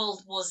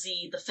World War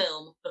Z, the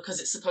film, because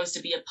it's supposed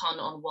to be a pun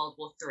on World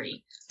War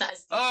III. That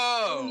is the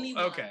only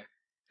one. Okay.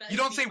 You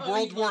don't say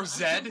World War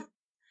Z?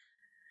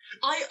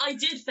 I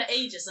did for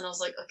ages, and I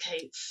was like,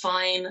 okay,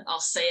 fine, I'll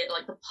say it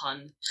like the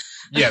pun.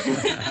 Yeah.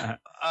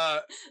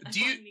 Do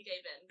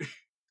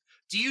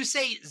you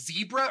say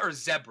zebra or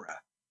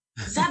zebra?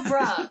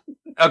 Zebra.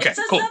 Okay, it's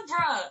a cool.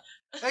 Zebra.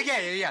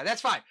 Okay, yeah,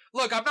 that's fine.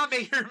 Look, I'm not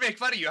making her make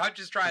fun of you. I'm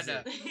just trying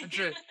to.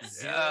 Zero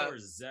or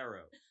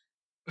zero?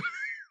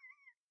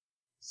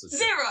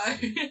 Zero.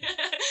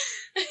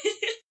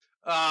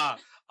 I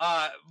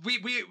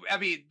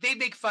mean, they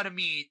make fun of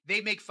me.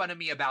 They make fun of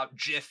me about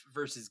GIF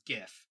versus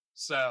GIF.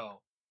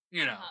 So,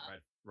 you know,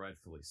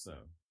 rightfully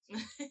so.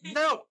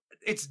 No,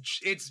 it's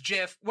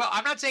GIF. Well,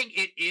 I'm not saying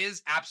it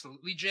is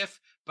absolutely GIF,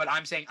 but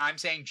I'm saying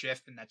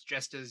GIF, and that's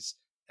just as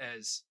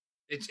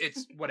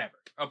it's whatever.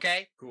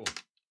 Okay, cool.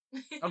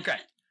 Okay,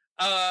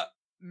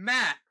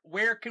 Matt,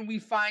 where can we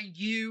find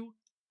you?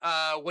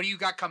 What do you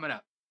got coming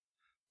up?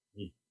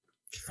 You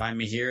can find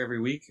me here every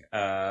week.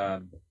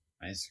 My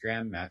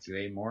Instagram, Matthew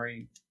A.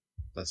 Morey.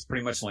 That's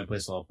pretty much the only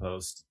place I'll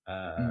post.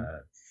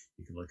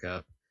 You can look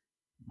up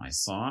my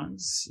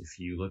songs. If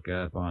you look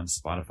up on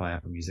Spotify,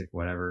 Apple Music,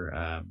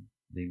 whatever,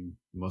 the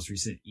most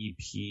recent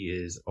EP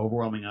is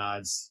Overwhelming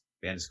Odds.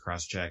 Band is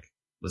Crosscheck.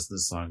 Listen to the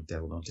song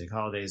Devil Don't Take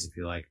Holidays. If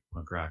you like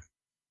punk rock,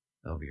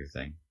 that'll be your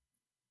thing.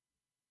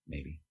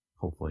 Maybe.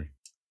 Hopefully.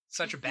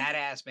 Such a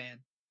badass, man.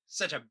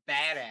 Such a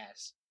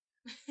badass.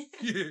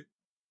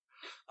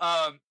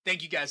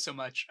 Thank you guys so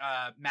much,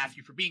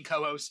 Matthew, for being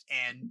co-host,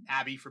 and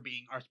Abby for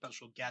being our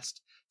special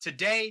guest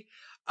today.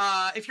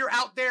 If you're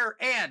out there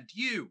and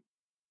you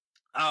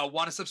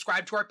Want to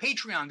subscribe to our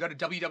Patreon, go to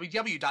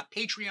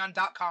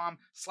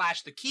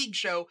www.patreon.com/The Keeg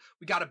Show.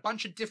 We got a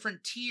bunch of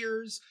different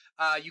tiers.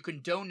 You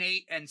can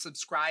donate and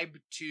subscribe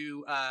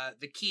to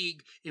The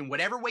Keeg in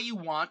whatever way you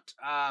want.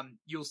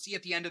 You'll see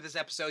at the end of this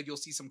episode, you'll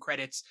see some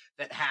credits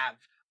that have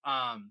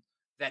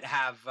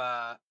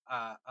our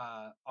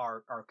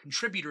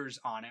contributors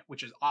on it,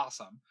 which is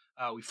awesome.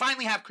 We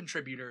finally have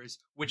contributors,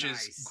 which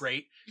is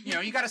great. You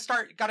know, you got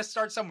to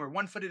start somewhere,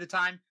 1 foot at a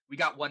time. We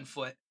got 1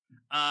 foot.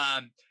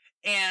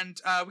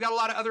 And we got a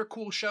lot of other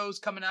cool shows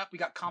coming up. We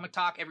got Comic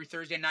Talk every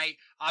Thursday night.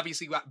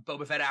 Obviously, we got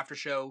Boba Fett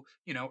Aftershow,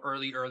 you know,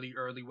 early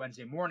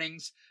Wednesday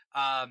mornings.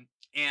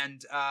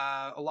 And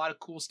a lot of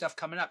cool stuff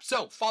coming up.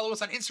 So follow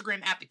us on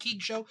Instagram at The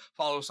Keeg Show.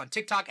 Follow us on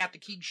TikTok at The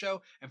Keeg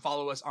Show. And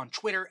follow us on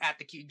Twitter at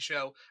The Keeg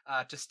Show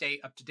to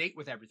stay up to date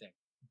with everything.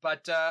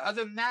 But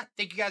other than that,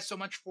 thank you guys so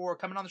much for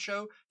coming on the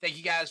show. Thank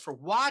you guys for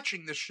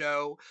watching the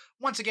show.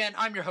 Once again,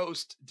 I'm your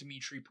host,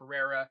 Dimithri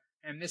Perera.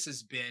 And this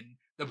has been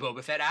the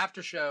Boba Fett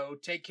After Show.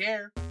 Take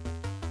care.